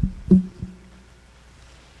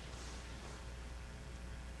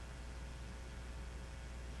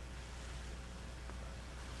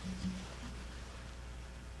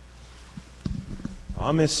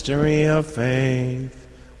 A mystery of faith,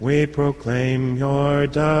 we proclaim your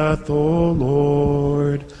death, O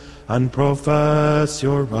Lord, and profess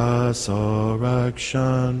your resurrection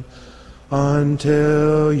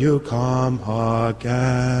until you come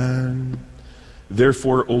again.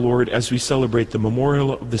 Therefore, O Lord, as we celebrate the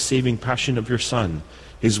memorial of the saving passion of your Son,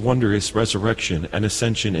 his wondrous resurrection and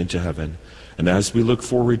ascension into heaven, and as we look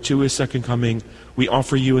forward to his second coming, we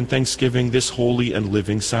offer you in thanksgiving this holy and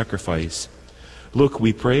living sacrifice. Look,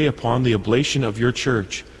 we pray upon the oblation of your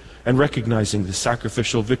church, and recognizing the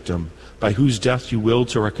sacrificial victim by whose death you will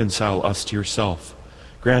to reconcile us to yourself.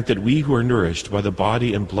 Grant that we who are nourished by the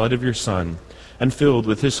body and blood of your Son, and filled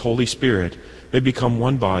with his Holy Spirit, may become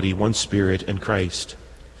one body, one spirit in Christ.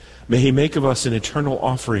 May he make of us an eternal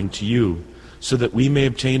offering to you, so that we may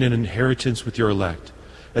obtain an inheritance with your elect,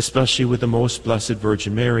 especially with the most blessed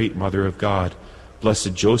Virgin Mary, Mother of God,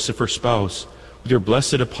 blessed Joseph, her spouse, with your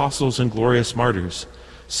blessed apostles and glorious martyrs,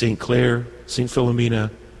 St. Clare, St.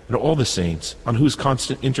 Philomena, and all the saints, on whose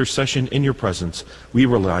constant intercession in your presence we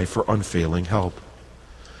rely for unfailing help.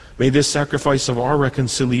 May this sacrifice of our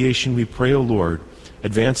reconciliation, we pray, O Lord,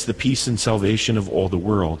 advance the peace and salvation of all the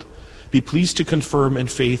world. Be pleased to confirm in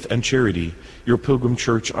faith and charity your pilgrim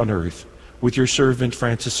church on earth, with your servant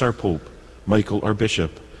Francis our Pope, Michael our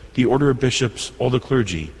Bishop, the order of bishops, all the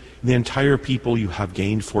clergy, and the entire people you have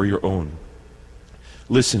gained for your own.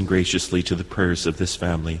 Listen graciously to the prayers of this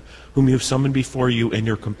family, whom you have summoned before you in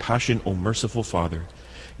your compassion, O merciful Father.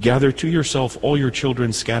 Gather to yourself all your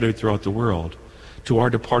children scattered throughout the world, to our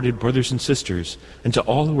departed brothers and sisters, and to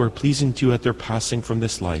all who are pleasing to you at their passing from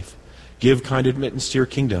this life. Give kind admittance to your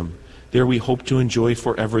kingdom. There we hope to enjoy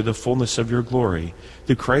forever the fullness of your glory,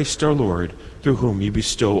 through Christ our Lord, through whom you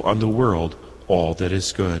bestow on the world all that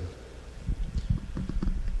is good.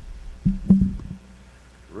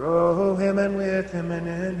 Through him and with him and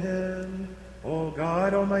in him, O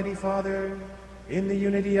God, Almighty Father, in the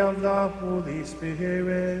unity of the Holy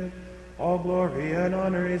Spirit, all glory and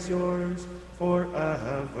honor is yours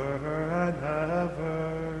forever and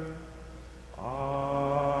ever.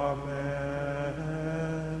 Amen.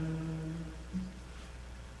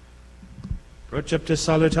 Proceptus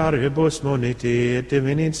salutaribus moniti et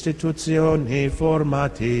divin institutione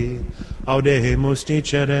formati audemus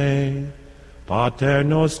dicere, Pater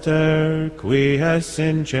noster, qui es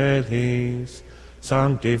in celis,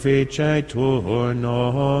 sanctificetur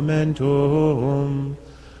nomen tuum,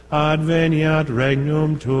 adveniat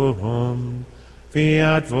regnum tuum,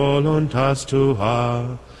 fiat voluntas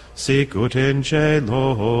tua, sicut in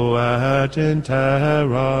cielo et in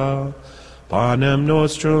terra. Panem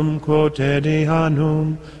nostrum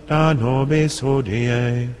quotidianum da nobis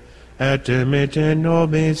hodie, et dimitte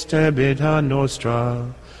nobis debita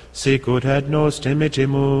nostra, sicut et nos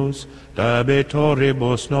dimittimus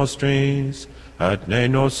debitoribus nostris, et ne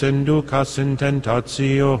nos inducas in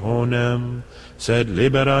tentationem, sed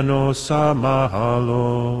libera nos a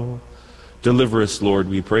malo. Deliver us, Lord,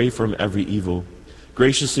 we pray, from every evil.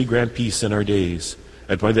 Graciously grant peace in our days,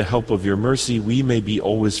 that by the help of your mercy we may be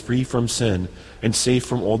always free from sin and safe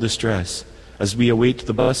from all distress, as we await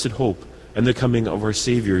the blessed hope and the coming of our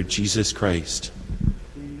Savior, Jesus Christ.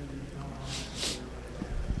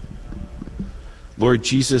 Lord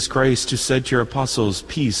Jesus Christ, who said to your apostles,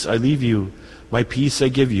 "Peace I leave you, my peace I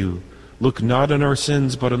give you," look not on our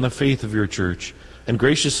sins but on the faith of your church, and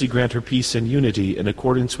graciously grant her peace and unity in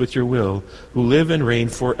accordance with your will, who live and reign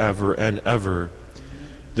forever and ever.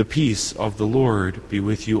 The peace of the Lord be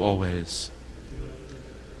with you always.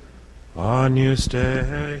 Agnus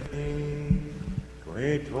Dei,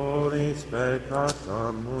 qui tollis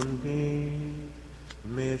peccata mundi,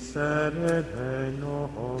 miserere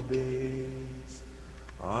nobis.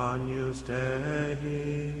 Agnus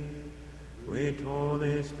Dei, qui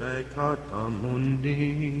tollis peccata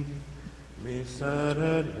mundi,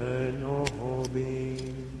 miserere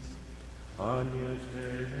nobis. Agnus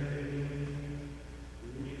Dei,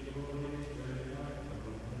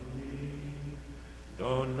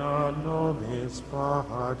 dona nobis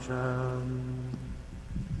pacem.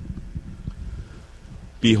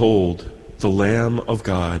 Behold, the Lamb of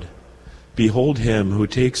God. Behold him who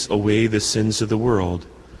takes away the sins of the world.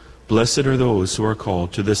 Blessed are those who are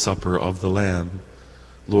called to the supper of the Lamb.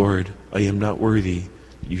 Lord, I am not worthy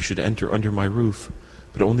that you should enter under my roof,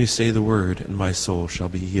 but only say the word, and my soul shall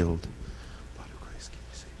be healed.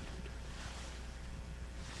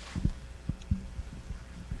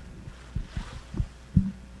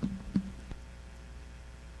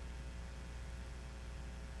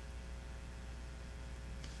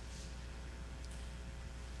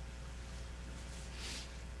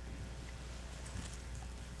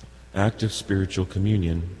 Act of spiritual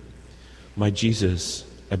communion. My Jesus,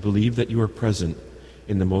 I believe that you are present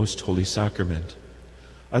in the most holy sacrament.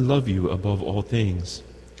 I love you above all things,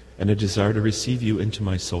 and I desire to receive you into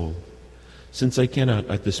my soul. Since I cannot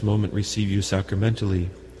at this moment receive you sacramentally,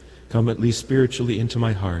 come at least spiritually into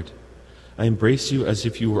my heart. I embrace you as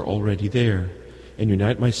if you were already there, and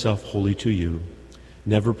unite myself wholly to you.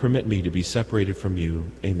 Never permit me to be separated from you.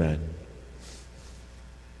 Amen.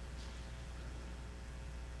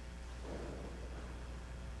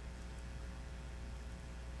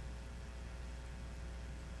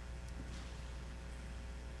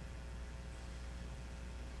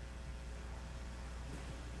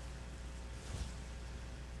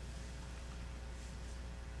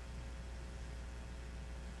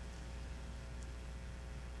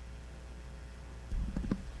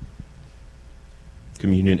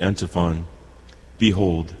 Communion Antiphon.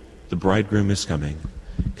 Behold, the bridegroom is coming.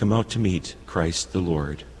 Come out to meet Christ the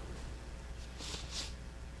Lord.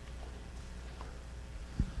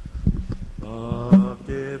 Love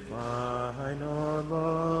divine, our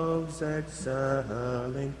love's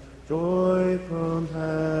excelling, joy from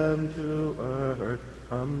heaven to earth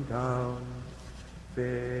come down.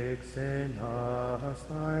 Fix in us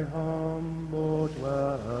thy humble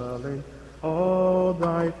dwelling, all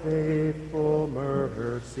thy faithful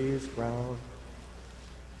mercies crown.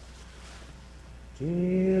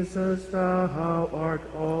 Jesus, thou art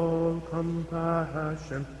all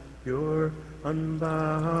compassion, pure,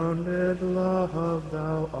 unbounded love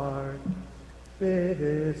thou art.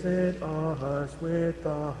 Visit us with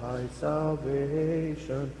thy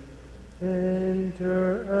salvation,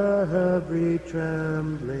 enter every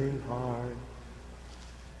trembling heart.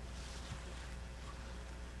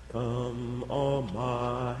 Come,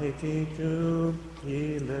 Almighty, to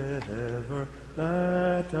deliver,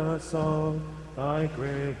 let us all thy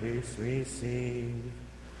grace receive.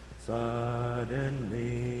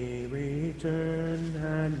 Suddenly return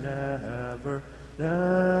and never,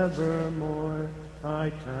 nevermore thy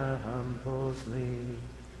temples leave.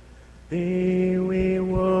 Thee we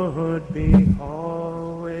would be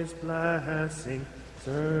always blessing,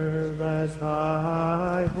 serve as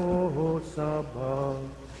thy hosts above.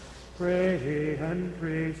 Pray and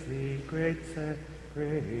praise thee, great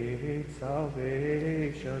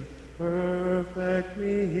salvation,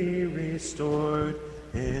 perfectly restored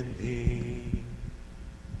in thee.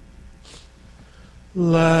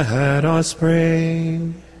 Let us pray.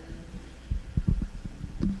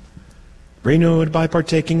 Renewed by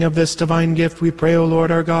partaking of this divine gift, we pray, O Lord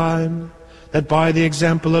our God, that by the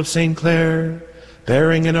example of St. Clare,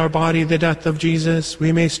 bearing in our body the death of Jesus,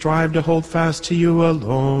 we may strive to hold fast to you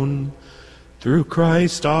alone, through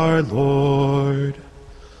Christ our Lord.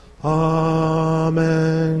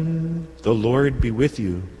 Amen. The Lord be with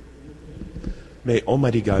you. May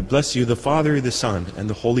Almighty God bless you, the Father, the Son, and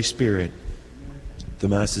the Holy Spirit. The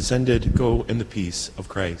Mass is ended. Go in the peace of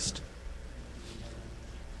Christ.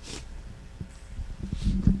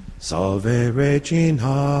 Salve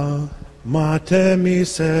Regina, Mater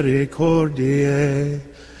misericordiae,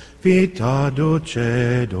 vita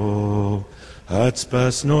dulcedo, et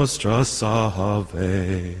spes nostra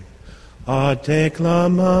salve. A te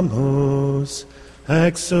clamamus,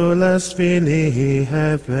 exules filii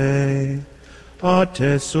Hevae, a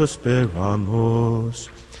te suspiramus,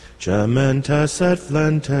 gementes et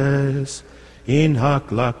flentes, in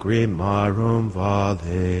hac lacrimarum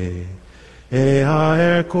vale. Ea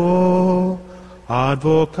ergo,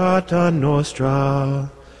 advocata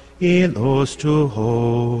nostra, illos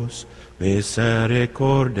tuos,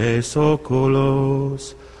 misericordes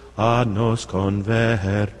oculos, ad nos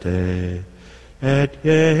converte, et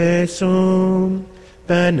Iesum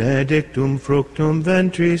benedictum fructum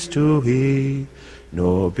ventris tui,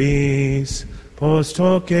 nobis post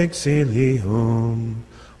hoc exilium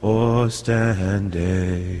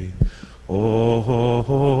ostende.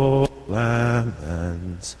 O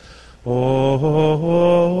clemens,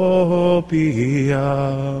 O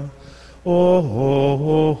pia, O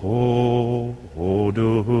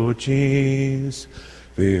dulcis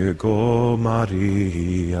Virgo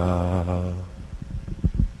Maria.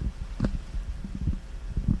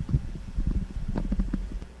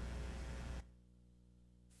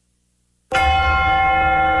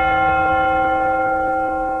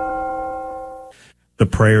 The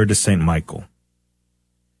prayer to Saint Michael.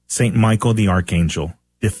 Saint Michael the Archangel,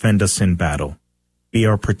 defend us in battle. Be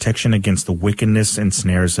our protection against the wickedness and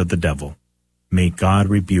snares of the devil. May God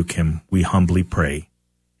rebuke him, we humbly pray.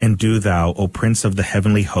 And do thou, O Prince of the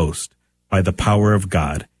heavenly host, by the power of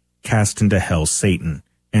God, cast into hell Satan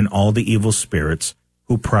and all the evil spirits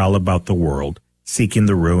who prowl about the world, seeking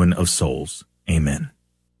the ruin of souls. Amen.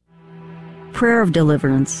 Prayer of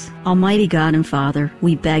Deliverance. Almighty God and Father,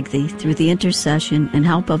 we beg Thee, through the intercession and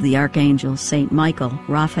help of the archangels, Saint Michael,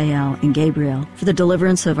 Raphael, and Gabriel, for the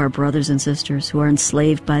deliverance of our brothers and sisters who are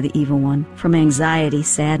enslaved by the evil one, from anxiety,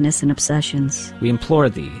 sadness, and obsessions. We implore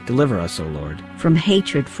Thee, deliver us, O Lord. From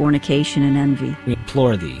hatred, fornication, and envy. We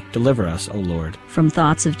implore Thee, deliver us, O Lord. From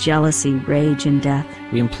thoughts of jealousy, rage, and death.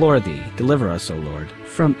 We implore Thee, deliver us, O Lord.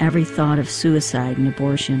 From every thought of suicide and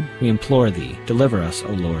abortion. We implore Thee, deliver us, O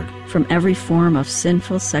Lord. From every form of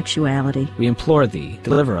sinful sexuality. We implore Thee,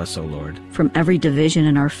 deliver us, O Lord. From every division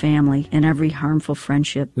in our family and every harmful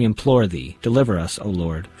friendship. We implore Thee, deliver us, O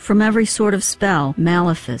Lord. From every sort of spell,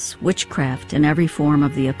 malefice, witchcraft, and every form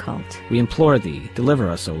of the occult. We implore Thee, deliver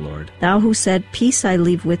us, O Lord. Thou who said, Peace I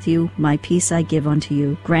leave with you, my peace I give unto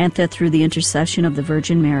you, grant that through the intercession of the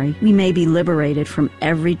Virgin Mary, we may be liberated from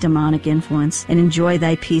every demonic influence and enjoy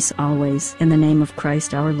Thy peace always. In the name of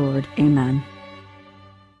Christ our Lord. Amen.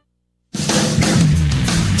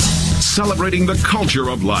 Celebrating the culture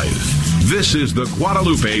of life. This is the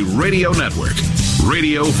Guadalupe Radio Network.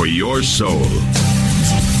 Radio for your soul.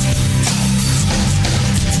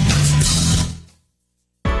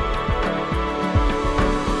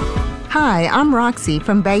 Hi, I'm Roxy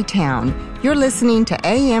from Baytown. You're listening to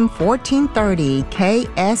AM 1430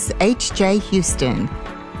 KSHJ Houston,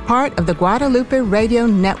 part of the Guadalupe Radio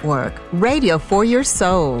Network, radio for your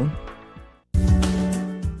soul.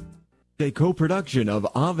 A co-production of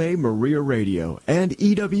Ave Maria Radio and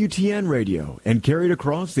EWTN Radio and carried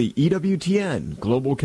across the EWTN Global